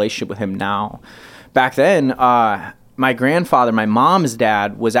Christ in my relationship with him now. Back then, my grandfather, my mom's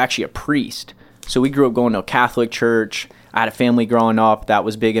dad, was actually a priest. So we grew up going to a Catholic church. I had a family growing up that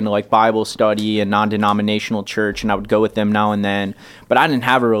was big into like Bible study and non-denominational church, and I would go with them now and then. But I didn't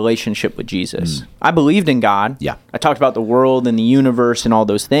have a relationship with Jesus. I believed in God. Yeah. I talked about the world and the universe and all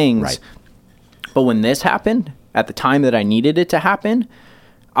those things. Right. But when this happened, at the time that I needed it to happen,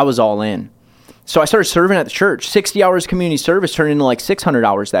 I was all in. So I started serving at the church. 60 hours community service turned into like 600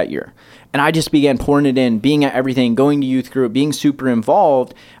 hours that year. And I just began pouring it in, being at everything, going to youth group, being super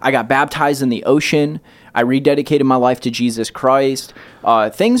involved. I got baptized in the ocean. I rededicated my life to Jesus Christ.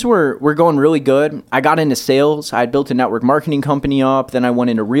 Things were going really good. I got into sales. I had built a network marketing company up. Then I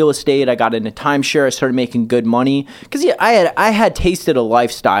went into real estate. I got into timeshare. I started making good money. Because I had tasted a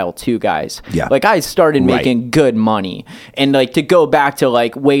lifestyle too, guys. Yeah. Like I started making good money. And like to go back to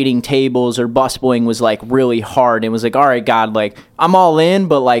like waiting tables or busboying was like really hard. It was like, all right, God, like I'm all in,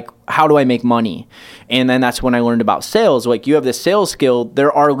 but like how do I make money? And then that's when I learned about sales. Like you have the sales skill,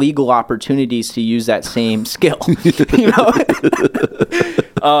 there are legal opportunities to use that same skill. You know?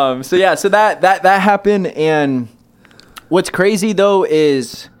 So that happened. And what's crazy though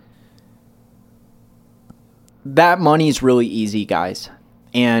is that money's really easy, guys.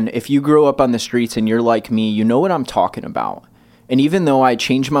 And if you grow up on the streets and you're like me, you know what I'm talking about. And even though I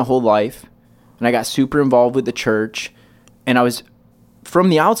changed my whole life and I got super involved with the church and I was, from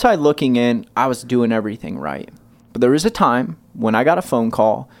the outside looking in, I was doing everything right. But there was a time when I got a phone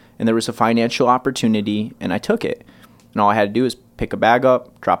call and there was a financial opportunity and I took it. And all I had to do was pick a bag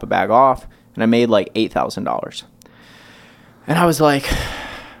up, drop a bag off, and I made like $8,000. And I was like,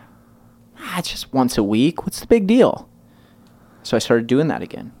 it's just once a week. What's the big deal? So I started doing that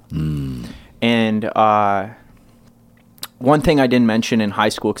again. And one thing I didn't mention in high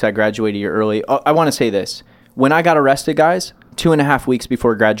school, because I graduated a year early, I want to say this. When I got arrested, guys, 2.5 weeks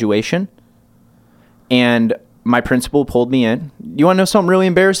before graduation, and my principal pulled me in. You want to know something really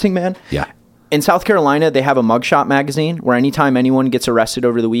embarrassing, man? Yeah. In South Carolina, they have a mugshot magazine where anytime anyone gets arrested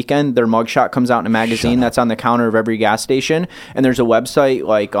over the weekend, their mugshot comes out in a magazine that's on the counter of every gas station. And there's a website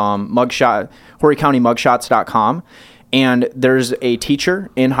like HorryCountyMugshots.com. And there's a teacher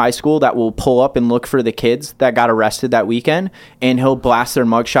in high school that will pull up and look for the kids that got arrested that weekend. And he'll blast their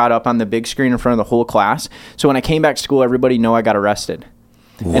mugshot up on the big screen in front of the whole class. So when I came back to school, everybody knew I got arrested.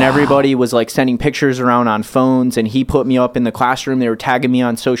 Wow. And everybody was like sending pictures around on phones, and he put me up in the classroom. They were tagging me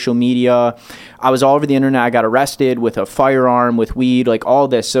on social media. I was all over the internet. I got arrested with a firearm, with weed, like all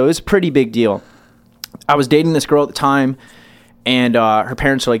this. So it was a pretty big deal. I was dating this girl at the time, and her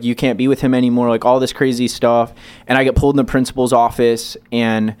parents are like, you can't be with him anymore, like all this crazy stuff. And I get pulled in the principal's office,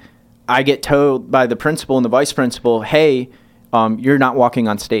 and I get told by the principal and the vice principal, hey, you're not walking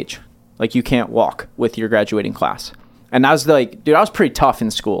on stage. Like, you can't walk with your graduating class. And I was like, dude, I was pretty tough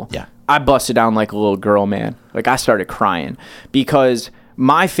in school. Yeah. I busted down like a little girl, man. Like, I started crying because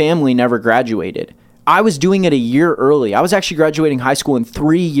my family never graduated. I was doing it a year early. I was actually graduating high school in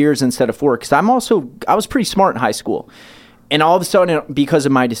 3 years instead of 4 because I was pretty smart in high school. And all of a sudden, because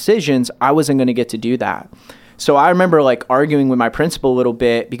of my decisions, I wasn't going to get to do that. So I remember like arguing with my principal a little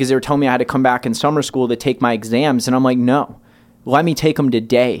bit because they were telling me I had to come back in summer school to take my exams. And I'm like, no, let me take them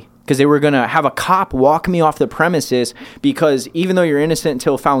today. Because they were going to have a cop walk me off the premises because even though you're innocent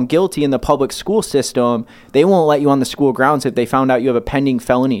until found guilty in the public school system, they won't let you on the school grounds if they found out you have a pending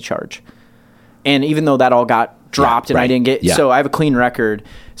felony charge. And even though that all got dropped and I didn't get, so I have a clean record.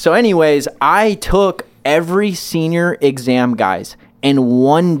 So anyways, I took every senior exam, guys, and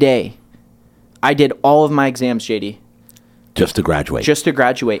one day I did all of my exams, JD. Just to graduate. Just to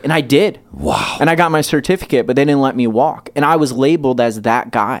graduate. And I did. Wow. And I got my certificate, but they didn't let me walk. And I was labeled as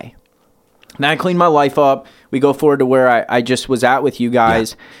that guy. And I cleaned my life up. We go forward to where I just was at with you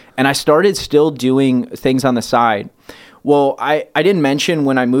guys. Yeah. And I started still doing things on the side. Well, I didn't mention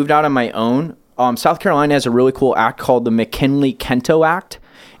when I moved out on my own, South Carolina has a really cool act called the McKinley-Kento Act.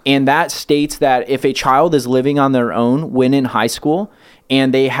 And that states that if a child is living on their own when in high school,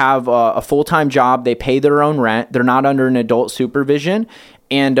 and they have a full-time job, they pay their own rent, they're not under an adult supervision,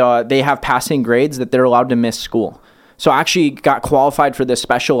 and they have passing grades, that they're allowed to miss school. So I actually got qualified for this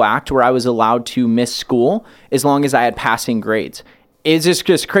special act where I was allowed to miss school as long as I had passing grades. It's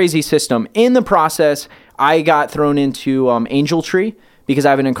just crazy system. In the process, I got thrown into Angel Tree because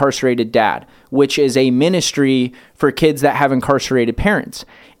I have an incarcerated dad, which is a ministry for kids that have incarcerated parents.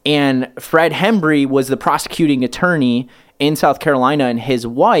 And Fred Hembry was the prosecuting attorney in South Carolina, and his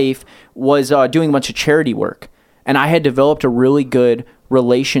wife was doing a bunch of charity work. And I had developed a really good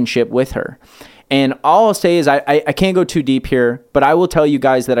relationship with her. And all I'll say is I can't go too deep here, but I will tell you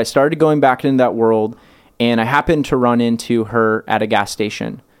guys that I started going back into that world, and I happened to run into her at a gas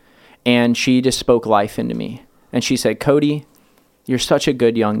station. And she just spoke life into me. And she said, Cody, you're such a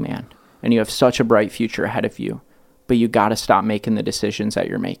good young man, and you have such a bright future ahead of you, but you got to stop making the decisions that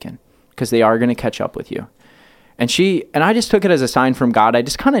you're making because they are going to catch up with you. And I just took it as a sign from God. I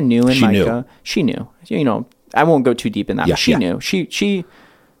just kind of knew she knew. You know, I won't go too deep in that, but she knew.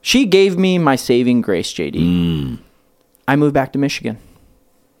 She gave me my saving grace, JD. I moved back to Michigan.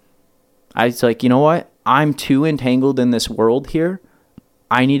 I was like, you know what? I'm too entangled in this world here.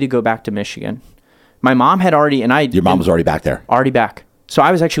 I need to go back to Michigan. My mom had already, your mom was already back there. Already back. So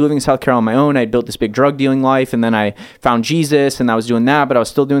I was actually living in South Carolina on my own. I built this big drug dealing life, and then I found Jesus, and I was doing that, but I was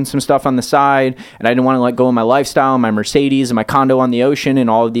still doing some stuff on the side, and I didn't want to let go of my lifestyle, and my Mercedes, and my condo on the ocean, and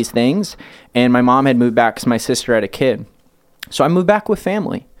all of these things. And my mom had moved back because my sister had a kid. So I moved back with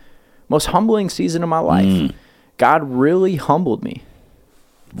family. Most humbling season of my life. God really humbled me.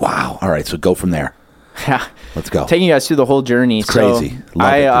 Wow. All right, so go from there. Yeah. Let's go. Taking you guys through the whole journey. It's crazy. So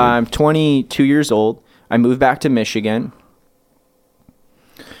I'm 22 years old. I moved back to Michigan.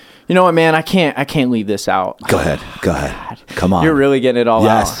 You know what, man? I can't leave this out. Go ahead. Come on. You're really getting it all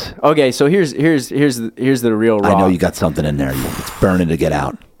out. Okay, so here's the real raw. I know you got something in there. It's burning to get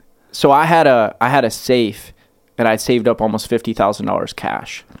out. So I had a safe that I'd saved up almost $50,000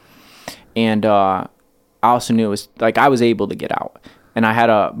 cash. And I also knew it was like I was able to get out. And I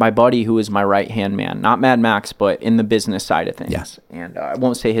had my buddy who was my right-hand man, not Mad Max, but in the business side of things. Yes. And I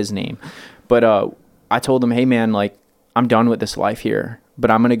won't say his name. But I told him, hey man, like I'm done with this life here, but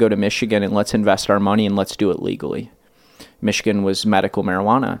I'm going to go to Michigan and let's invest our money and let's do it legally. Michigan was medical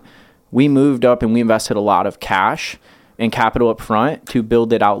marijuana. We moved up and we invested a lot of cash and capital up front to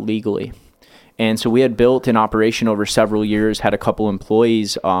build it out legally. And so we had built an operation over several years, had a couple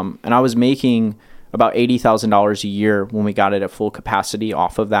employees, and I was making about $80,000 a year when we got it at full capacity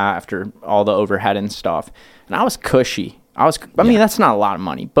off of that after all the overhead and stuff. And I was cushy. I mean, that's not a lot of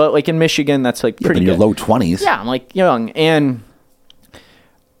money, but like in Michigan, that's like pretty good. Your low 20s. Yeah, I'm like young. And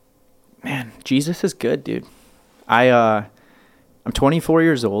man, Jesus is good, dude. I'm 24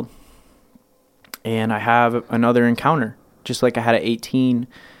 years old and I have another encounter, just like I had at 18,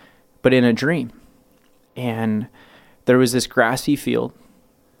 but in a dream. And there was this grassy field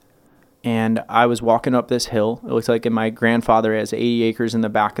and I was walking up this hill. It looks like my grandfather has 80 acres in the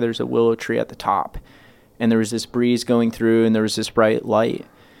back. There's a willow tree at the top. And there was this breeze going through and there was this bright light.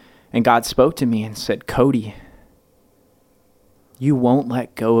 And God spoke to me and said, Cody, you won't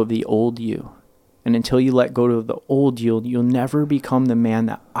let go of the old you. And until you let go of the old you, you'll never become the man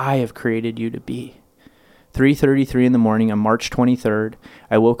that I have created you to be. 3:33 in the morning on March 23rd,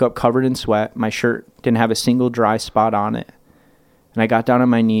 I woke up covered in sweat. My shirt didn't have a single dry spot on it. And I got down on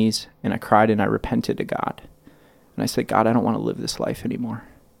my knees and I cried and I repented to God. And I said, God, I don't want to live this life anymore.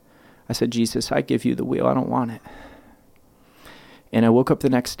 I said, Jesus, I give you the wheel. I don't want it. And I woke up the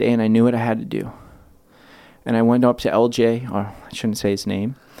next day and I knew what I had to do. And I went up to LJ, or I shouldn't say his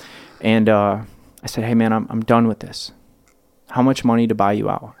name. And I said, hey man, I'm done with this. How much money to buy you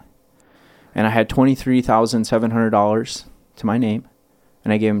out? And I had $23,700 to my name.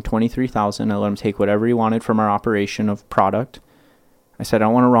 And I gave him $23,000. I let him take whatever he wanted from our operation of product. I said, I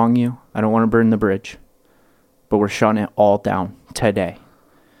don't want to wrong you. I don't want to burn the bridge. But we're shutting it all down today.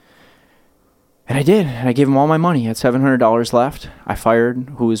 And I did. And I gave him all my money. I had $700 left. I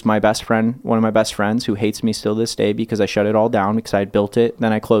fired who was my best friend, one of my best friends who hates me still this day because I shut it all down because I had built it.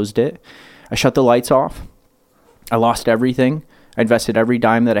 Then I closed it. I shut the lights off. I lost everything. I invested every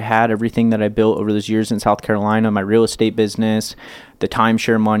dime that I had, everything that I built over those years in South Carolina, my real estate business, the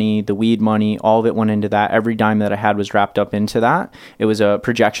timeshare money, the weed money, all of it went into that. Every dime that I had was wrapped up into that. It was a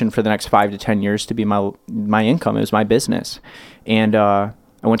projection for the next 5 to 10 years to be my income. It was my business. And I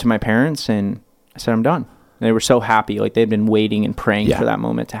went to my parents and I said, I'm done. And they were so happy. Like they'd been waiting and praying for that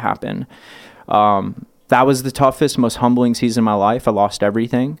moment to happen. That was the toughest, most humbling season of my life. I lost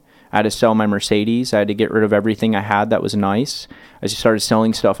everything. I had to sell my Mercedes. I had to get rid of everything I had that was nice. I just started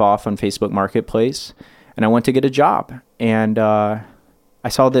selling stuff off on Facebook Marketplace. And I went to get a job. And I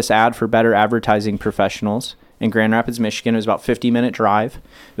saw this ad for better advertising professionals in Grand Rapids, Michigan. It was about a 50-minute drive.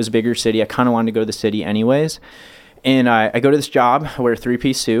 It was a bigger city. I kind of wanted to go to the city anyways. And I go to this job. I wear a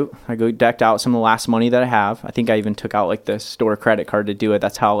 3-piece suit. I go decked out some of the last money that I have. I think I even took out like the store credit card to do it.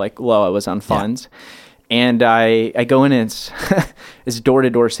 That's how like low I was on funds. Yeah. And I go in and it's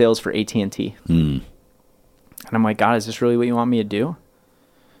door-to-door sales for AT&T. And I'm like, God, is this really what you want me to do?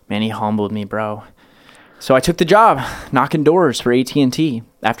 Man, he humbled me, bro. So I took the job, knocking doors for AT&T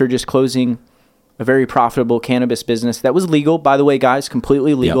after just closing a very profitable cannabis business that was legal, by the way, guys,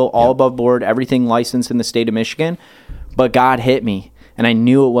 completely legal, all above board, everything licensed in the state of Michigan. But God hit me, and I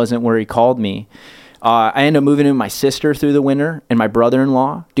knew it wasn't where he called me. I ended up moving in with my sister through the winter and my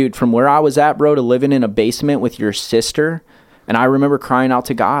brother-in-law. Dude, from where I was at, bro, to living in a basement with your sister, and I remember crying out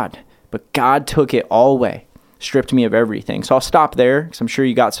to God. But God took it all away, stripped me of everything. So I'll stop there because I'm sure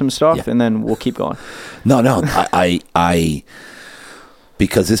you got some stuff, and then we'll keep going. No, I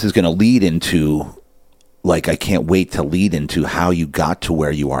because this is going to lead into, like, I can't wait to lead into how you got to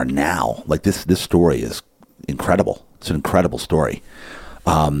where you are now. Like, this story is incredible. It's an incredible story.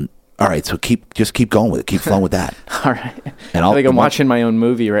 All right, so just keep going with it. Keep flowing with that. All right. And I think I'm watching my own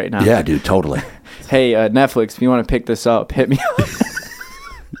movie right now. Yeah, dude, totally. Hey, Netflix, if you want to pick this up, hit me up.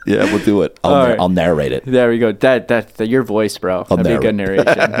 Yeah, we'll do it. I'll narrate it. There we go. That your voice, bro. That'd be a good narration.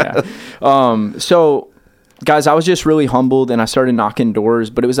 Yeah. So, guys, I was just really humbled, and I started knocking doors.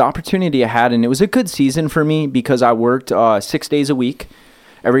 But it was an opportunity I had, and it was a good season for me because I worked 6 days a week,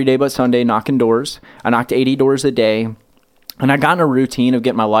 every day but Sunday, knocking doors. I knocked 80 doors a day. And I got in a routine of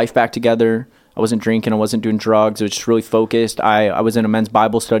getting my life back together. I wasn't drinking. I wasn't doing drugs. I was just really focused. I was in a men's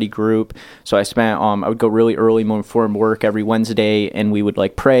Bible study group. So I spent, I would go really early before work every Wednesday, and we would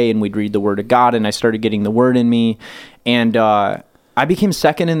like pray and we'd read the Word of God. And I started getting the Word in me. And I became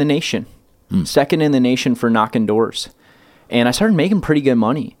second in the nation for knocking doors. And I started making pretty good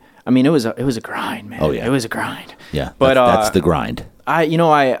money. I mean, it was a grind, man. Oh, yeah. It was a grind. Yeah, that's the grind. I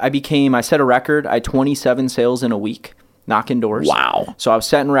set a record. I had 27 sales in a week. knocking doors. Wow. So I was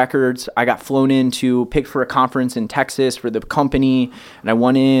setting records. I got flown in to pick for a conference in Texas for the company, and I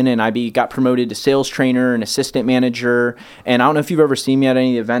went in and I got promoted to sales trainer and assistant manager. And I don't know if you've ever seen me at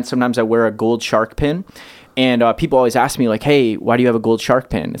any events. Sometimes I wear a gold shark pin. And people always ask me, like, hey, why do you have a gold shark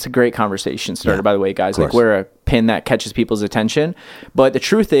pin? It's a great conversation starter, by the way, guys. Like, wear a pin that catches people's attention. But the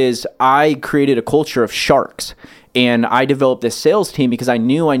truth is, I created a culture of sharks. And I developed this sales team because I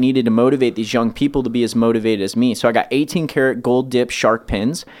knew I needed to motivate these young people to be as motivated as me. So I got 18-karat gold dip shark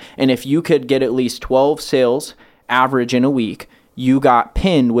pins. And if you could get at least 12 sales average in a week, you got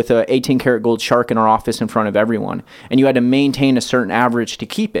pinned with a 18-karat gold shark in our office in front of everyone. And you had to maintain a certain average to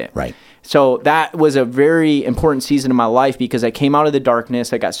keep it. Right. So that was a very important season of my life because I came out of the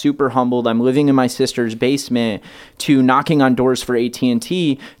darkness. I got super humbled. I'm living in my sister's basement to knocking on doors for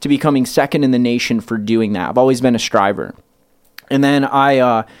AT&T to becoming second in the nation for doing that. I've always been a striver. And then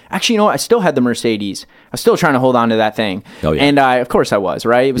I actually, you know what? I still had the Mercedes. I was still trying to hold on to that thing. Oh, yeah. And of course I was,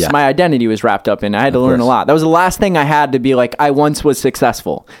 right? It was my identity was wrapped up in it. I had to learn a lot. That was the last thing I had to be like, I once was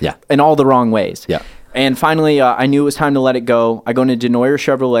successful. Yeah. In all the wrong ways. Yeah. And finally, I knew it was time to let it go. I go into Denoyer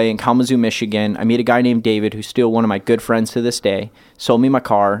Chevrolet in Kalamazoo, Michigan. I meet a guy named David, who's still one of my good friends to this day. Sold me my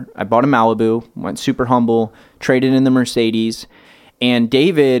car. I bought a Malibu, went super humble, traded in the Mercedes. And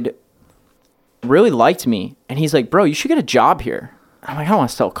David really liked me. And he's like, bro, you should get a job here. I'm like, I don't want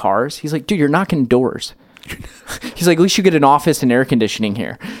to sell cars. He's like, dude, you're knocking doors. He's like, at least you get an office and air conditioning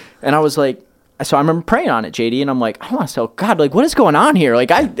here. And I was like, so I remember praying on it, JD, and I'm like, I want to sell God. Like, what is going on here?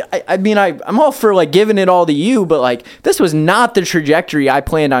 Like, I mean, I'm all for like giving it all to you, but like, this was not the trajectory I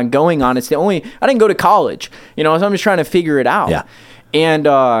planned on going on. It's I didn't go to college, you know, so I'm just trying to figure it out. Yeah.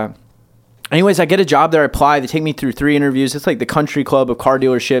 And, anyways, I get a job there. I apply. They take me through 3 interviews. It's like the country club of car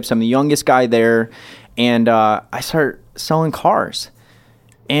dealerships. I'm the youngest guy there. And, I start selling cars,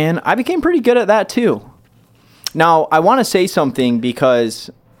 and I became pretty good at that too. Now, I want to say something because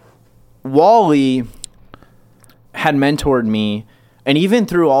Wally had mentored me, and even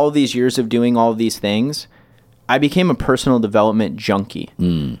through all of these years of doing all of these things, I became a personal development junkie.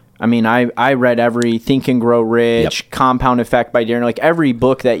 I mean, I read every Think and Grow Rich, Compound Effect by Darren, like every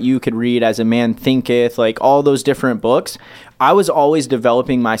book that you could read, As a Man Thinketh, like all those different books. I was always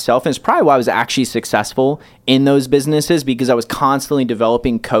developing myself, and it's probably why I was actually successful in those businesses, because I was constantly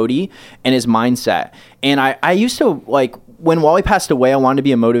developing Cody and his mindset. And I used to, like, when Wally passed away, I wanted to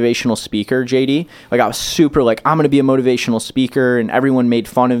be a motivational speaker, JD. Like, I was super like, I'm going to be a motivational speaker, and everyone made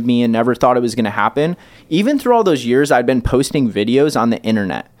fun of me and never thought it was going to happen. Even through all those years, I'd been posting videos on the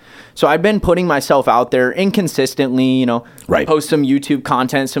internet. So I'd been putting myself out there inconsistently, you know, post some YouTube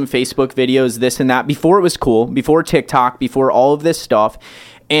content, some Facebook videos, this and that, before it was cool, before TikTok, before all of this stuff.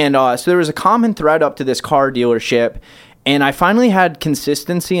 And so there was a common thread up to this car dealership. And I finally had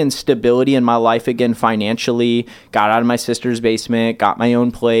consistency and stability in my life again financially, got out of my sister's basement, got my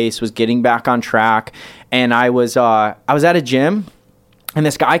own place, was getting back on track. And I was at a gym, and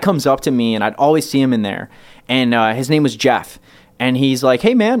this guy comes up to me, and I'd always see him in there. And his name was Jeff. And he's like,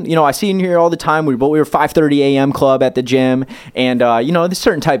 hey, man, you know, I see you in here all the time. We were 5:30 a.m. club at the gym. And, you know, there's a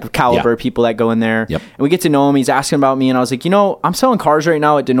certain type of caliber of people that go in there. Yep. And we get to know him. He's asking about me. And I was like, you know, I'm selling cars right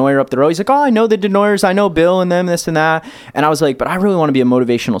now at Denoyer up the road. He's like, oh, I know the Denoyers. I know Bill and them, this and that. And I was like, but I really want to be a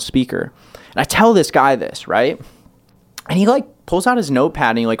motivational speaker. And I tell this guy this, right? And he like pulls out his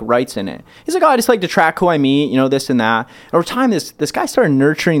notepad and he like writes in it. He's like, oh, I just like to track who I meet, you know, this and that. And over time, this guy started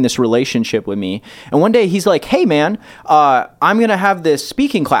nurturing this relationship with me. And one day he's like, hey, man, I'm going to have this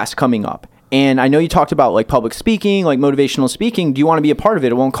speaking class coming up. And I know you talked about like public speaking, like motivational speaking. Do you want to be a part of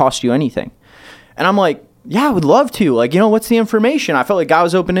it? It won't cost you anything. And I'm like, yeah, I would love to. Like, you know, what's the information? I felt like God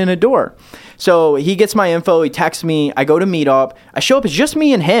was opening a door. So he gets my info. He texts me. I go to meet up. I show up. It's just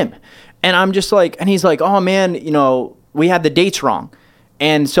me and him. And I'm just like, and he's like, oh, man, you know, we had the dates wrong.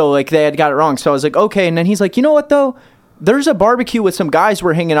 And so like they had got it wrong. So I was like, okay. And then he's like, you know what though? There's a barbecue with some guys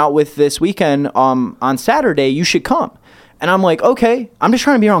we're hanging out with this weekend on Saturday. You should come. And I'm like, okay. I'm just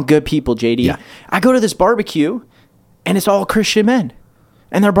trying to be around good people, JD. Yeah. I go to this barbecue and it's all Christian men.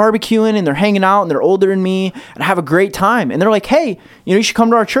 And they're barbecuing and they're hanging out and they're older than me and I have a great time. And they're like, hey, you know, you should come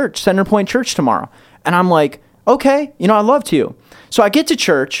to our church, Center Point Church tomorrow. And I'm like, okay, you know, I'd love to. So I get to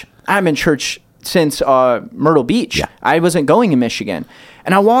church. I'm in church since Myrtle Beach. Yeah. I wasn't going in Michigan.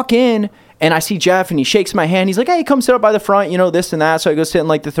 And I walk in and I see Jeff and he shakes my hand. He's like, hey, come sit up by the front, you know, this and that. So I go sit in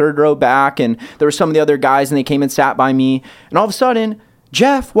like the 3rd row back, and there were some of the other guys and they came and sat by me. And all of a sudden,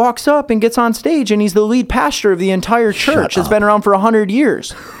 Jeff walks up and gets on stage and he's the lead pastor of the entire church that's been around for 100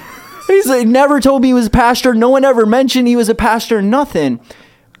 years. He's like, never told me he was a pastor. No one ever mentioned he was a pastor, nothing.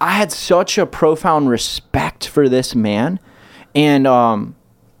 I had such a profound respect for this man. And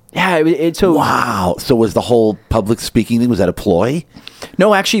Yeah. Wow. So was the whole public speaking thing, was that a ploy?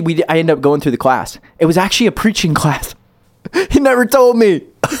 No, actually, I ended up going through the class. It was actually a preaching class. He never told me.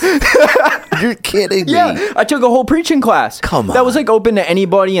 You're kidding me. Yeah, I took a whole preaching class. Come on. That was like open to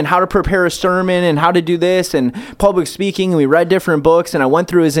anybody, and how to prepare a sermon and how to do this and public speaking. And we read different books, and I went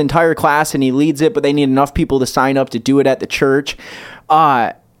through his entire class, and he leads it, but they need enough people to sign up to do it at the church.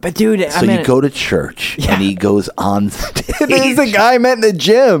 But dude, so you go to church and he goes on stage. He's the guy I met in the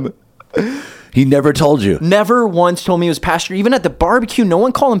gym. He never told you. Never once told me he was pastor. Even at the barbecue, no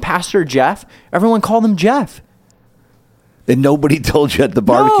one called him Pastor Jeff. Everyone called him Jeff. And nobody told you at the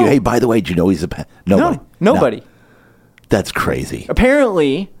barbecue, No. hey, by the way, do you know he's nobody? No, nobody. No. That's crazy.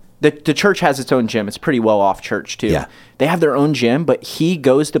 Apparently, the church has its own gym. It's a pretty well-off church, too. Yeah. They have their own gym, but he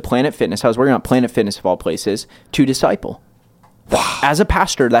goes to Planet Fitness. I was working on Planet Fitness, of all places, to disciple. Wow. As a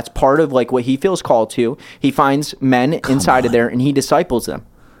pastor, that's part of like what he feels called to. He finds men inside of there, and he disciples them.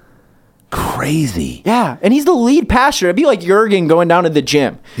 Crazy. Yeah, and he's the lead pastor. It'd be like Jurgen going down to the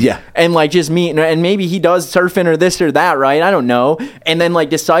gym. Yeah. And like just meeting, and maybe he does surfing or this or that, right? I don't know. And then like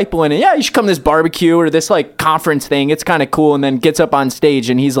discipling, and yeah, you should come to this barbecue or this like conference thing. It's kind of cool. And then gets up on stage,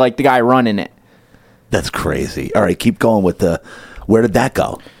 and he's like the guy running it. That's crazy. All right, keep going with where did that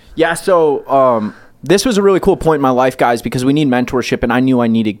go? Yeah, so this was a really cool point in my life, guys, because we need mentorship, and I knew I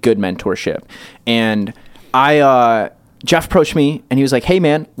needed good mentorship. And Jeff approached me, and he was like, hey,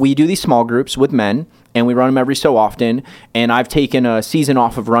 man, we do these small groups with men, and we run them every so often, and I've taken a season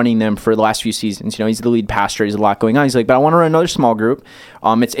off of running them for the last few seasons. You know, he's the lead pastor. He's a lot going on. He's like, but I want to run another small group.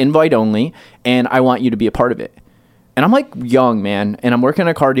 It's invite only, and I want you to be a part of it. And I'm like young, man, and I'm working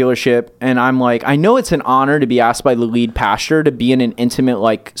at a car dealership, and I'm like, I know it's an honor to be asked by the lead pastor to be in an intimate,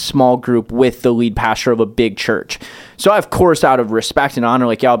 like, small group with the lead pastor of a big church. So I, of course, out of respect and honor,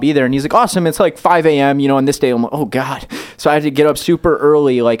 like, yeah, I'll be there. And he's like, awesome, it's like 5 a.m., you know, on this day. I'm like, oh, God. So I had to get up super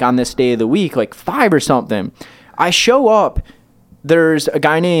early, like, on this day of the week, like 5 or something. I show up. There's a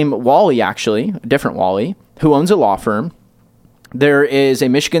guy named Wally, actually, a different Wally, who owns a law firm. There is a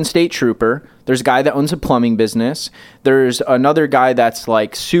Michigan State trooper. There's a guy that owns a plumbing business. There's another guy that's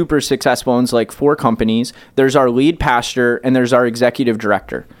like super successful, owns like 4 companies. There's our lead pastor, and there's our executive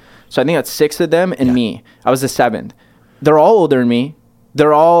director. So I think that's 6 of them and me. I was the 7th. They're all older than me.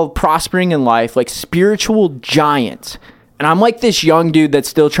 They're all prospering in life, like spiritual giants. And I'm like this young dude that's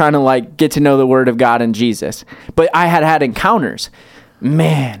still trying to like get to know the word of God and Jesus. But I had encounters.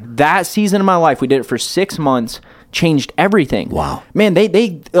 Man, that season of my life, we did it for 6 months. Changed everything. Wow. Man,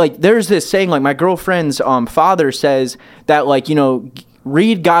 they like, there's this saying, like my girlfriend's father says that, like, you know,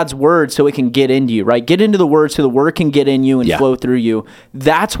 read God's word so it can get into you, right? Get into the word so the word can get in you and flow through you.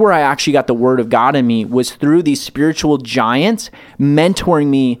 That's where I actually got the word of God in me, was through these spiritual giants mentoring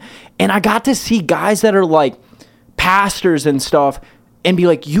me. And I got to see guys that are like pastors and stuff and be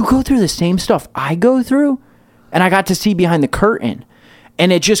like, you go through the same stuff I go through? And I got to see behind the curtain.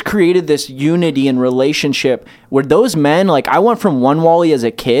 And it just created this unity and relationship where those men, like I went from 1 Wally as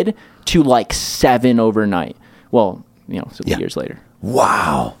a kid to like 7 overnight. Well, you know, years later.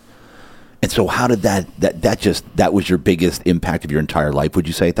 Wow. And so how did that was your biggest impact of your entire life, would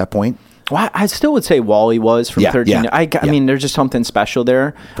you say, at that point? Well, I still would say Wally was from 13. I mean, there's just something special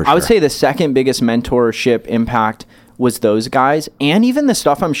there. For sure. I would say the second biggest mentorship impact was those guys. And even the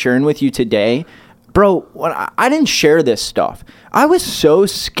stuff I'm sharing with you today, bro, when I didn't share this stuff. I was so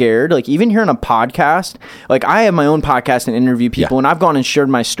scared, like even here on a podcast, like I have my own podcast and interview people, and I've gone and shared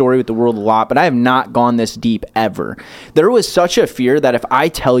my story with the world a lot, but I have not gone this deep ever. There was such a fear that if I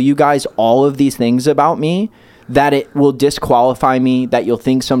tell you guys all of these things about me, that it will disqualify me, that you'll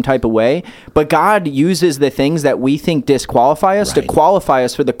think some type of way. But God uses the things that we think disqualify us to qualify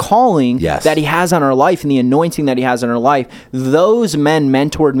us for the calling that he has on our life and the anointing that he has on our life. Those men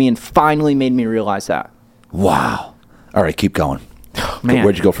mentored me and finally made me realize that. Wow. All right, keep going. Man.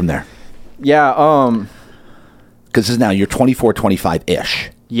 Where'd you go from there? Yeah. Because this is now, you're 24,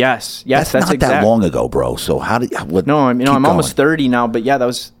 25-ish. Yes, that's not that long ago, bro. So how did... No, I'm almost 30 now, but yeah, that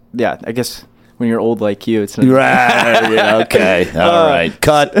was... Yeah, I guess... When you're old like you, it's not... Right. Yeah, okay. All right.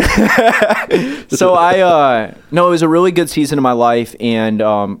 Cut. So it was a really good season of my life, and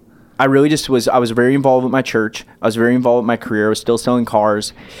I really just I was very involved with my church. I was very involved with my career. I was still selling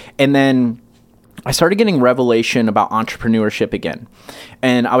cars. And then I started getting revelation about entrepreneurship again.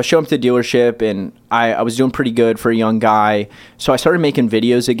 And I was showing up to the dealership, and I was doing pretty good for a young guy. So I started making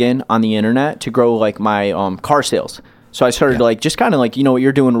videos again on the internet to grow like my car sales. So I started like, just kind of like, you know what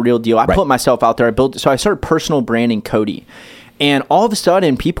you're doing, real deal. I put myself out there. So I started personal branding Cody. And all of a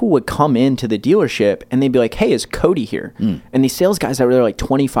sudden, people would come into the dealership and they'd be like, hey, is Cody here? And these sales guys that were there like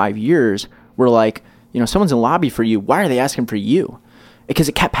 25 years were like, you know, someone's in the lobby for you. Why are they asking for you? because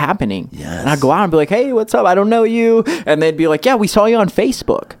it kept happening. Yes. And I'd go out and be like, hey, what's up? I don't know you. And they'd be like, yeah, we saw you on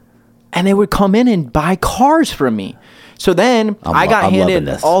Facebook. And they would come in and buy cars from me. So then I got handed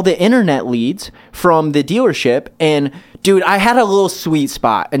all the internet leads from the dealership. And dude, I had a little sweet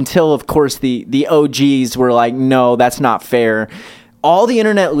spot until, of course, the OGs were like, no, that's not fair. All the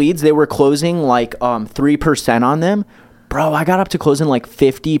internet leads, they were closing like 3% on them. Bro, I got up to closing like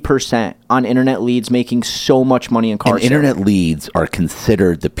 50% on internet leads, making so much money in car sales. Internet leads are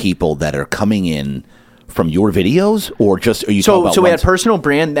considered the people that are coming in from your videos, or just are you talking about? So we had personal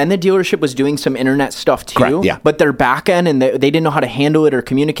brand, then the dealership was doing some internet stuff too. Correct, yeah. But their back end, and they didn't know how to handle it or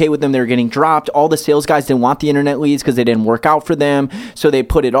communicate with them. They were getting dropped. All the sales guys didn't want the internet leads because they didn't work out for them. So they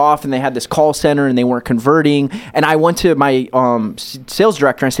put it off, and they had this call center, and they weren't converting. And I went to my sales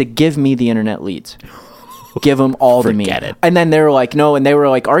director, and I said, give me the internet leads. Give them all to me. Forget it. And then they were like, no, and they were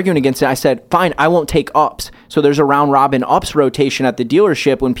like arguing against it. I said, fine, I won't take ups. So there's a round robin ups rotation at the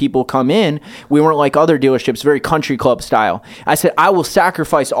dealership when people come in. We weren't like other dealerships, very country club style. I said, I will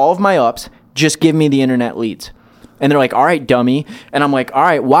sacrifice all of my ups. Just give me the internet leads. And they're like, all right, dummy. And I'm like, all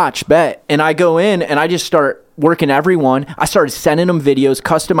right, watch, bet. And I go in and I just start working everyone. I started sending them videos,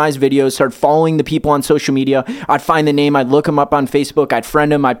 customized videos, started following the people on social media. I'd find the name, I'd look them up on Facebook, I'd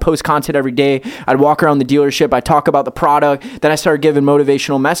friend them, I'd post content every day. I'd walk around the dealership, I'd talk about the product. Then I started giving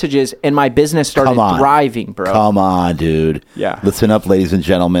motivational messages, and my business started thriving, bro. Come on, dude. Yeah. Listen up, ladies and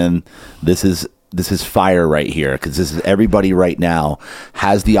gentlemen. This is fire right here, because this is everybody right now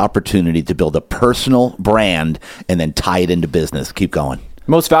has the opportunity to build a personal brand and then tie it into business. Keep going.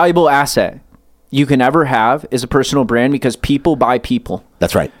 Most valuable asset you can ever have is a personal brand, because people buy people.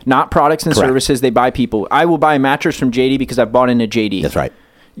 That's right. Not products and services. They buy people. I will buy a mattress from JD because I've bought into JD. That's right.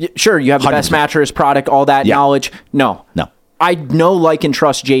 Sure, you have the 100%. Best mattress, product, all that knowledge. No. I know, like, and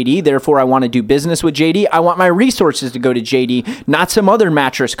trust JD. Therefore, I want to do business with JD. I want my resources to go to JD, not some other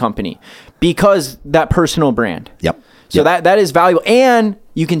mattress company, because that personal brand. Yep. So that is valuable. And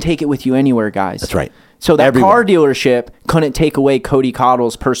you can take it with you anywhere, guys. That's right. So that car dealership couldn't take away Cody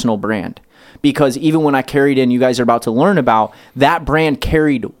Cottle's personal brand. Because even when I carried in, you guys are about to learn about, that brand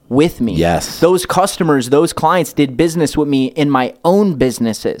carried with me. Yes. Those customers, those clients did business with me in my own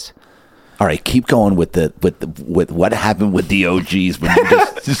businesses. All right, keep going with what happened with the OGs when you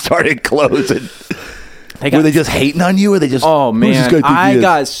just started closing. Were they just hating on you, or they just? Oh man, I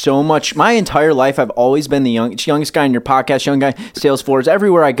got so much. My entire life, I've always been the youngest guy in your podcast, young guy, sales floors.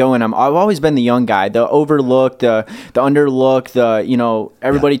 Everywhere I go, and I've always been the young guy, the overlooked, the underlooked,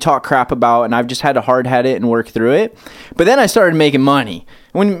 everybody talk crap about, and I've just had to hard head it and work through it. But then I started making money.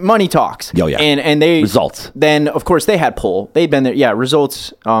 When money talks, and they results. Then of course they had pull. They'd been there,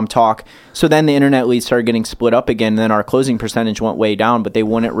 results talk. So then the internet leads started getting split up again. And then our closing percentage went way down, but they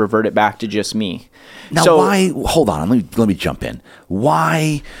wouldn't revert it back to just me. Now, why? Hold on, let me jump in.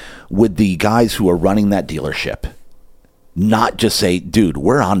 Why would the guys who are running that dealership not just say, "Dude,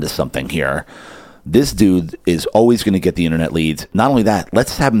 we're onto something here. This dude is always going to get the internet leads." Not only that,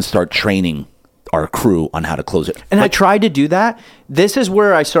 let's have him start training our crew on how to close it. And I tried to do that. This is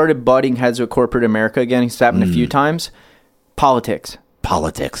where I started butting heads with corporate America again. It's happened a few times. Politics.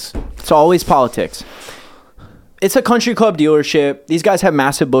 It's always politics. It's a country club dealership. These guys have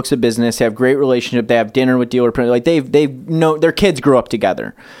massive books of business. They have great relationship. They have dinner with dealer. Like they know their kids grew up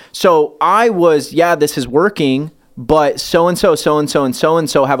together. So I was, this is working, but so-and-so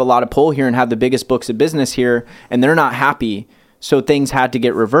have a lot of pull here and have the biggest books of business here, and they're not happy. So things had to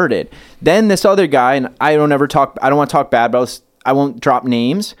get reverted. Then this other guy, and I don't want to talk bad, but I won't drop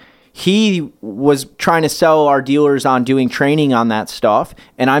names. He was trying to sell our dealers on doing training on that stuff.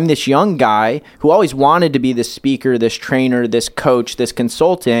 And I'm this young guy who always wanted to be this speaker, this trainer, this coach, this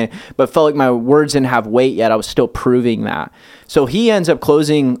consultant, but felt like my words didn't have weight yet. I was still proving that. So he ends up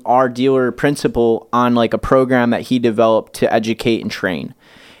closing our dealer principal on like a program that he developed to educate and train.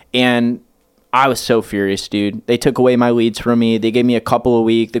 And I was so furious, dude. They took away my leads from me. They gave me a couple a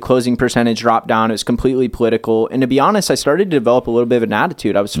week. The closing percentage dropped down. It was completely political. And to be honest, I started to develop a little bit of an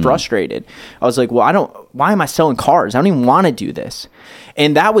attitude. I was frustrated. I was like, why am I selling cars? I don't even want to do this.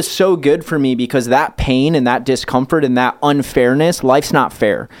 And that was so good for me, because that pain and that discomfort and that unfairness, life's not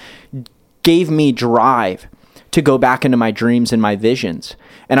fair, gave me drive to go back into my dreams and my visions.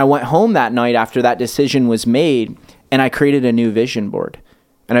 And I went home that night after that decision was made, and I created a new vision board.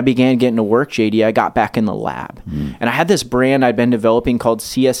 And I began getting to work, JD. I got back in the lab. And I had this brand I'd been developing called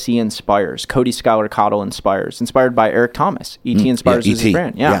CSC Inspires, Cody Cottle Inspires, inspired by Eric Thomas. ET Inspires is his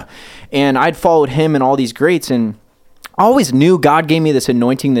brand. Yeah. And I'd followed him and all these greats, and I always knew God gave me this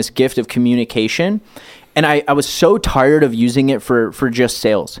anointing, this gift of communication. And I was so tired of using it for just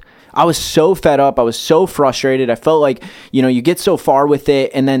sales. I was so fed up. I was so frustrated. I felt like, you get so far with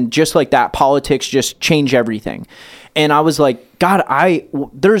it, and then just like that, politics just change everything. And I was like, God,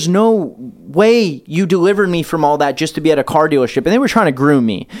 there's no way you delivered me from all that just to be at a car dealership. And they were trying to groom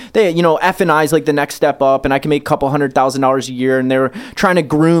me. They, F&I's like the next step up, and I can make a couple $100,000 a year. And they were trying to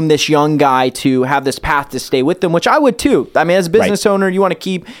groom this young guy to have this path to stay with them, which I would too. I mean, as a business owner, you want to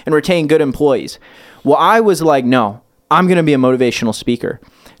keep and retain good employees. Well, I was like, no, I'm going to be a motivational speaker.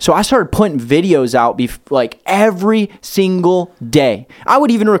 So I started putting videos out like every single day. I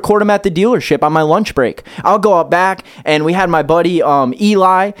would even record them at the dealership on my lunch break. I'll go out back, and we had my buddy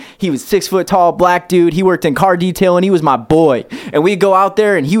Eli. He was 6 foot tall, black dude. He worked in car detailing. He was my boy. And we'd go out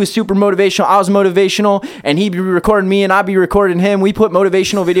there, and he was super motivational. I was motivational, and he'd be recording me, and I'd be recording him. We put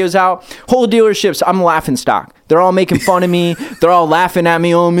motivational videos out. Whole dealerships, I'm a laughing stock. They're all making fun of me. They're all laughing at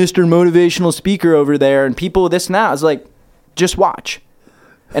me. Oh, Mr. Motivational Speaker over there, and people this and that. I was like, just watch.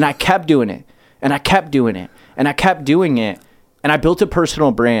 And I kept doing it, and I kept doing it, and I kept doing it, and I built a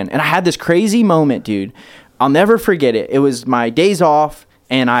personal brand. And I had this crazy moment, dude. I'll never forget it. It was my days off,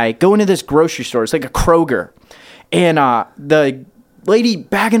 and I go into this grocery store. It's like a Kroger. And the lady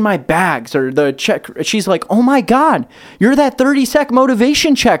bagging my bags, or the check, she's like, oh my God, you're that 30-sec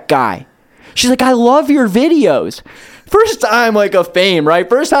motivation check guy. She's like, I love your videos. First time like a fame, right?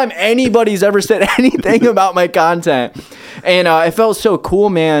 First time anybody's ever said anything about my content. And it felt so cool,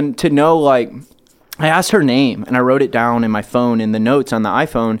 man, to know, like, I asked her name, and I wrote it down in my phone in the notes on the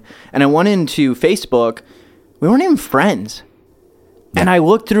iPhone, and I went into Facebook. We weren't even friends. And I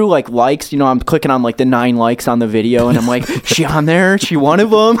looked through like likes, I'm clicking on like the 9 likes on the video, and I'm like, she on there? She one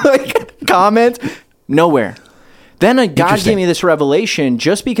of them? Like, comments? Nowhere. Then God gave me this revelation: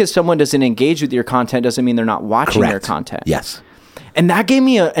 just because someone doesn't engage with your content doesn't mean they're not watching your content. Yes. And that gave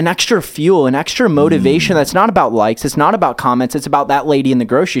me an extra fuel, an extra motivation. That's not about likes. It's not about comments. It's about that lady in the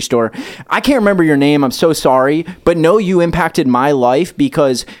grocery store. I can't remember your name. I'm so sorry. But no, you impacted my life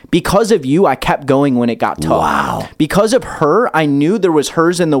because of you, I kept going when it got tough. Wow. Because of her, I knew there was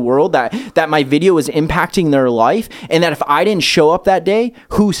hers in the world, that my video was impacting their life. And that if I didn't show up that day,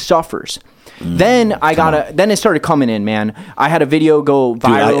 who suffers? Then it started coming in, man. I had a video go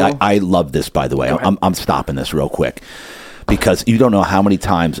viral. Dude, I love this, by the way. I'm stopping this real quick, because you don't know how many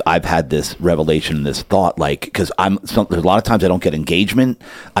times I've had this revelation, this thought, like, because there's a lot of times I don't get engagement,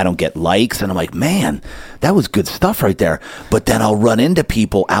 I don't get likes, and I'm like, man, that was good stuff right there. But then I'll run into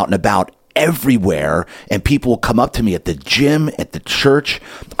people out and about everywhere, and people will come up to me at the gym, at the church.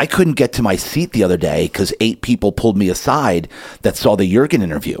 I couldn't get to my seat the other day because 8 people pulled me aside that saw the Jurgen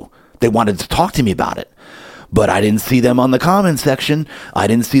interview. They wanted to talk to me about it, but I didn't see them on the comments section. I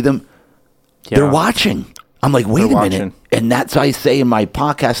didn't see them. Yeah. They're watching. I'm like, wait a minute. And that's why I say in my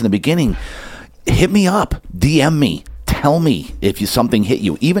podcast in the beginning, hit me up, DM me, tell me if something hit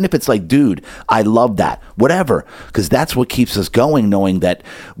you, even if it's like, dude, I love that, whatever, because that's what keeps us going, knowing that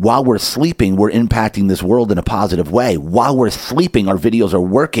while we're sleeping, we're impacting this world in a positive way. While we're sleeping, our videos are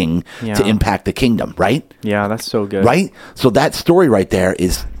working to impact the kingdom, right? Yeah, that's so good. Right? So that story right there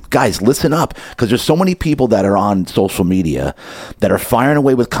is, guys, listen up, because there's so many people that are on social media that are firing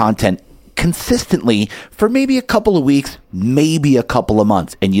away with content consistently for maybe a couple of weeks, maybe a couple of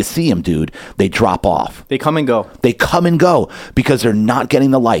months, and you see them, dude, they drop off. They come and go. They come and go because they're not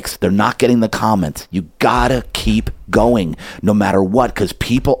getting the likes. They're not getting the comments. You gotta keep going no matter what, because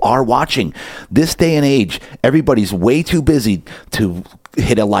people are watching. This day and age, everybody's way too busy to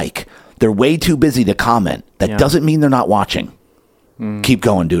hit a like. They're way too busy to comment. That doesn't mean they're not watching. Keep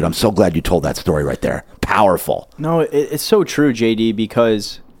going, dude. I'm so glad you told that story right there. Powerful. No, it's so true, JD,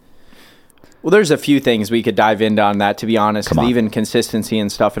 because, well, there's a few things we could dive into on that, to be honest, even consistency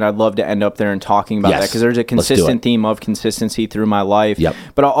and stuff, and I'd love to end up there and talking about that, because there's a consistent theme of consistency through my life. Yep.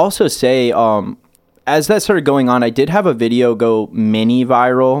 But I'll also say, as that started going on, I did have a video go mini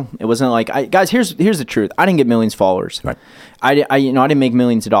viral. It wasn't like, guys, here's the truth. I didn't get millions of followers. Right. I didn't make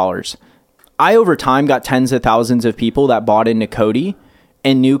millions of dollars. I, over time, got tens of thousands of people that bought into Cody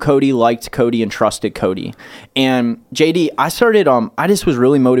and knew Cody, liked Cody, and trusted Cody. And JD, I started, I just was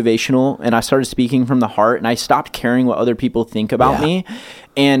really motivational, and I started speaking from the heart, and I stopped caring what other people think about me.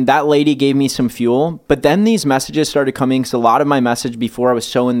 And that lady gave me some fuel. But then these messages started coming, because a lot of my message before I was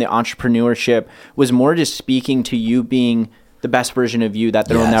so in the entrepreneurship was more just speaking to you being the best version of you, that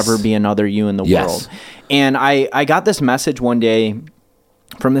there will never be another you in the world. And I got this message one day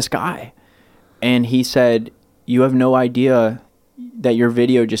from this guy. And he said, you have no idea that your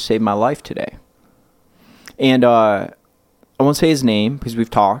video just saved my life today. And I won't say his name because we've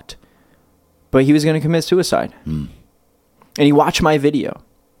talked, but he was going to commit suicide. And he watched my video,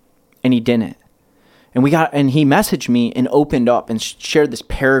 and he didn't. And he messaged me and opened up and shared this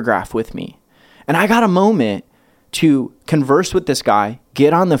paragraph with me. And I got a moment to converse with this guy,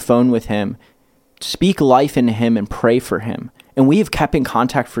 get on the phone with him, speak life into him, and pray for him. And we have kept in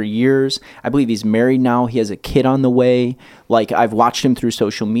contact for years. I believe he's married now. He has a kid on the way. Like, I've watched him through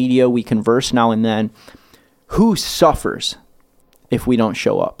social media. We converse now and then. Who suffers if we don't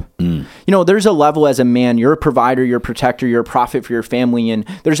show up? You know, there's a level as a man, you're a provider, you're a protector, you're a prophet for your family. And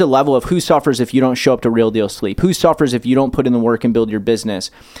there's a level of who suffers if you don't show up to Real Deal Sleep? Who suffers if you don't put in the work and build your business?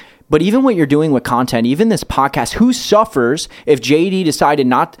 But even what you're doing with content, even this podcast, who suffers if JD decided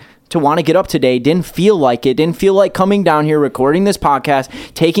not to want to get up today, didn't feel like coming down here, recording this podcast,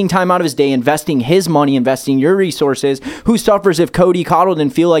 taking time out of his day, investing his money, investing your resources? Who suffers if Cody Cottle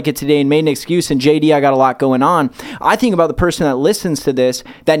didn't feel like it today and made an excuse and JD, I got a lot going on? I think about the person that listens to this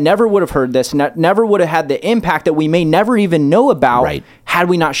that never would have heard this, never would have had the impact that we may never even know about had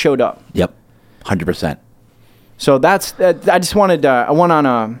we not showed up. Yep, 100%. So I just wanted I went on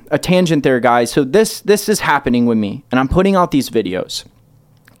a tangent there, guys. So this is happening with me, and I'm putting out these videos.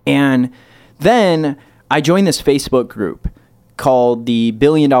 And then I joined this Facebook group called the $1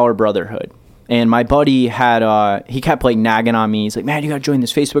 Billion Brotherhood. And my buddy he kept like nagging on me. He's like, man, you got to join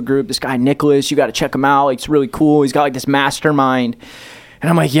this Facebook group. This guy, Nicholas, you got to check him out. It's really cool. He's got like this mastermind. And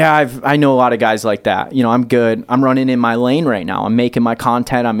I'm like, yeah, I know a lot of guys like that. You know, I'm good. I'm running in my lane right now. I'm making my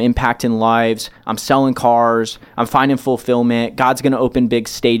content. I'm impacting lives. I'm selling cars. I'm finding fulfillment. God's going to open big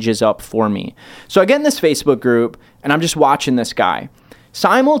stages up for me. So I get in this Facebook group, and I'm just watching this guy.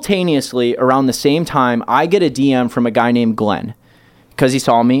 Simultaneously, around the same time, I get a DM from a guy named Glenn because he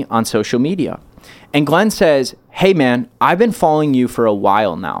saw me on social media. And Glenn says, hey, man, I've been following you for a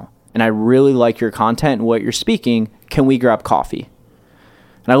while now, and I really like your content and what you're speaking. Can we grab coffee?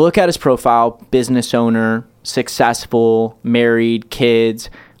 And I look at his profile, business owner, successful, married, kids.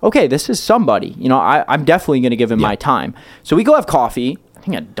 Okay, this is somebody. You know, I'm definitely going to give him my time. So we go have coffee. I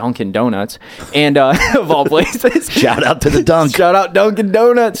think at Dunkin' Donuts, and of all places. Shout out to the Dunk. Shout out Dunkin'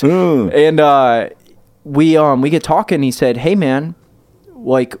 Donuts. And we get talking. He said, hey, man,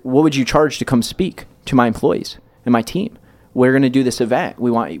 like, what would you charge to come speak to my employees and my team? We're going to do this event. We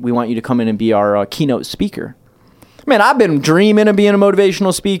want you to come in and be our keynote speaker. Man, I've been dreaming of being a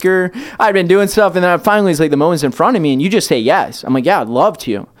motivational speaker. I've been doing stuff, and then finally, it's like the moment's in front of me, and you just say yes. I'm like, yeah, I'd love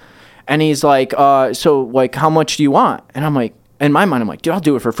to. And he's like, so, like, how much do you want? And I'm like, in my mind, I'm like, dude, I'll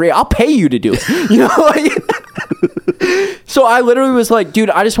do it for free. I'll pay you to do it. You know, like, so I literally was like,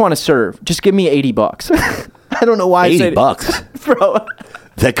 dude, I just want to serve. Just give me $80. I don't know why I said $80, bro.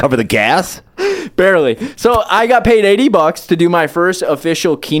 That cover the gas? Barely. So I got paid $80 to do my first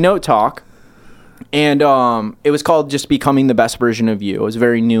official keynote talk. And it was called just Becoming the Best Version of You. I was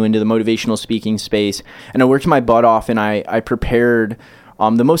very new into the motivational speaking space. And I worked my butt off, and I prepared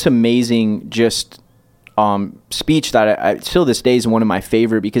the most amazing speech that I still this day is one of my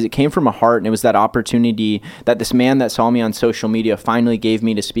favorite, because it came from a heart, and it was that opportunity that this man that saw me on social media finally gave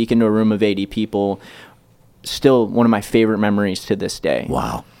me to speak into a room of 80 people. Still one of my favorite memories to this day.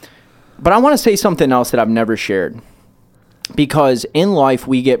 Wow. But I want to say something else that I've never shared, because in life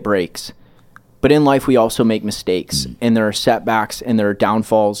we get breaks. But in life, we also make mistakes, and there are setbacks, and there are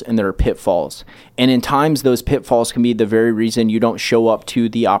downfalls, and there are pitfalls. And in times, those pitfalls can be the very reason you don't show up to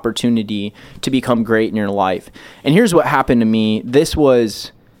the opportunity to become great in your life. And here's what happened to me. This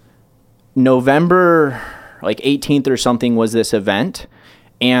was November, like 18th or something was this event.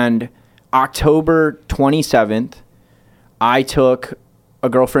 And October 27th, I took a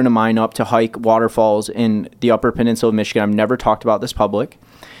girlfriend of mine up to hike waterfalls in the Upper Peninsula of Michigan. I've never talked about this public.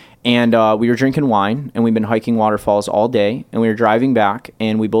 And we were drinking wine, and we've been hiking waterfalls all day, and we were driving back,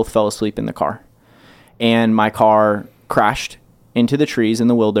 and we both fell asleep in the car. And my car crashed into the trees in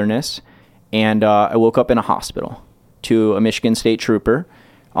the wilderness, and I woke up in a hospital to a Michigan State trooper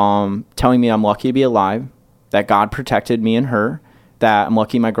telling me I'm lucky to be alive, that God protected me and her, that I'm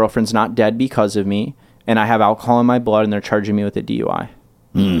lucky my girlfriend's not dead because of me, and I have alcohol in my blood, and they're charging me with a DUI.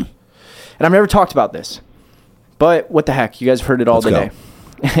 And I've never talked about this, but what the heck, you guys have heard it all today.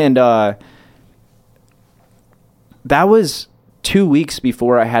 And that was 2 weeks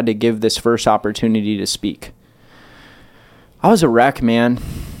before I had to give this first opportunity to speak. I was a wreck, man.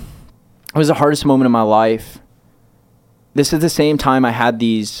 It was the hardest moment of my life. This is the same time I had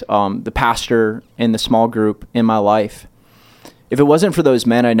these, the pastor and the small group in my life. If it wasn't for those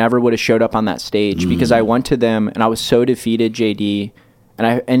men, I never would have showed up on that stage, because I went to them and I was so defeated, JD.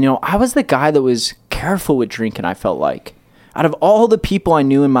 And you know, I was the guy that was careful with drinking, I felt like. Out of all the people I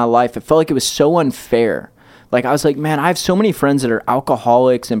knew in my life, it felt like it was so unfair Like, I was like, man, I have so many friends that are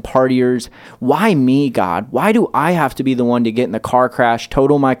alcoholics and partiers. Why me, God? Why do I have to be the one to get in the car crash,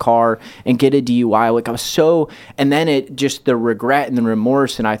 total my car, and get a DUI? Like, I was so, and then it just the regret and the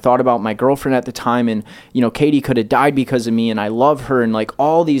remorse. And I thought about my girlfriend at the time, and, Katie could have died because of me, and I love her, and like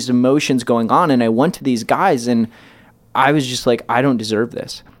all these emotions going on. And I went to these guys, and I was just like, I don't deserve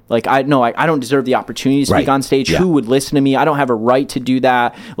this. Like, I don't deserve the opportunity to speak on stage. Yeah. Who would listen to me? I don't have a right to do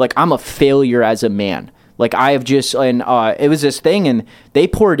that. Like, I'm a failure as a man. Like, I have just, and it was this thing, and they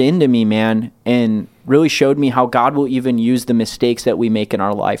poured into me, man, and really showed me how God will even use the mistakes that we make in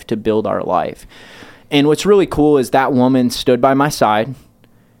our life to build our life. And what's really cool is that woman stood by my side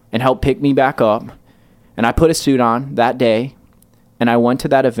and helped pick me back up. And I put a suit on that day, and I went to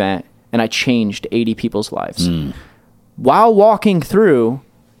that event, and I changed 80 people's lives. While walking through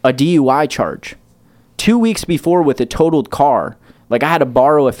a DUI charge 2 weeks before with a totaled car. Like, I had to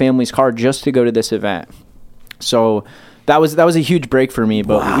borrow a family's car just to go to this event. So that was a huge break for me,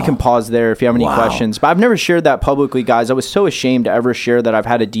 but we can pause there if you have any questions. But I've never shared that publicly, guys. I was so ashamed to ever share that I've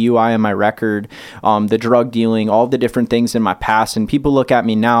had a DUI on my record, the drug dealing, all the different things in my past. And people look at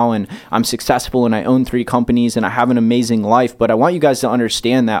me now, and I'm successful, and I own 3 companies, and I have an amazing life. But I want you guys to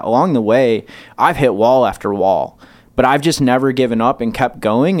understand that along the way, I've hit wall after wall. But I've just never given up and kept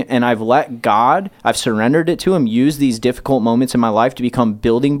going, and I've let God, I've surrendered it to him, use these difficult moments in my life to become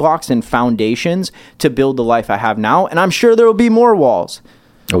building blocks and foundations to build the life I have now. And I'm sure there will be more walls.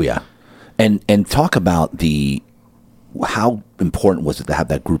 Oh, yeah. And talk about how important was it to have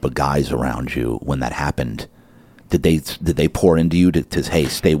that group of guys around you when that happened? Did they pour into you to hey,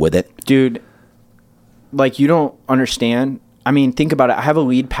 stay with it? Dude, like, you don't understand. I mean, think about it. I have a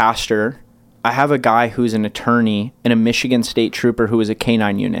lead pastor. I have a guy who's an attorney and a Michigan State trooper who was a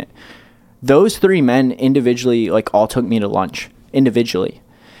K-9 unit. Those 3 men individually, like, all took me to lunch individually.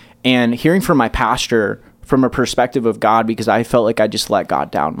 And hearing from my pastor from a perspective of God, because I felt like I just let God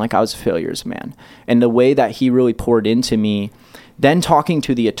down, like I was a failure as a man. And the way that he really poured into me, then talking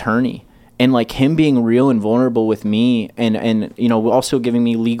to the attorney and like him being real and vulnerable with me and also giving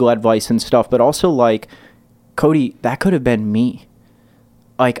me legal advice and stuff, but also like, Cody, that could have been me.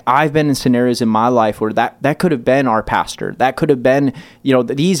 Like, I've been in scenarios in my life where that could have been our pastor. That could have been,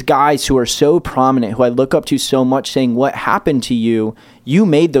 these guys who are so prominent, who I look up to so much, saying, what happened to you? You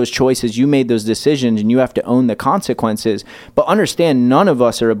made those choices, you made those decisions, and you have to own the consequences. But understand, none of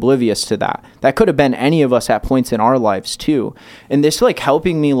us are oblivious to that. That could have been any of us at points in our lives too. And this, like,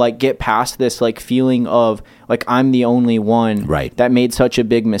 helping me, like, get past this, like, feeling of, like, I'm the only one that made such a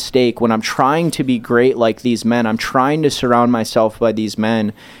big mistake. When I'm trying to be great like these men, I'm trying to surround myself by these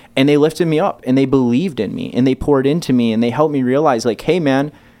men, and they lifted me up, and they believed in me, and they poured into me, and they helped me realize, like, hey,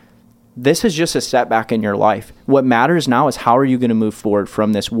 man, this is just a setback in your life. What matters now is how are you going to move forward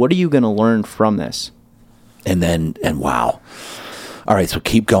from this? What are you going to learn from this? And wow. All right, so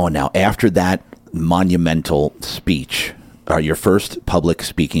keep going now. After that monumental speech, your first public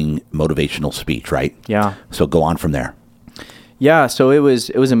speaking motivational speech, right? Yeah. So go on from there. Yeah, so it was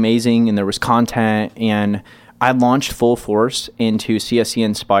amazing, and there was content, and I launched full force into CSE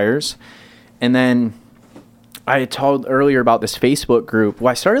Inspires. And then I had told earlier about this Facebook group. Well,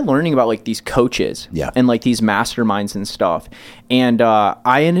 I started learning about like these coaches and like these masterminds and stuff. And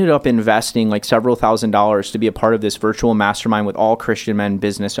I ended up investing like several $1,000s to be a part of this virtual mastermind with all Christian men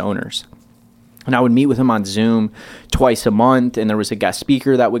business owners. And I would meet with them on Zoom twice a month, and there was a guest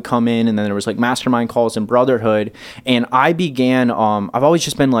speaker that would come in, and then there was like mastermind calls and brotherhood. And I began, I've always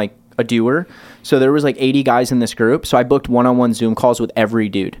just been like a doer. So there was like 80 guys in this group. So I booked one-on-one Zoom calls with every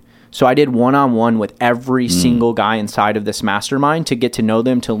dude. So I did one-on-one with every single guy inside of this mastermind to get to know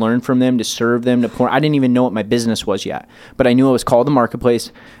them, to learn from them, to serve them, to pour. I didn't even know what my business was yet, but I knew it was called the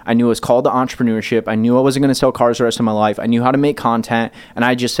marketplace. I knew it was called the entrepreneurship. I knew I wasn't going to sell cars the rest of my life. I knew how to make content. And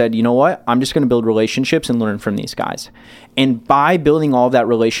I just said, you know what? I'm just going to build relationships and learn from these guys. And by building all of that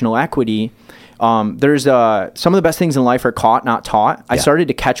relational equity, there's some of the best things in life are caught, not taught. I started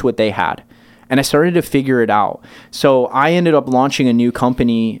to catch what they had. And I started to figure it out. So I ended up launching a new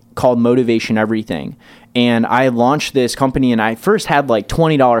company called Motivation Everything. And I launched this company, and I first had like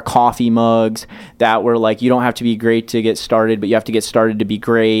 $20 coffee mugs that were like, you don't have to be great to get started, but you have to get started to be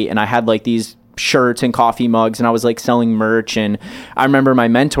great. And I had like these shirts and coffee mugs, and I was like selling merch. And I remember my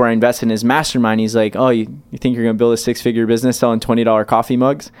mentor, I invested in his mastermind. He's like, oh, you think you're going to build a 6-figure business selling $20 coffee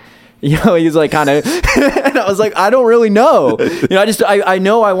mugs? He's like kind of, and I was like, I don't really know. I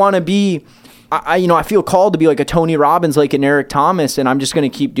know I want to be, I feel called to be like a Tony Robbins, like an Eric Thomas, and I'm just going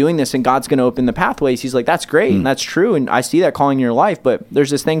to keep doing this, and God's going to open the pathways. He's like, that's great, and that's true, and I see that calling in your life, but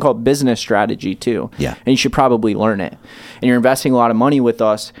there's this thing called business strategy too, and you should probably learn it. And you're investing a lot of money with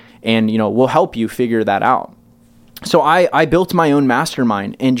us, and we'll help you figure that out. So I built my own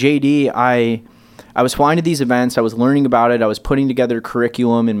mastermind, and JD, I was flying to these events. I was learning about it. I was putting together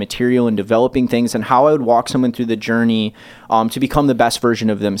curriculum and material and developing things and how I would walk someone through the journey to become the best version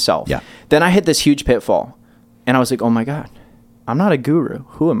of themselves. Yeah. Then I hit this huge pitfall, and I was like, oh my God, I'm not a guru.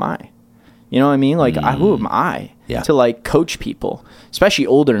 Who am I? You know what I mean? Like, who am I to like coach people, especially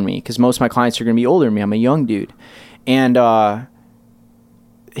older than me? Because most of my clients are going to be older than me. I'm a young dude. And my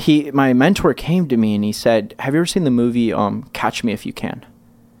mentor came to me and he said, have you ever seen the movie Catch Me If You Can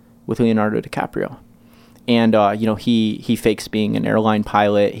with Leonardo DiCaprio? And, he fakes being an airline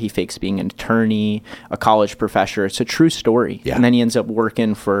pilot. He fakes being an attorney, a college professor. It's a true story. Yeah. And then he ends up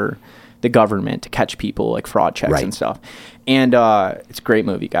working for the government to catch people like fraud checks and stuff. And it's a great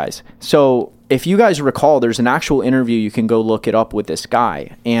movie, guys. So if you guys recall, there's an actual interview. You can go look it up with this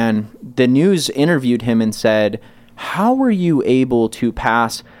guy. And the news interviewed him and said, how were you able to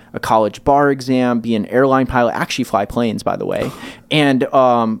pass a college bar exam, be an airline pilot, actually fly planes, by the way. And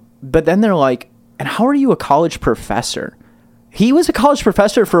but then they're like, and how are you a college professor? He was a college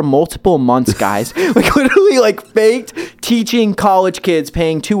professor for multiple months, guys. Like literally like faked teaching college kids,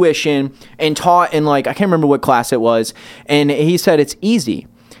 paying tuition, and taught in like, I can't remember what class it was. And he said, it's easy.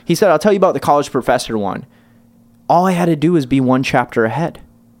 He said, I'll tell you about the college professor one. All I had to do was be one chapter ahead.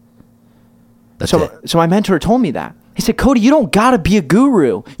 So my mentor told me that. He said, Cody, you don't got to be a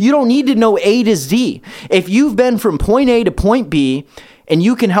guru. You don't need to know A to Z. If you've been from point A to point B, and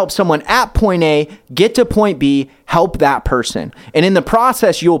you can help someone at point A get to point B, help that person. And in the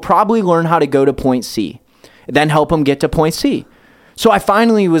process, you'll probably learn how to go to point C, then help them get to point C. So I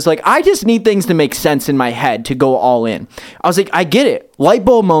finally was like, I just need things to make sense in my head to go all in. I was like, I get it. Light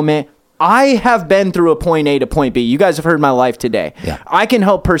bulb moment. I have been through a point A to point B. You guys have heard my life today. Yeah. I can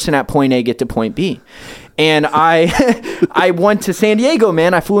help person at point A get to point B. And I went to San Diego,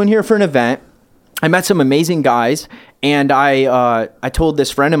 man. I flew in here for an event. I met some amazing guys, and I told this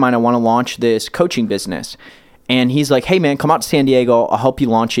friend of mine I want to launch this coaching business. And he's like, hey, man, come out to San Diego. I'll help you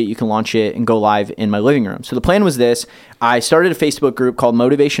launch it. You can launch it and go live in my living room. So the plan was this. I started a Facebook group called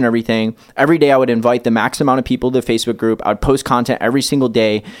Motivation Everything. Every day I would invite the max amount of people to the Facebook group. I would post content every single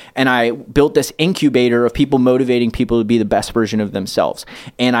day. And I built this incubator of people motivating people to be the best version of themselves.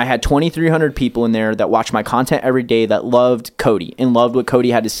 And I had 2,300 people in there that watched my content every day that loved Cody and loved what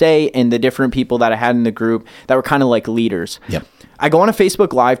Cody had to say and the different people that I had in the group that were kind of like leaders. Yep. I go on a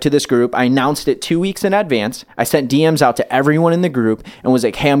Facebook Live to this group. I announced it 2 weeks in advance. I sent DMs out to everyone in the group and was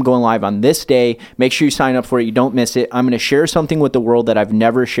like, hey, I'm going live on this day. Make sure you sign up for it. You don't miss it. I'm going to share something with the world that I've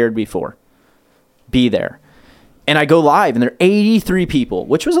never shared before. Be there. And I go live, and there are 83 people,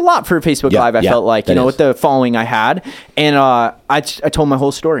 which was a lot for a Facebook Live, I felt like, with the following I had. And I told my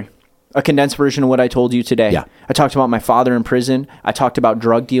whole story. A condensed version of what I told you today. Yeah. I talked about my father in prison. I talked about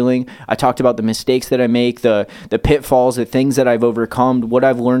drug dealing. I talked about the mistakes that I make, the pitfalls, the things that I've overcome, what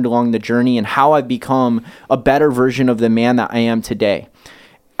I've learned along the journey, and how I've become a better version of the man that I am today.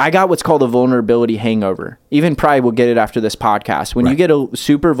 I got what's called a vulnerability hangover. Even probably will get it after this podcast. When you get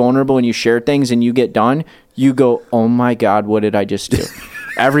super vulnerable and you share things and you get done, you go, oh my God, what did I just do?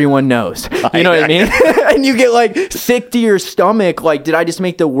 Everyone knows. You know what I mean? And you get like sick to your stomach. Like, did I just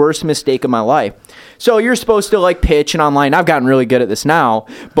make the worst mistake of my life? So you're supposed to like pitch and online. I've gotten really good at this now.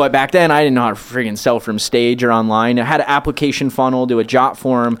 But back then I didn't know how to freaking sell from stage or online. I had an application funnel, do a jot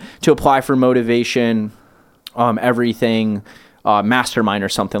form to apply for motivation, everything, mastermind or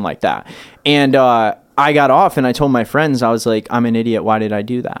something like that. And I got off and I told my friends, I was like, I'm an idiot. Why did I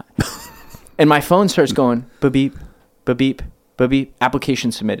do that? And my phone starts going, ba-beep, ba-beep.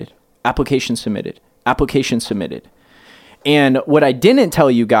 Application submitted, application submitted, application submitted. And what I didn't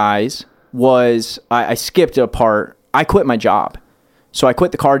tell you guys was I skipped a part. I quit my job. So I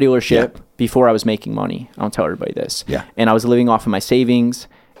quit the car dealership before I was making money. I don't tell everybody this. Yeah. And I was living off of my savings.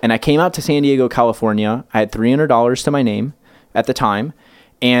 And I came out to San Diego, California. I had $300 to my name at the time.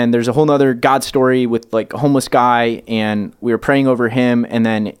 And there's a whole nother God story with like a homeless guy, and we were praying over him, and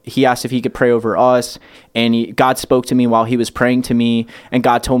then he asked if he could pray over us, and God spoke to me while he was praying to me, and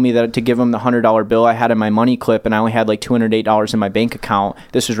God told me that to give him the $100 bill I had in my money clip, and I only had like $208 in my bank account.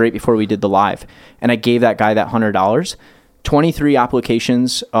 This was right before we did the live, and I gave that guy that $100. 23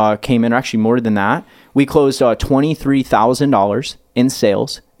 applications came in, or actually more than that. We closed $23,000 in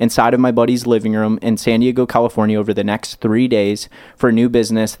sales inside of my buddy's living room in San Diego, California over the next 3 days for a new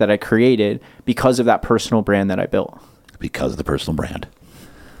business that I created because of that personal brand that I built. Because of the personal brand.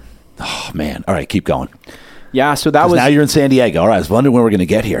 Oh, man. All right, keep going. Yeah, so that was... Now you're in San Diego. All right, I was wondering when we're going to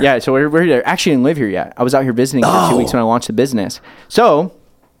get here. Yeah, so we're here. Actually, didn't live here yet. I was out here visiting for 2 weeks when I launched the business. So...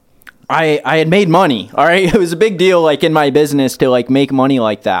 I had made money. All right. It was a big deal, like in my business to like make money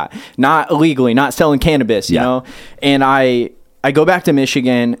like that, not illegally, not selling cannabis, you know? And I go back to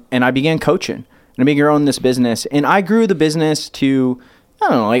Michigan and I began coaching and I began growing this business, and I grew the business to, I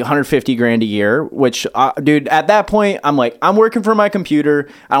don't know, like 150 grand a year, which, dude, at that point, I'm like, I'm working for my computer.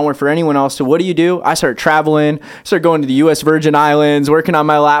 I don't work for anyone else. So what do? I start traveling, start going to the U.S. Virgin Islands, working on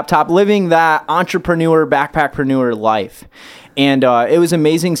my laptop, living that entrepreneur, backpackpreneur life. And it was an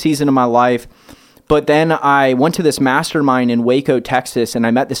amazing season of my life. But then I went to this mastermind in Waco, Texas, and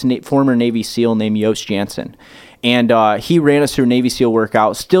I met this former Navy SEAL named Yost Jansen. And he ran us through a Navy SEAL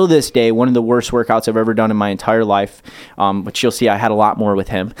workout. Still this day, one of the worst workouts I've ever done in my entire life. But you'll see I had a lot more with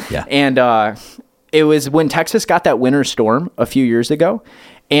him. Yeah. And it was when Texas got that winter storm a few years ago.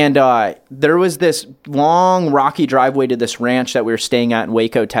 And there was this long, rocky driveway to this ranch that we were staying at in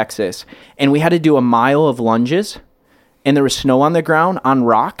Waco, Texas. And we had to do a mile of lunges. And there was snow on the ground, on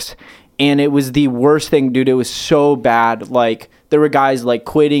rocks. And it was the worst thing, dude. It was so bad. Like, there were guys like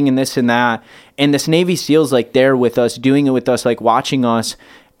quitting and this and that. And this Navy SEAL's like there with us, doing it with us, like watching us.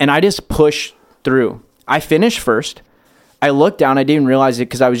 And I just pushed through. I finished first. I looked down. I didn't realize it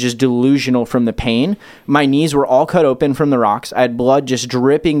because I was just delusional from the pain. My knees were all cut open from the rocks. I had blood just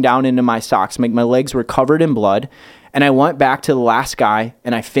dripping down into my socks. My legs were covered in blood. And I went back to the last guy,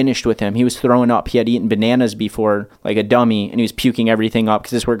 and I finished with him. He was throwing up. He had eaten bananas before, like a dummy, and he was puking everything up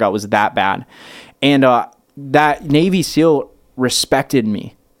because this workout was that bad. And that Navy SEAL respected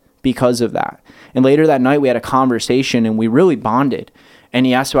me because of that. And later that night, we had a conversation, and we really bonded. And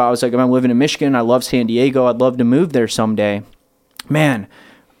he asked about, I was like, I'm living in Michigan. I love San Diego. I'd love to move there someday. Man,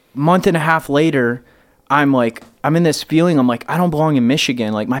 a month and a half later, I'm in this feeling, I'm like, I don't belong in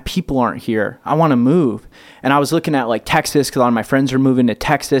Michigan. Like, my people aren't here. I want to move. And I was looking at like Texas because a lot of my friends are moving to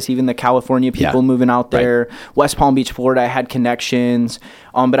Texas, even the California people moving out there. Right. West Palm Beach, Florida, I had connections.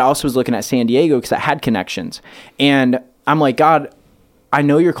 But I also was looking at San Diego because I had connections. And I'm like, God, I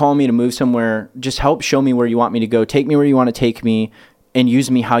know you're calling me to move somewhere. Just help show me where you want me to go. Take me where you want to take me and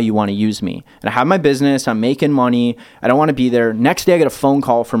use me how you want to use me. And I have my business. I'm making money. I don't want to be there. Next day, I get a phone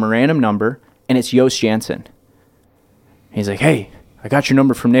call from a random number, and it's Yost Jansen. He's like, hey, I got your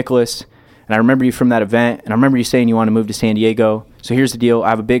number from Nicholas, and I remember you from that event, and I remember you saying you want to move to San Diego. So here's the deal. I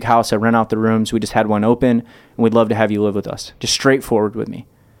have a big house. I rent out the rooms. We just had one open, and we'd love to have you live with us. Just straightforward with me.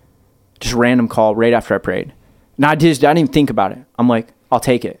 Just random call right after I prayed. And I didn't even think about it. I'm like, I'll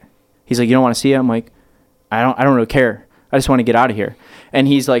take it. He's like, you don't want to see it? I'm like, I don't really care. I just want to get out of here. And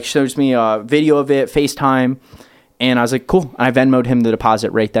he's like, shows me a video of it, FaceTime, and I was like, cool. And I Venmo'd him the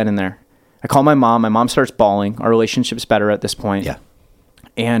deposit right then and there. I call my mom. My mom starts bawling. Our relationship's better at this point. Yeah.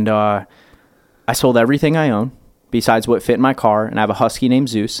 And I sold everything I own besides what fit in my car, and I have a husky named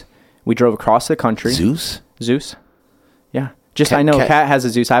Zeus. We drove across the country. Zeus? Yeah. I know Cat has a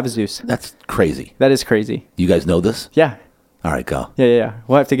Zeus. I have a Zeus. That's crazy. That is crazy. You guys know this? Yeah. All right, go. Yeah.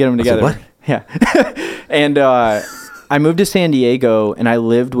 We'll have to get them together. What? Yeah. And I moved to San Diego, and I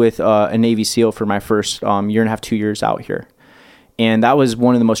lived with a Navy SEAL for my first year and a half, 2 years out here. And that was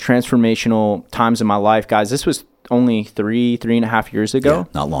one of the most transformational times in my life, guys. This was only 3.5 years ago. Yeah,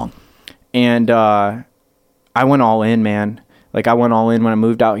 not long. And I went all in, man. Like, I went all in when I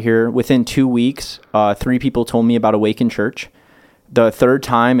moved out here. Within 2 weeks, 3 people told me about Awaken Church. The third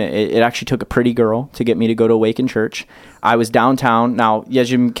time, it actually took a pretty girl to get me to go to Awaken Church. I was downtown. Now,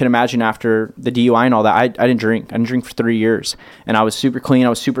 as you can imagine, after the DUI and all that, I didn't drink. I didn't drink for 3 years. And I was super clean. I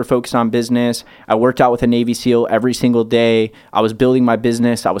was super focused on business. I worked out with a Navy SEAL every single day. I was building my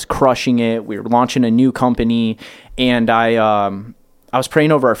business. I was crushing it. We were launching a new company. And I was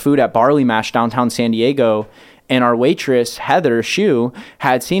praying over our food at Barley Mash downtown San Diego. And our waitress, Heather Shue,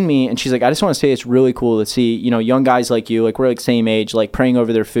 had seen me, and she's like, I just want to say it's really cool to see, young guys like you, like we're like same age, like praying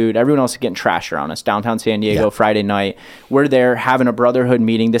over their food. Everyone else is getting trashed around us, downtown San Diego, Friday night. We're there having a brotherhood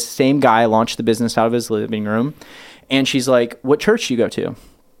meeting. This same guy launched the business out of his living room. And she's like, what church do you go to?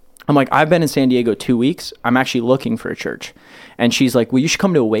 I'm like, I've been in San Diego 2 weeks. I'm actually looking for a church. And she's like, well, you should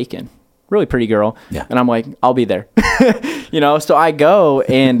come to Awaken. Really pretty girl. Yeah. And I'm like, I'll be there. So I go,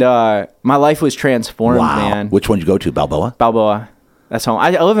 and my life was transformed, man. Which one did you go to? Balboa? That's home.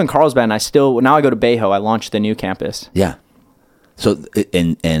 I live in Carlsbad, and now I go to Bayho. I launched the new campus. Yeah. So,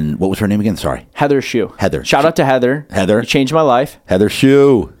 and what was her name again? Sorry. Heather Shue. Heather. Shout out to Heather. You changed my life. Heather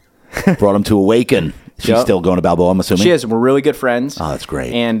Shue. Brought him to Awaken. She's still going to Balboa, I'm assuming? She is. We're really good friends. Oh, that's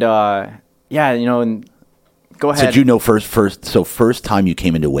great. And, and go ahead. So did you know first time you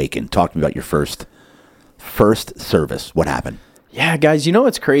came into Awaken, talk to me about your first service. What happened? Yeah, guys,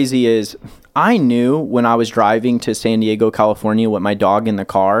 what's crazy is I knew when I was driving to San Diego, California with my dog in the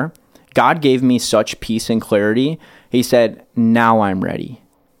car, God gave me such peace and clarity. He said, now I'm ready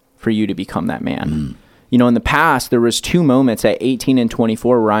for you to become that man. You know, in the past, there was 2 moments at 18 and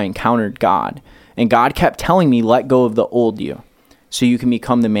 24 where I encountered God. And God kept telling me, let go of the old you so you can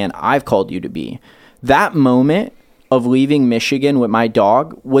become the man I've called you to be. That moment of leaving Michigan with my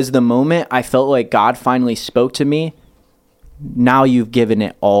dog was the moment I felt like God finally spoke to me. Now you've given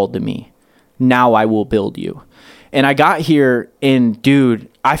it all to me. Now I will build you. And I got here and, dude,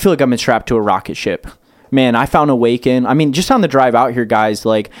 I feel like I'm strapped to a rocket ship. Man, I found Awaken. I mean, just on the drive out here, guys,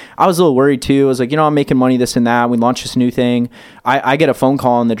 like, I was a little worried too. I was like, you know, I'm making money, this and that. We launched this new thing. I get a phone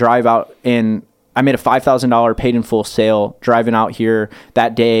call on the drive out, and I made a $5,000 paid in full sale driving out here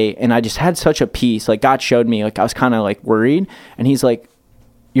that day. And I just had such a peace. Like, God showed me, like, I was kind of like worried. And he's like,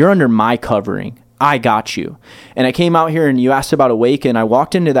 you're under my covering. I got you. And I came out here and you asked about Awaken. I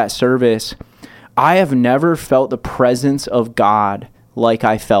walked into that service. I have never felt the presence of God like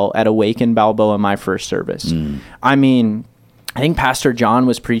I felt at Awaken Balboa in my first service. I mean, I think Pastor John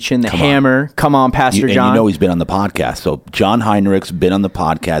was preaching the hammer. Come on, Pastor John. And you know he's been on the podcast. So John Heinrich's been on the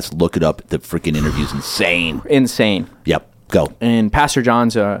podcast. Look it up. The freaking interview's insane. Insane. Yep. Go. And Pastor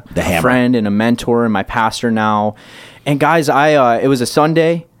John's a friend and a mentor and my pastor now. And guys, it was a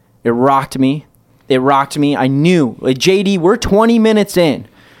Sunday. It rocked me. I knew, like, JD, we're 20 minutes in.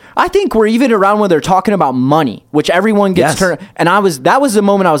 I think we're even around when they're talking about money, which everyone gets turned. And that was the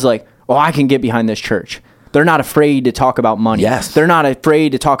moment I was like, oh, I can get behind this church. They're not afraid to talk about money. Yes. They're not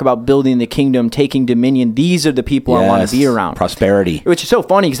afraid to talk about building the kingdom, taking dominion. These are the people I want to be around. Prosperity. Which is so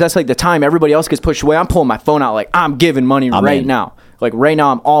funny because that's like the time everybody else gets pushed away. I'm pulling my phone out like, I'm giving money right now. Like, right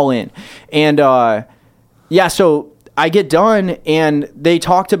now, I'm all in. And so I get done and they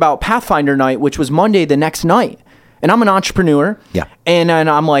talked about Pathfinder night, which was Monday the next night. And I'm an entrepreneur. Yeah. And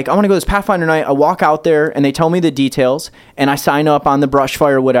I'm like, I want to go to this Pathfinder night. I walk out there and they tell me the details and I sign up on the brush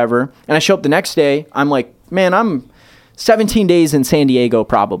fire or whatever. And I show up the next day. I'm like, man, I'm 17 days in San Diego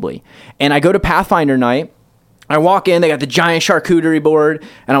probably. And I go to Pathfinder night. I walk in, they got the giant charcuterie board.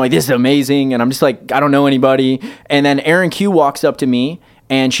 And I'm like, this is amazing. And I'm just like, I don't know anybody. And then Erin Q walks up to me.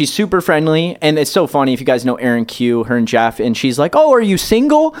 And she's super friendly. And it's so funny if you guys know Erin Q, her and Jeff. And she's like, oh, are you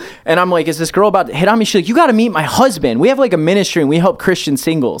single? And I'm like, is this girl about to hit on me? She's like, you got to meet my husband. We have like a ministry and we help Christian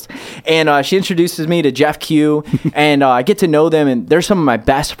singles. And she introduces me to Jeff Q. And I get to know them. And they're some of my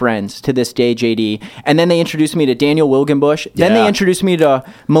best friends to this day, JD. And then they introduced me to Daniel Wilgenbush. Then they introduced me to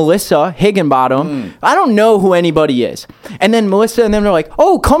Melissa Higginbottom. I don't know who anybody is. And then Melissa and them are like,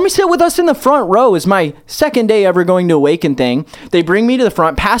 oh, come sit with us in the front row. Is my second day ever going to Awaken thing. They bring me to the front.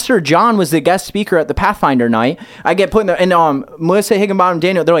 Pastor John was the guest speaker at the Pathfinder night. I get put in there, and Melissa Higginbottom,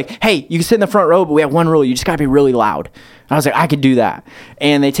 Daniel, they're like, hey, you can sit in the front row, but we have one rule. You just got to be really loud. And I was like, I could do that.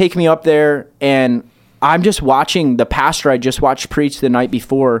 And they take me up there, and I'm just watching the pastor I just watched preach the night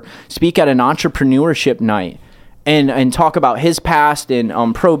before speak at an entrepreneurship night and talk about his past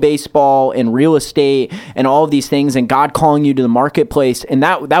and pro baseball and real estate and all of these things and God calling you to the marketplace. And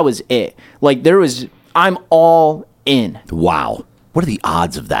that was it. Like, I'm all in. Wow. What are the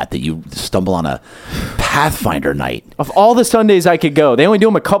odds of that you stumble on a Pathfinder night? Of all the Sundays I could go, they only do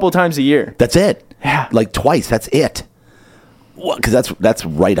them a couple times a year. That's it. Yeah. Like twice. That's it. Because that's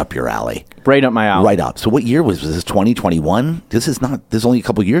right up your alley. Right up my alley. Right up. So what year was this? 2021? This is only a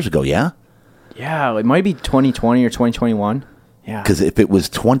couple years ago, yeah? Yeah, it might be 2020 or 2021. Yeah. Because if it was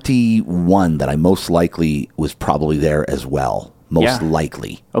 21, then I most likely was probably there as well. Most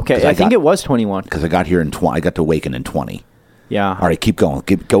likely. Okay, I think it was 21. Because I got here in 20. I got to Awaken in 20. Yeah. All right, keep going.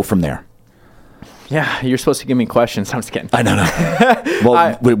 Go from there. Yeah, you're supposed to give me questions. I'm just kidding. I know.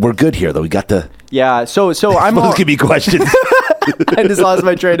 Well, we're good here, though. We got the... Yeah, so I'm... Supposed to give me questions. I just lost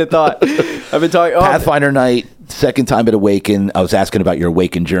my train of thought. I've been talking... Pathfinder night, second time at Awaken. I was asking about your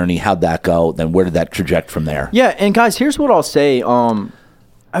Awaken journey. How'd that go? Then where did that traject from there? Yeah, and guys, here's what I'll say.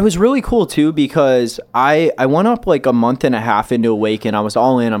 I was really cool too because I went up like a month and a half into Awaken. I was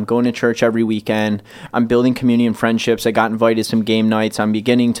all in. I'm going to church every weekend. I'm building community and friendships. I got invited to some game nights. I'm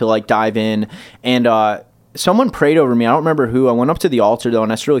beginning to like dive in. And someone prayed over me. I don't remember who. I went up to the altar though,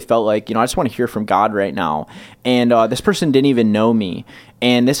 and I just really felt like, I just want to hear from God right now. And this person didn't even know me.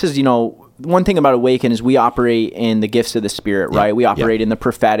 And this is, one thing about Awaken is we operate in the gifts of the Spirit, right? We operate in the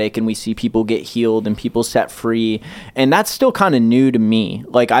prophetic, and we see people get healed and people set free. And that's still kind of new to me.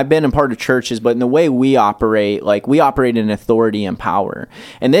 Like, I've been a part of churches, but in the way we operate, like, we operate in authority and power.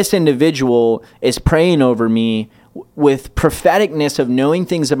 And this individual is praying over me with propheticness of knowing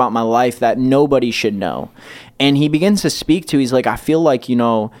things about my life that nobody should know. And he begins to speak to, he's like, I feel like,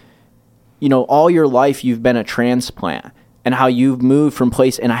 all your life you've been a transplant. And how you've moved from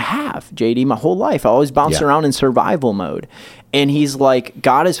place, and I have, JD, my whole life. I always bounced around in survival mode. And he's like,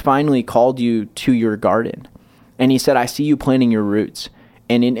 God has finally called you to your garden. And he said, I see you planting your roots.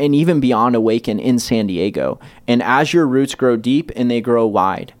 and even beyond Awaken in San Diego. And as your roots grow deep and they grow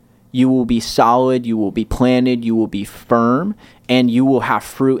wide, you will be solid, you will be planted, you will be firm, and you will have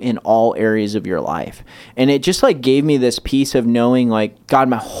fruit in all areas of your life. And it just like gave me this piece of knowing like, God,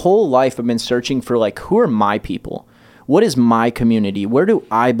 my whole life I've been searching for like, who are my people? What is my community? Where do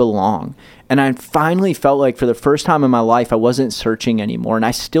I belong? And I finally felt like for the first time in my life, I wasn't searching anymore. And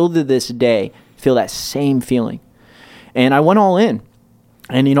I still to this day feel that same feeling. And I went all in.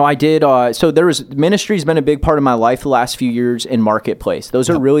 And, I did, so ministry's been a big part of my life the last few years in Marketplace. Those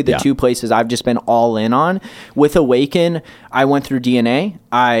are really the two places I've just been all in on. With Awaken, I went through DNA.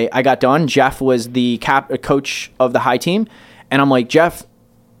 I got done. Jeff was the coach of the high team. And I'm like, Jeff,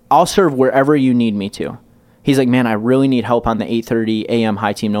 I'll serve wherever you need me to. He's like, man, I really need help on the 8:30 a.m.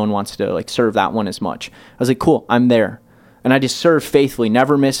 high team. No one wants to like serve that one as much. I was like, cool, I'm there. And I just served faithfully,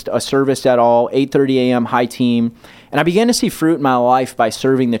 never missed a service at all, 8:30 a.m. high team. And I began to see fruit in my life by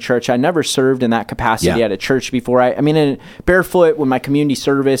serving the church. I never served in that capacity at a church before. I mean, in Barefoot, with my community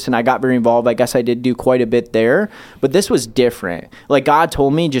service, and I got very involved, I guess I did do quite a bit there. But this was different. Like God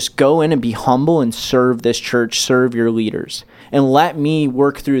told me, just go in and be humble and serve this church, serve your leaders, and let me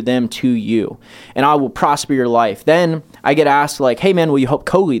work through them to you, and I will prosper your life. Then I get asked like, hey man, will you help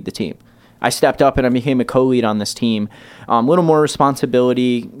co-lead the team? I stepped up and I became a co-lead on this team. A little more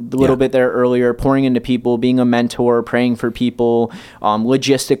responsibility, a little bit there earlier, pouring into people, being a mentor, praying for people,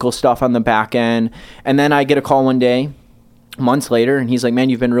 logistical stuff on the back end. And then I get a call one day, months later, and he's like,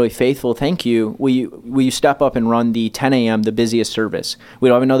 man, you've been really faithful. Thank you. Will you step up and run the 10 a.m., the busiest service? We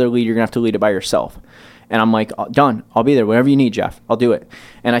don't have another lead. You're going to have to lead it by yourself. And I'm like, done. I'll be there. Whatever you need, Jeff. I'll do it.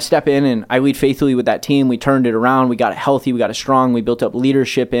 And I step in and I lead faithfully with that team. We turned it around. We got it healthy. We got it strong. We built up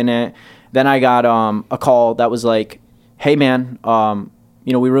leadership in it. Then I got a call that was like, hey, man,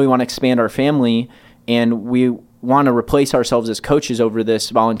 we really want to expand our family, and we want to replace ourselves as coaches over this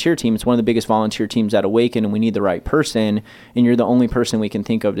volunteer team. It's one of the biggest volunteer teams at Awaken, and we need the right person, and you're the only person we can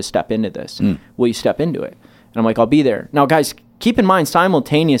think of to step into this. Will you step into it? And I'm like, I'll be there. Now, guys, keep in mind,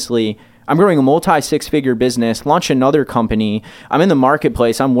 simultaneously, I'm growing a multi-six-figure business, launch another company. I'm in the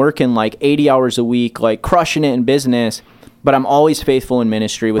marketplace. I'm working like 80 hours a week, like crushing it in business. But I'm always faithful in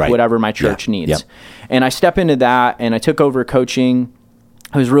ministry with whatever my church needs. Yep. And I step into that, and I took over coaching.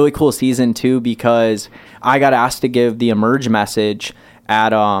 It was a really cool season, too, because I got asked to give the Emerge message at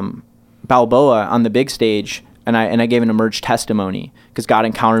Balboa on the big stage, and I gave an Emerge testimony because God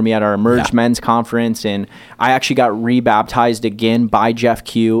encountered me at our Emerge men's conference, and I actually got rebaptized again by Jeff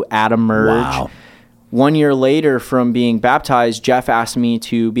Q at Emerge. Wow. 1 year later from being baptized, Jeff asked me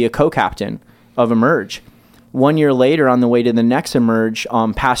to be a co-captain of Emerge. 1 year later, on the way to the next Emerge,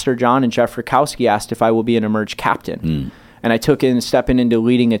 Pastor John and Jeff Rakowski asked if I will be an Emerge captain. And I took in, stepping into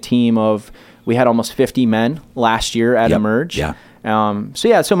leading a team of, we had almost 50 men last year at Emerge.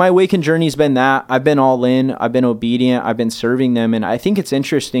 So my Awaken journey's been that. I've been all in. I've been obedient. I've been serving them. And I think it's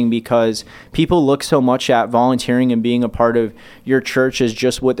interesting because people look so much at volunteering and being a part of your church as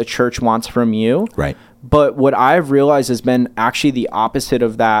just what the church wants from you. Right. But what I've realized has been actually the opposite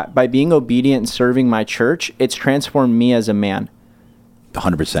of that. By being obedient and serving my church, it's transformed me as a man.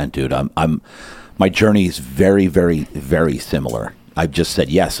 100%, dude. My journey is very, very, very similar. I've just said,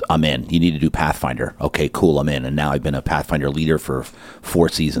 yes, I'm in. You need to do Pathfinder. Okay, cool, I'm in. And now I've been a Pathfinder leader for 4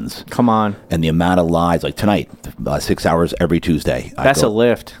 seasons. Come on. And the amount of lives, like tonight, 6 hours every Tuesday. That's a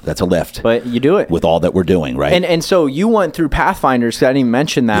lift. That's a lift. But you do it. With all that we're doing, right? And so you went through Pathfinders, because I didn't even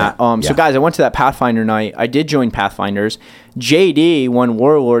mention that. So guys, I went to that Pathfinder night. I did join Pathfinders. JD won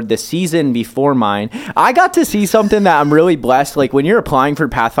Warlord the season before mine. I got to see something that I'm really blessed. Like when you're applying for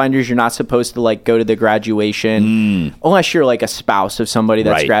Pathfinders, you're not supposed to like go to the graduation unless you're like a spouse of somebody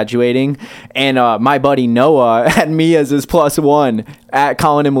that's graduating. And my buddy Noah had me as his +1 at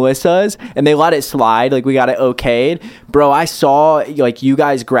Colin and Melissa's, and they let it slide. Like we got it okayed. Bro, I saw like you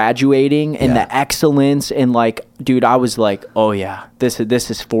guys graduating and the excellence, and like, dude, I was like, oh yeah, this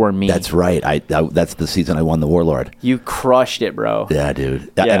is for me. That's right. That's the season I won the Warlord. You crushed it, bro. Yeah,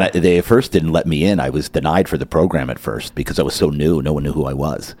 dude. Yeah. And they at first didn't let me in. I was denied for the program at first because I was so new. No one knew who I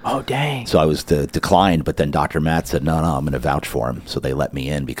was. Oh, dang. So I was declined, but then Dr. Matt said, no, I'm going to vouch for him. So they let me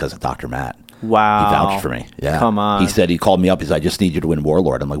in because of Dr. Matt. Wow. He vouched for me. Yeah. Come on. He said, he called me up. He said, I just need you to win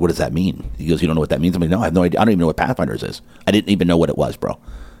Warlord. I'm like, what does that mean? He goes, you don't know what that means? I'm like, no, I have no idea. I don't even know what Pathfinders is. I didn't even know what it was, bro.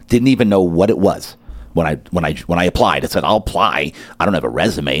 Didn't even know what it was. when I applied. I said, I'll apply. I don't have a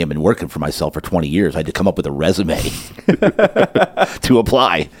resume. I've been working for myself for 20 years. I had to come up with a resume to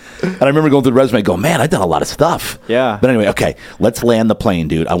apply. And I remember going through the resume going, man, I've done a lot of stuff. Yeah. But anyway, okay, let's land the plane,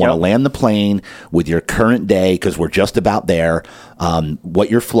 dude. I want to land the plane with your current day, because we're just about there. What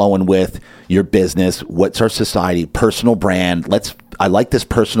you're flowing with, your business, what's our society, personal brand. I like this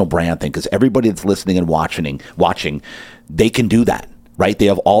personal brand thing, because everybody that's listening and watching, they can do that. Right? They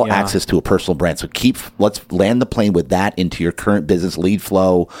have all access to a personal brand. So let's land the plane with that into your current business, lead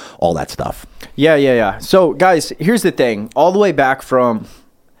flow, all that stuff. Yeah. So guys, here's the thing. All the way back from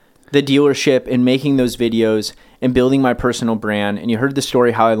the dealership and making those videos and building my personal brand, and you heard the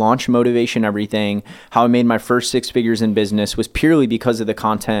story how I launched Motivation Everything, how I made my first 6 figures in business was purely because of the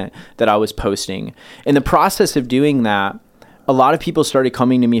content that I was posting. In the process of doing that, a lot of people started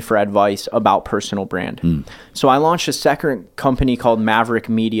coming to me for advice about personal brand. So I launched a second company called Maverick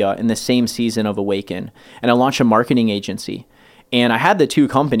Media in the same season of Awaken. And I launched a marketing agency. And I had the 2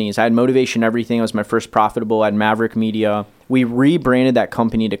 companies. I had Motivation Everything. It was my first profitable. I had Maverick Media. We rebranded that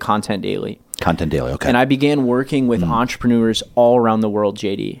company to Content Daily. Content Daily, okay. And I began working with entrepreneurs all around the world,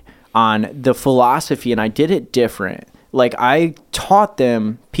 JD, on the philosophy. And I did it different. Like, I taught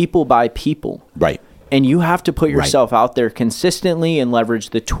them people by people. Right. And you have to put yourself out there consistently and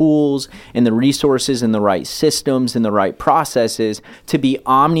leverage the tools and the resources and the right systems and the right processes to be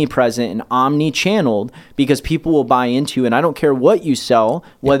omnipresent and omni-channeled, because people will buy into you. And I don't care what you sell,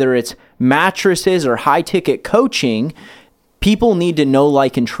 whether it's mattresses or high-ticket coaching, people need to know,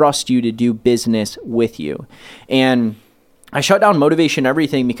 like, and trust you to do business with you. And I shut down Motivation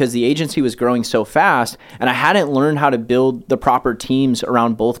Everything because the agency was growing so fast, and I hadn't learned how to build the proper teams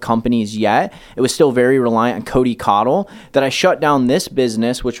around both companies yet. It was still very reliant on Cody Cottle, that I shut down this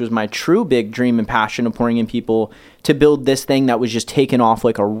business, which was my true big dream and passion of pouring in people, to build this thing that was just taking off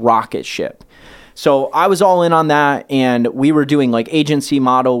like a rocket ship. So I was all in on that, and we were doing like agency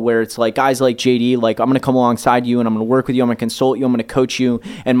model where it's like guys like JD, like, I'm going to come alongside you and I'm going to work with you. I'm going to consult you. I'm going to coach you.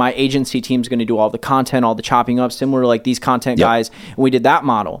 And my agency team's going to do all the content, all the chopping up, similar to like these content guys. And we did that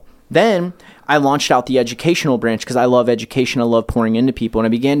model. Then I launched out the educational branch because I love education. I love pouring into people. And I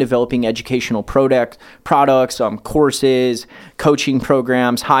began developing educational products, courses, coaching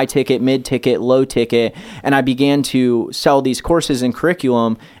programs, high ticket, mid ticket, low ticket. And I began to sell these courses and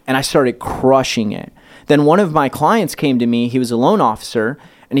curriculum, and I started crushing it. Then one of my clients came to me. He was a loan officer,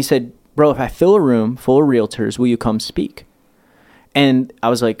 and he said, bro, if I fill a room full of realtors, will you come speak? And I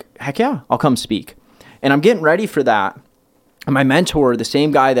was like, heck yeah, I'll come speak. And I'm getting ready for that. And my mentor, the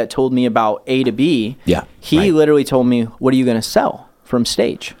same guy that told me about A to B, he literally told me, what are you going to sell from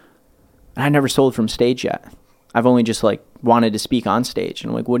stage? And I never sold from stage yet. I've only just like wanted to speak on stage.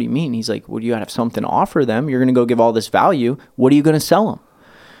 And I'm like, what do you mean? He's like, well, you got to have something to offer them. You're going to go give all this value. What are you going to sell them?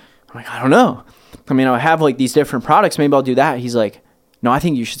 I'm like, I don't know. I mean, I have like these different products. Maybe I'll do that. He's like, no, I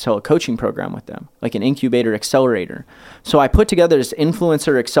think you should sell a coaching program with them, like an incubator accelerator. So I put together this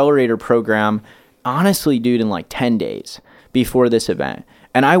influencer accelerator program, honestly, dude, in like 10 days before this event.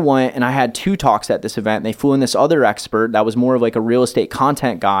 And I went and I had 2 talks at this event. They flew in this other expert that was more of like a real estate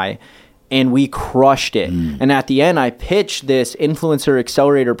content guy, and we crushed it. And at the end, I pitched this influencer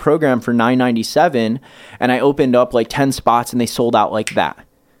accelerator program for $997, and I opened up like 10 spots, and they sold out like that.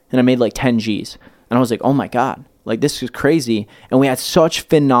 And I made like 10 G's. And I was like, oh my God, like this is crazy. And we had such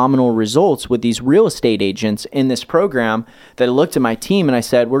phenomenal results with these real estate agents in this program that I looked at my team and I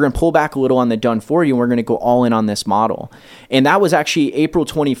said, we're going to pull back a little on the done for you, and we're going to go all in on this model. And that was actually April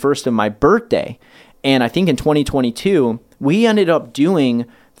 21st of my birthday. And I think in 2022, we ended up doing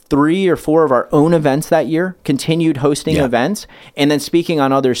 3 or 4 of our own events that year, continued hosting events, and then speaking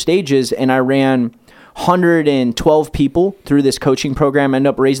on other stages. And I ran 112 people through this coaching program, ended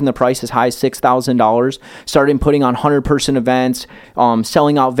up raising the price as high as $6,000, started putting on 100-person events,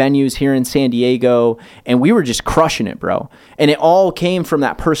 selling out venues here in San Diego, and we were just crushing it, bro. And it all came from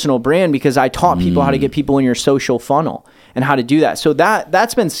that personal brand because I taught people how to get people in your social funnel and how to do that. So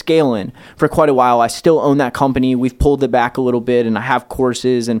that's been scaling for quite a while. I still own that company. We've pulled it back a little bit, and I have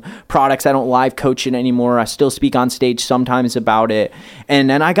courses and products. I don't live coach it anymore. I still speak on stage sometimes about it. And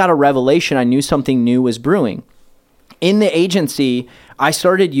then I got a revelation. I knew something new was brewing. In the agency, I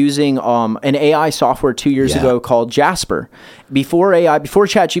started using an AI software 2 years ago called Jasper. Before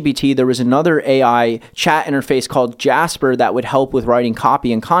ChatGPT, there was another AI chat interface called Jasper that would help with writing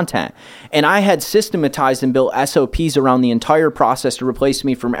copy and content. And I had systematized and built SOPs around the entire process to replace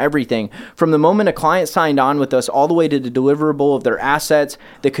me from everything. From the moment a client signed on with us all the way to the deliverable of their assets,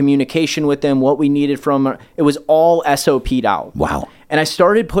 the communication with them, what we needed from it was all SOP'd out. Wow. And I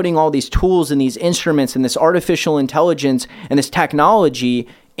started putting all these tools and these instruments and this artificial intelligence and this technology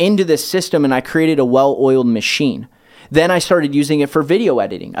into this system, and I created a well-oiled machine. Then I started using it for video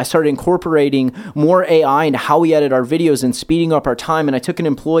editing. I started incorporating more AI into how we edit our videos and speeding up our time. And I took an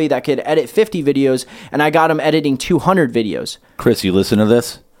employee that could edit 50 videos, and I got him editing 200 videos. Chris, you listen to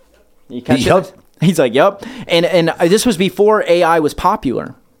this? You catch it? He's like, yep. And this was before AI was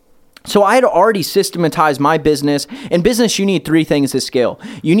popular. So I had already systematized my business. In business, you need 3 things to scale.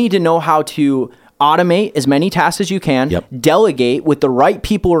 You need to know how to automate as many tasks as you can, delegate with the right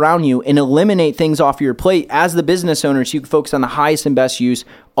people around you, and eliminate things off your plate. As the business owner, so you can focus on the highest and best use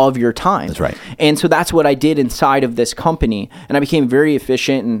of your time. That's right. And so that's what I did inside of this company. And I became very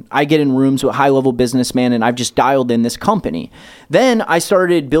efficient, and I get in rooms with high-level businessmen, and I've just dialed in this company. Then I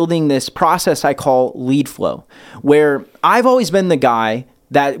started building this process I call lead flow, where I've always been the guy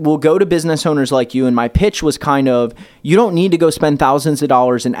that will go to business owners like you. And my pitch was kind of, you don't need to go spend thousands of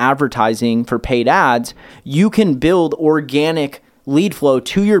dollars in advertising for paid ads. You can build organic lead flow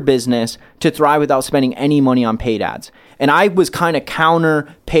to your business to thrive without spending any money on paid ads. And I was kind of counter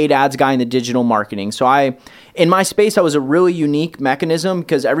paid ads guy in the digital marketing. So in my space, I was a really unique mechanism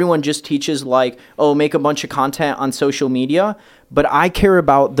because everyone just teaches like, oh, make a bunch of content on social media. But I care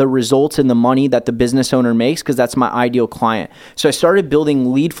about the results and the money that the business owner makes because that's my ideal client. So I started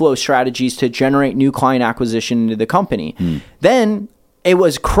building lead flow strategies to generate new client acquisition into the company. Then it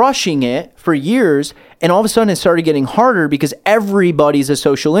was crushing it for years. And all of a sudden it started getting harder because everybody's a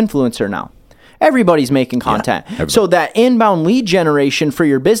social influencer now. Everybody's making content. So that inbound lead generation for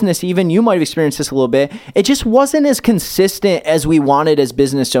your business, even you might have experienced this a little bit, it just wasn't as consistent as we wanted as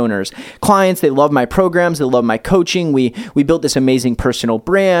business owners. Clients, they love my programs, they love my coaching. We built this amazing personal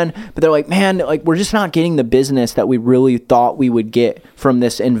brand, but they're like, man, like we're just not getting the business that we really thought we would get from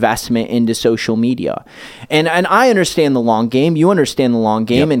this investment into social media. And I understand the long game. You understand the long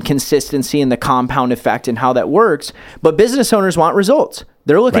game and consistency and the compound effect and how that works. But business owners want results.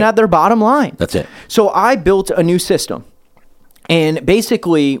 They're looking at their bottom line. That's it. So I built a new system. And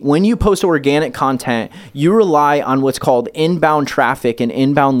basically, when you post organic content, you rely on what's called inbound traffic and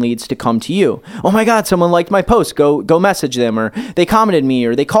inbound leads to come to you. Oh my God, someone liked my post. Go message them, or they commented me,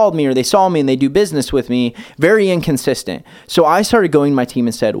 or they called me, or they saw me and they do business with me. Very inconsistent. So I started going to my team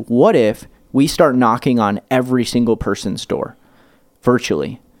and said, what if we start knocking on every single person's door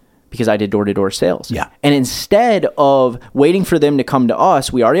virtually? Because I did door-to-door sales. And instead of waiting for them to come to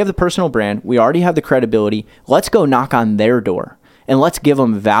us, we already have the personal brand. We already have the credibility. Let's go knock on their door and let's give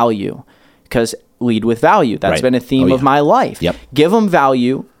them value, because lead with value. That's been a theme of my life. Give them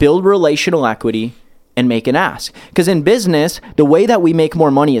value, build relational equity, and make an ask. Because in business, the way that we make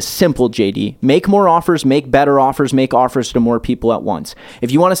more money is simple, JD. Make more offers, make better offers, make offers to more people at once.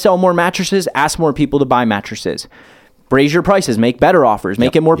 If you want to sell more mattresses, ask more people to buy mattresses. Raise your prices, make better offers,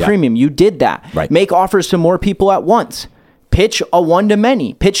 make it more premium. You did that. Make offers to more people at once. Pitch a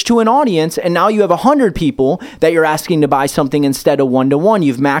one-to-many. Pitch to an audience, and now you have 100 people that you're asking to buy something instead of one-to-one.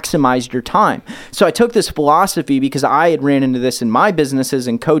 You've maximized your time. So I took this philosophy because I had ran into this in my businesses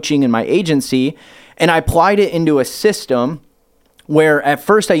and coaching and my agency, and I applied it into a system where at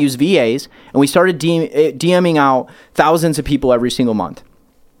first I used VAs, and we started DMing out thousands of people every single month.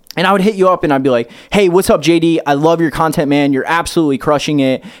 And I would hit you up and I'd be like, hey, what's up, JD? I love your content, man. You're absolutely crushing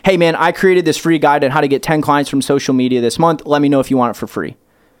it. Hey, man, I created this free guide on how to get 10 clients from social media this month. Let me know if you want it for free.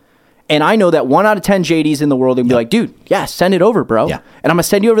 And I know that 1 out of 10 JDs in the world would be like, dude, send it over, bro. And I'm going to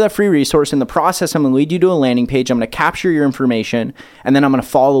send you over that free resource. In the process, I'm going to lead you to a landing page. I'm going to capture your information, and then I'm going to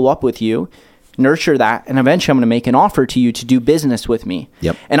follow up with you, nurture that, and eventually I'm going to make an offer to you to do business with me.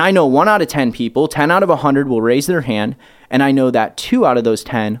 And I know 1 out of 10 people, 10 out of 100 will raise their hand, and I know that 2 out of those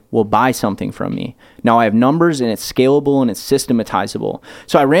 10 will buy something from me. Now I have numbers, and it's scalable and it's systematizable.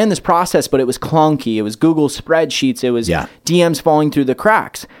 So I ran this process, but it was clunky. It was Google spreadsheets. It was DMs falling through the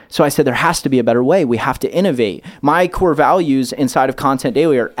cracks. So I said, there has to be a better way. We have to innovate. My core values inside of Content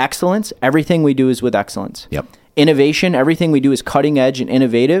Daily are excellence. Everything we do is with excellence. Innovation, everything we do is cutting edge and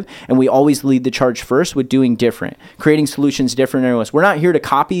innovative, and we always lead the charge first with doing different, creating solutions different than everyone else. We're not here to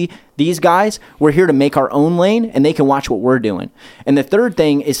copy these guys. We're here to make our own lane, and they can watch what we're doing. And the third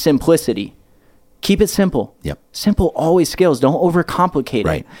thing is simplicity. Keep it simple. Simple always scales. Don't overcomplicate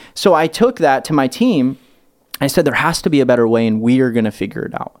it. So I took that to my team. I said, there has to be a better way, and we are going to figure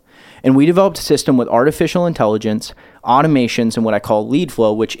it out. And we developed a system with artificial intelligence, automations, and what I call lead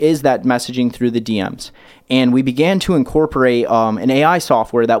flow, which is that messaging through the DMs. And we began to incorporate an AI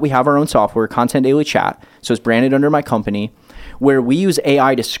software that we have our own software, Content Daily Chat. So it's branded under my company, where we use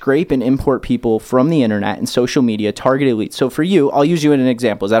AI to scrape and import people from the internet and social media, targeted leads. So for you, I'll use you in an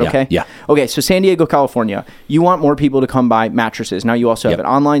example. Is that okay? Yeah. Okay, so San Diego, California, you want more people to come buy mattresses. Now you also have an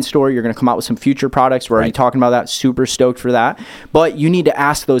online store. You're going to come out with some future products. We're already talking about that. Super stoked for that. But you need to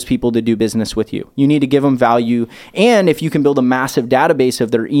ask those people to do business with you. You need to give them value. And if you can build a massive database of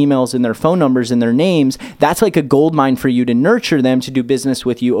their emails and their phone numbers and their names, that's like a gold mine for you to nurture them to do business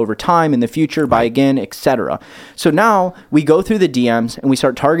with you over time in the future, buy again, etc. So now we go through the DMs and we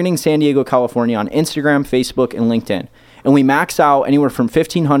start targeting San Diego, California on Instagram, Facebook, and LinkedIn. And we max out anywhere from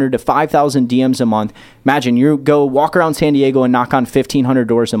 1,500 to 5,000 DMs a month. Imagine you go walk around San Diego and knock on 1,500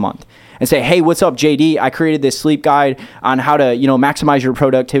 doors a month and say, hey, what's up, JD? I created this sleep guide on how to, maximize your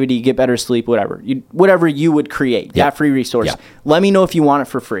productivity, get better sleep, whatever. Whatever you would create, that free resource. Let me know if you want it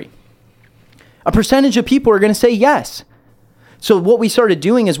for free. A percentage of people are going to say yes. So what we started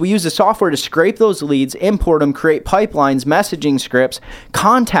doing is we use the software to scrape those leads, import them, create pipelines, messaging scripts,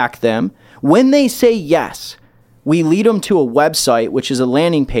 contact them. When they say yes, we lead them to a website, which is a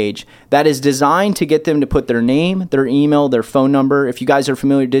landing page that is designed to get them to put their name, their email, their phone number. If you guys are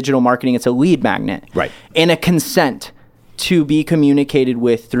familiar with digital marketing, it's a lead magnet. Right. And a consent to be communicated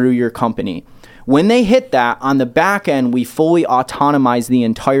with through your company. When they hit that, on the back end, we fully autonomize the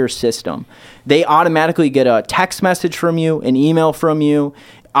entire system. They automatically get a text message from you, an email from you,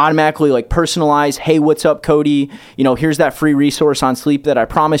 automatically like personalize, hey, what's up, Cody? Here's that free resource on sleep that I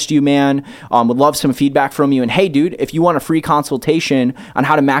promised you, man. Would love some feedback from you. And hey, dude, if you want a free consultation on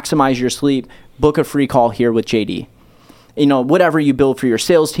how to maximize your sleep, book a free call here with JD. Whatever you build for your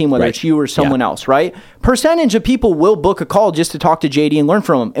sales team, whether it's you or someone else, right? Percentage of people will book a call just to talk to JD and learn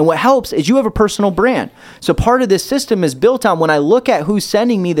from him. And what helps is you have a personal brand. So part of this system is built on when I look at who's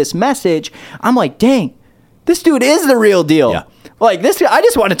sending me this message, I'm like, dang, this dude is the real deal. Yeah. Like this, I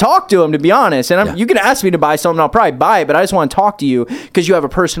just want to talk to him, to be honest. And you can ask me to buy something, I'll probably buy it, but I just want to talk to you because you have a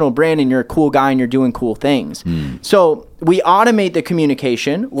personal brand and you're a cool guy and you're doing cool things. So we automate the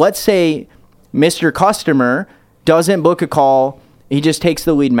communication. Let's say Mr. Customer doesn't book a call. He just takes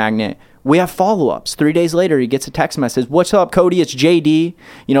the lead magnet. We have follow-ups. 3 days later, he gets a text message. What's up, Cody? It's JD.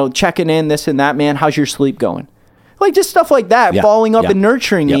 Checking in, this and that, man. How's your sleep going? Like just stuff like that, following up and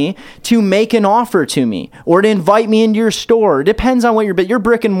nurturing me to make an offer to me or to invite me into your store. It depends on what you're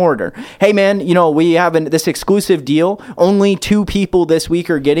brick and mortar. Hey man, we have this exclusive deal. Only 2 people this week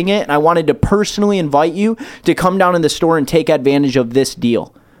are getting it. And I wanted to personally invite you to come down in the store and take advantage of this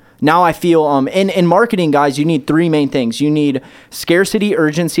deal. Now I feel, in marketing, guys, you need 3 main things. You need scarcity,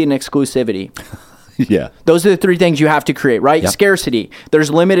 urgency, and exclusivity. Yeah. Those are the 3 things you have to create, right? Yep. Scarcity.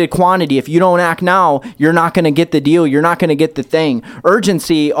 There's limited quantity. If you don't act now, you're not going to get the deal. You're not going to get the thing.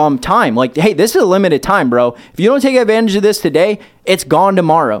 Urgency, time. Like, hey, this is a limited time, bro. If you don't take advantage of this today, it's gone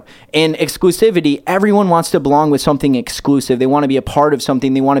tomorrow. And exclusivity, everyone wants to belong with something exclusive. They want to be a part of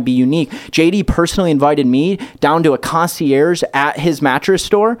something. They want to be unique. JD personally invited me down to a concierge at his mattress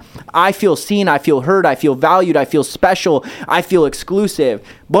store. I feel seen. I feel heard. I feel valued. I feel special. I feel exclusive.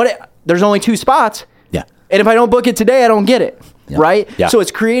 But there's only 2 spots. Yeah. And if I don't book it today, I don't get it. Yeah. Right? Yeah. So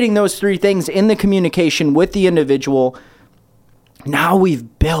it's creating those 3 things in the communication with the individual. Now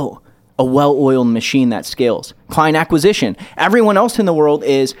we've built a well-oiled machine that scales. Client acquisition. Everyone else in the world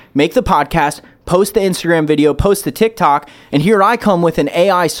is make the podcast, post the Instagram video, post the TikTok, and here I come with an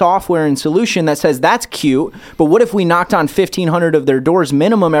AI software and solution that says that's cute, but what if we knocked on 1,500 of their doors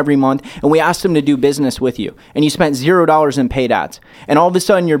minimum every month and we asked them to do business with you and you spent $0 in paid ads and all of a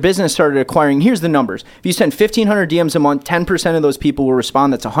sudden your business started acquiring, here's the numbers. If you send 1,500 DMs a month, 10% of those people will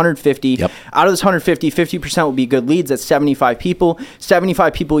respond. That's 150. Yep. Out of those 150, 50% will be good leads. That's 75 people.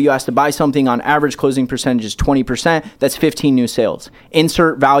 75 people you ask to buy something, on average closing percentage is 20%. That's 15 new sales.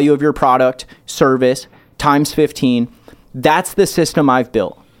 Insert value of your product, service, times 15. That's the system I've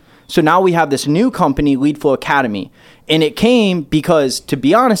built. So now we have this new company, Leadflow Academy. And it came because, to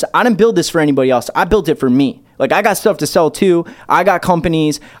be honest, I didn't build this for anybody else. I built it for me. Like, I got stuff to sell too. I got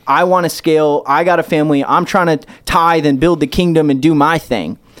companies. I want to scale. I got a family. I'm trying to tithe and build the kingdom and do my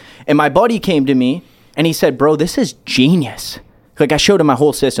thing. And my buddy came to me and he said, bro, this is genius. Like, I showed him my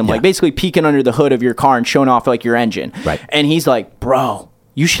whole system, like basically peeking under the hood of your car and showing off like your engine. Right. And he's like, bro,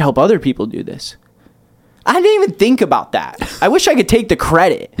 you should help other people do this. I didn't even think about that. I wish I could take the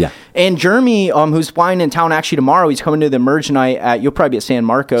credit. Yeah. And Jeremy, who's flying in town actually tomorrow, he's coming to the Merge Night at, you'll probably be at San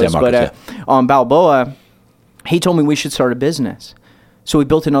Marcos, but at Balboa, he told me we should start a business. So we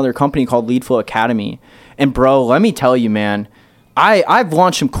built another company called Leadflow Academy. And bro, let me tell you, man, I've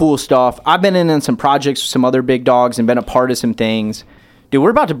launched some cool stuff. I've been in on some projects with some other big dogs and been a part of some things. Dude,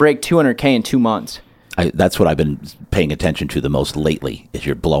 we're about to break 200K in 2 months. That's what I've been paying attention to the most lately, is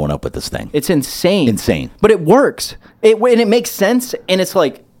you're blowing up with this thing. It's insane. Insane. But it works. And it makes sense. And it's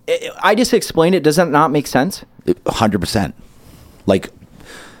like, I just explained it. Does that not make sense? 100%. Like,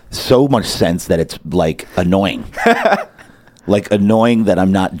 so much sense that it's like annoying. Like annoying that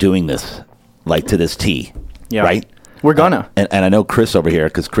I'm not doing this, like to this T. Yeah. Right? We're gonna. And I know Chris over here,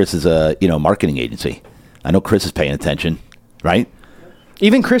 because Chris is a marketing agency. I know Chris is paying attention, right?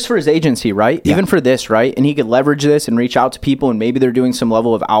 Even Chris for his agency, right? Yeah. Even for this, right? And he could leverage this and reach out to people, and maybe they're doing some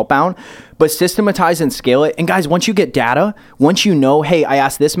level of outbound, but systematize and scale it. And guys, once you get data, once you know, hey, I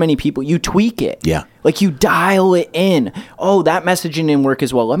asked this many people, you tweak it. Yeah. Like you dial it in. Oh, that messaging didn't work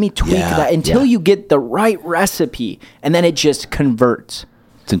as well. Let me tweak that until you get the right recipe, and then it just converts.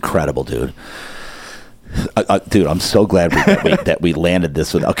 It's incredible, dude. Dude, I'm so glad that we landed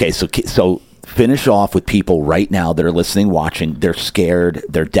this with. Okay, so finish off with people right now that are listening, watching. They're scared.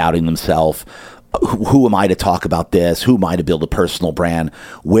 They're doubting themselves. Who am I to talk about this? Who am I to build a personal brand?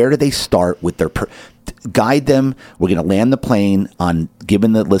 Where do they start with their guide them? We're going to land the plane on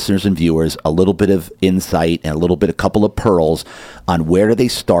giving the listeners and viewers a little bit of insight and a couple of pearls on where do they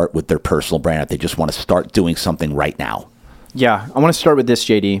start with their personal brand if they just want to start doing something right now. Yeah, I want to start with this,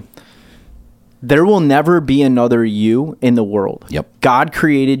 JD. There will never be another you in the world. Yep. God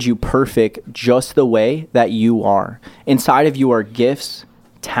created you perfect just the way that you are. Inside of you are gifts,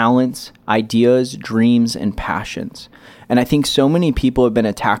 talents, ideas, dreams, and passions. And I think so many people have been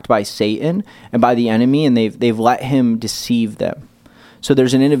attacked by Satan and by the enemy, and they've let him deceive them. So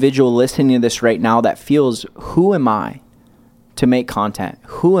there's an individual listening to this right now that feels, who am I to make content?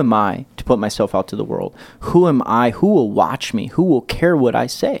 Who am I to put myself out to the world? Who am I? Who will watch me? Who will care what I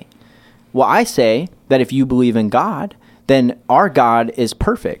say? Well, I say that if you believe in God, then our God is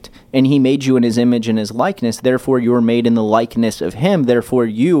perfect, and he made you in his image and his likeness. Therefore, you are made in the likeness of him. Therefore,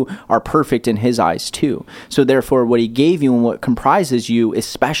 you are perfect in his eyes too. So therefore, what he gave you and what comprises you is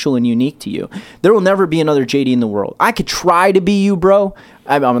special and unique to you. There will never be another JD in the world. I could try to be you, bro.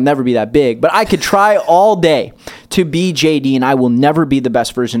 I'll never be that big, but I could try all day to be JD, and I will never be the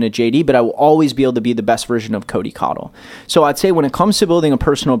best version of JD, but I will always be able to be the best version of Cody Cottle. So I'd say when it comes to building a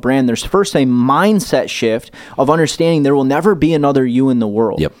personal brand, there's first a mindset shift of understanding there will never be another you in the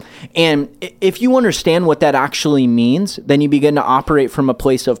world. Yep. And if you understand what that actually means, then you begin to operate from a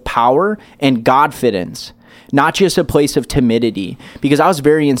place of power and Godfidence. Not just a place of timidity, because I was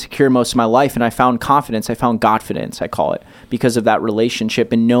very insecure most of my life, and I found confidence. I found Godfidence, I call it, because of that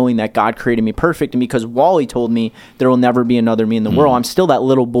relationship and knowing that God created me perfect. And because Wally told me there will never be another me in the world, I'm still that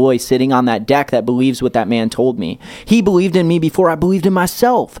little boy sitting on that deck that believes what that man told me. He believed in me before I believed in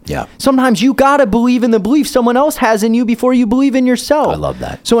myself. Yeah. Sometimes you got to believe in the belief someone else has in you before you believe in yourself. I love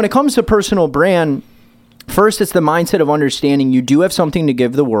that. So when it comes to personal brand, first, it's the mindset of understanding you do have something to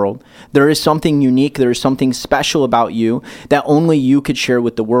give the world. There is something unique. There is something special about you that only you could share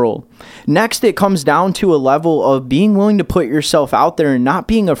with the world. Next, it comes down to a level of being willing to put yourself out there and not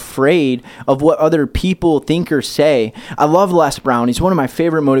being afraid of what other people think or say. I love Les Brown. He's one of my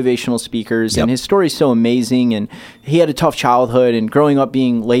favorite motivational speakers, and his story is so amazing. And he had a tough childhood and growing up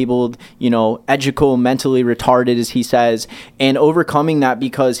being labeled, educal, mentally retarded, as he says, and overcoming that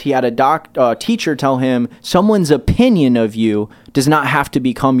because he had a teacher tell him, someone's opinion of you does not have to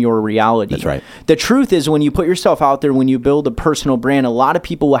become your reality. That's right. The truth is, when you put yourself out there, when you build a personal brand, a lot of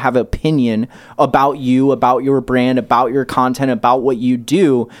people will have an opinion about you, about your brand, about your content, about what you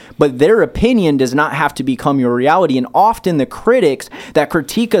do, but their opinion does not have to become your reality. And often the critics that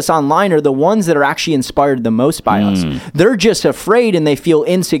critique us online are the ones that are actually inspired the most by us. They're just afraid and they feel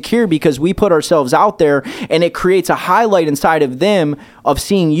insecure because we put ourselves out there, and it creates a highlight inside of them of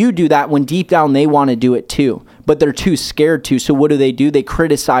seeing you do that when deep down they want to do it too. But they're too scared to. So what do? They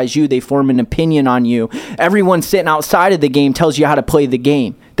criticize you. They form an opinion on you. Everyone sitting outside of the game tells you how to play the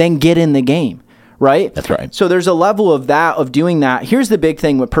game. Then get in the game, right? That's right. So there's a level of that, of doing that. Here's the big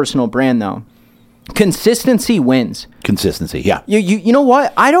thing with personal brand, though. Consistency wins. Consistency, yeah. You know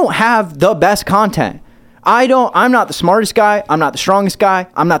what? I don't have the best content. I'm not the smartest guy. I'm not the strongest guy.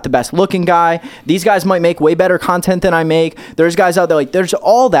 I'm not the best looking guy. These guys might make way better content than I make. There's guys out there there's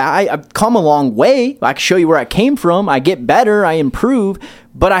all that. I've come a long way. I can show you where I came from. I get better. I improve.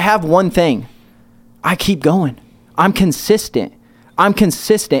 But I have one thing. I keep going. I'm consistent.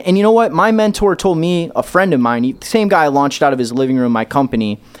 And you know what? My mentor told me, a friend of mine, the same guy I launched out of his living room, my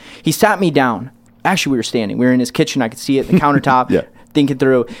company, he sat me down. Actually, we were standing. We were in his kitchen. I could see it, the countertop. Yeah. Thinking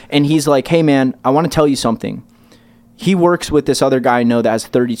through, and he's like, hey man, I want to tell you something. He works with this other guy I know that has a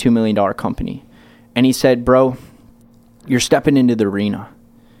 $32 million company. And he said, bro, you're stepping into the arena.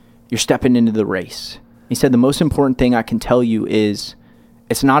 You're stepping into the race. He said, the most important thing I can tell you is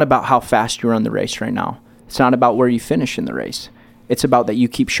It's not about how fast you run the race right now. It's not about where you finish in the race. It's about that you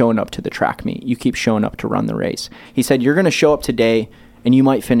keep showing up to the track meet. You keep showing up to run the race. He said, you're going to show up today and you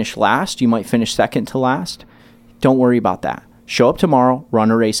might finish last. You might finish second to last. Don't worry about that. Show up tomorrow,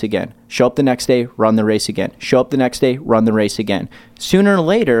 run a race again. Show up the next day, run the race again. Show up the next day, run the race again. Sooner or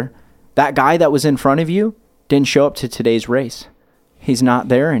later, that guy that was in front of you didn't show up to today's race. He's not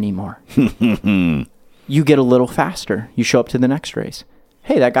there anymore. You get a little faster. You show up to the next race.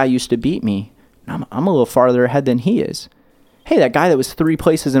 Hey, that guy used to beat me. I'm a little farther ahead than he is. Hey, that guy that was 3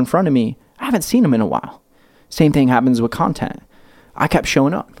 places in front of me, I haven't seen him in a while. Same thing happens with content. I kept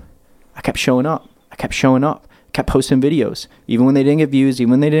showing up. I kept showing up. I kept showing up. I kept posting videos. Even when they didn't get views,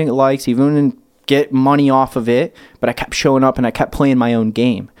 even when they didn't get likes, even when they didn't get money off of it, but I kept showing up and I kept playing my own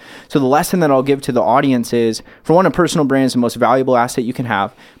game. So the lesson that I'll give to the audience is, for one, a personal brand is the most valuable asset you can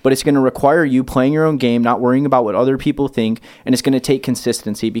have, but it's going to require you playing your own game, not worrying about what other people think, and it's going to take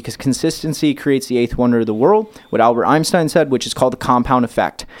consistency, because consistency creates the 8th wonder of the world, what Albert Einstein said, which is called the compound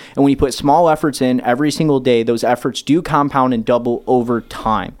effect. And when you put small efforts in every single day, those efforts do compound and double over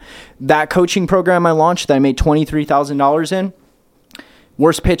time. That coaching program I launched that I made $23,000 in,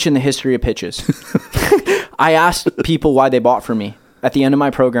 worst pitch in the history of pitches. I asked people why they bought from me. At the end of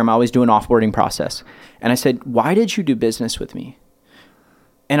my program, I always do an offboarding process. And I said, why did you do business with me?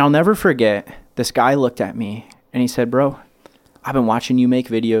 And I'll never forget, this guy looked at me and he said, bro, I've been watching you make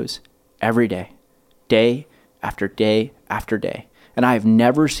videos every day after day after day. And I have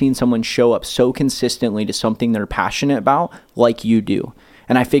never seen someone show up so consistently to something they're passionate about like you do.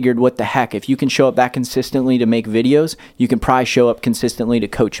 And I figured, what the heck, if you can show up that consistently to make videos, you can probably show up consistently to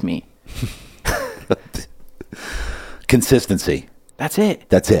coach me. Consistency. That's it.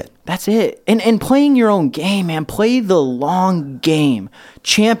 That's it. That's it. And playing your own game, man. Play the long game.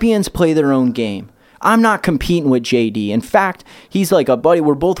 Champions play their own game. I'm not competing with JD. In fact, he's like a buddy.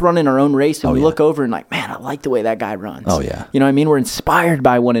 We're both running our own race, and we look over and like, man, I like the way that guy runs. Oh, yeah. You know what I mean? We're inspired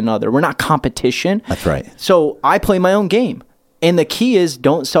by one another. We're not competition. That's right. So I play my own game. And the key is,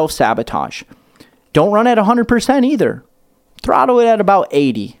 don't self-sabotage. Don't run at 100% either. Throttle it at about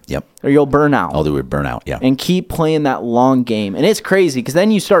 80. Yep. Or you'll burn out. I'll do it burnout, yeah. And keep playing that long game. And it's crazy, because then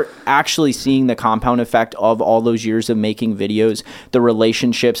you start actually seeing the compound effect of all those years of making videos, the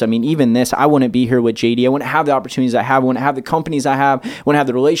relationships. I mean, even this, I wouldn't be here with JD. I wouldn't have the opportunities I have. I wouldn't have the companies I have. I wouldn't have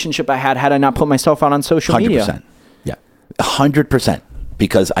the relationship I had I not put myself out on social 100%. media. Yeah. 100%.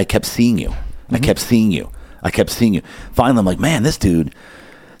 Because I kept seeing you. I kept seeing you. Finally, I'm like, man, this dude.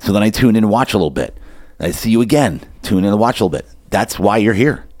 So then I tune in and watch a little bit. I see you again. Tune in and watch a little bit. That's why you're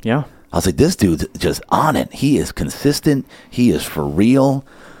here. Yeah. I was like, this dude's just on it. He is consistent. He is for real.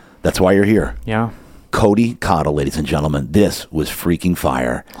 That's why you're here. Yeah. Cody Cottle, ladies and gentlemen. This was freaking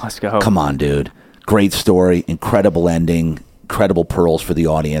fire. Let's go. Come on, dude. Great story. Incredible ending. Incredible pearls for the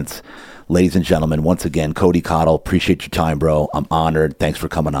audience. Ladies and gentlemen, once again, Cody Cottle, appreciate your time, bro. I'm honored. Thanks for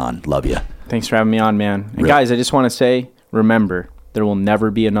coming on. Love you. Thanks for having me on, man. And guys, I just want to say, remember, there will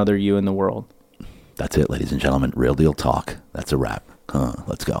never be another you in the world. That's it, ladies and gentlemen. Real deal talk. That's a wrap.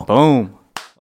 Let's go. Boom.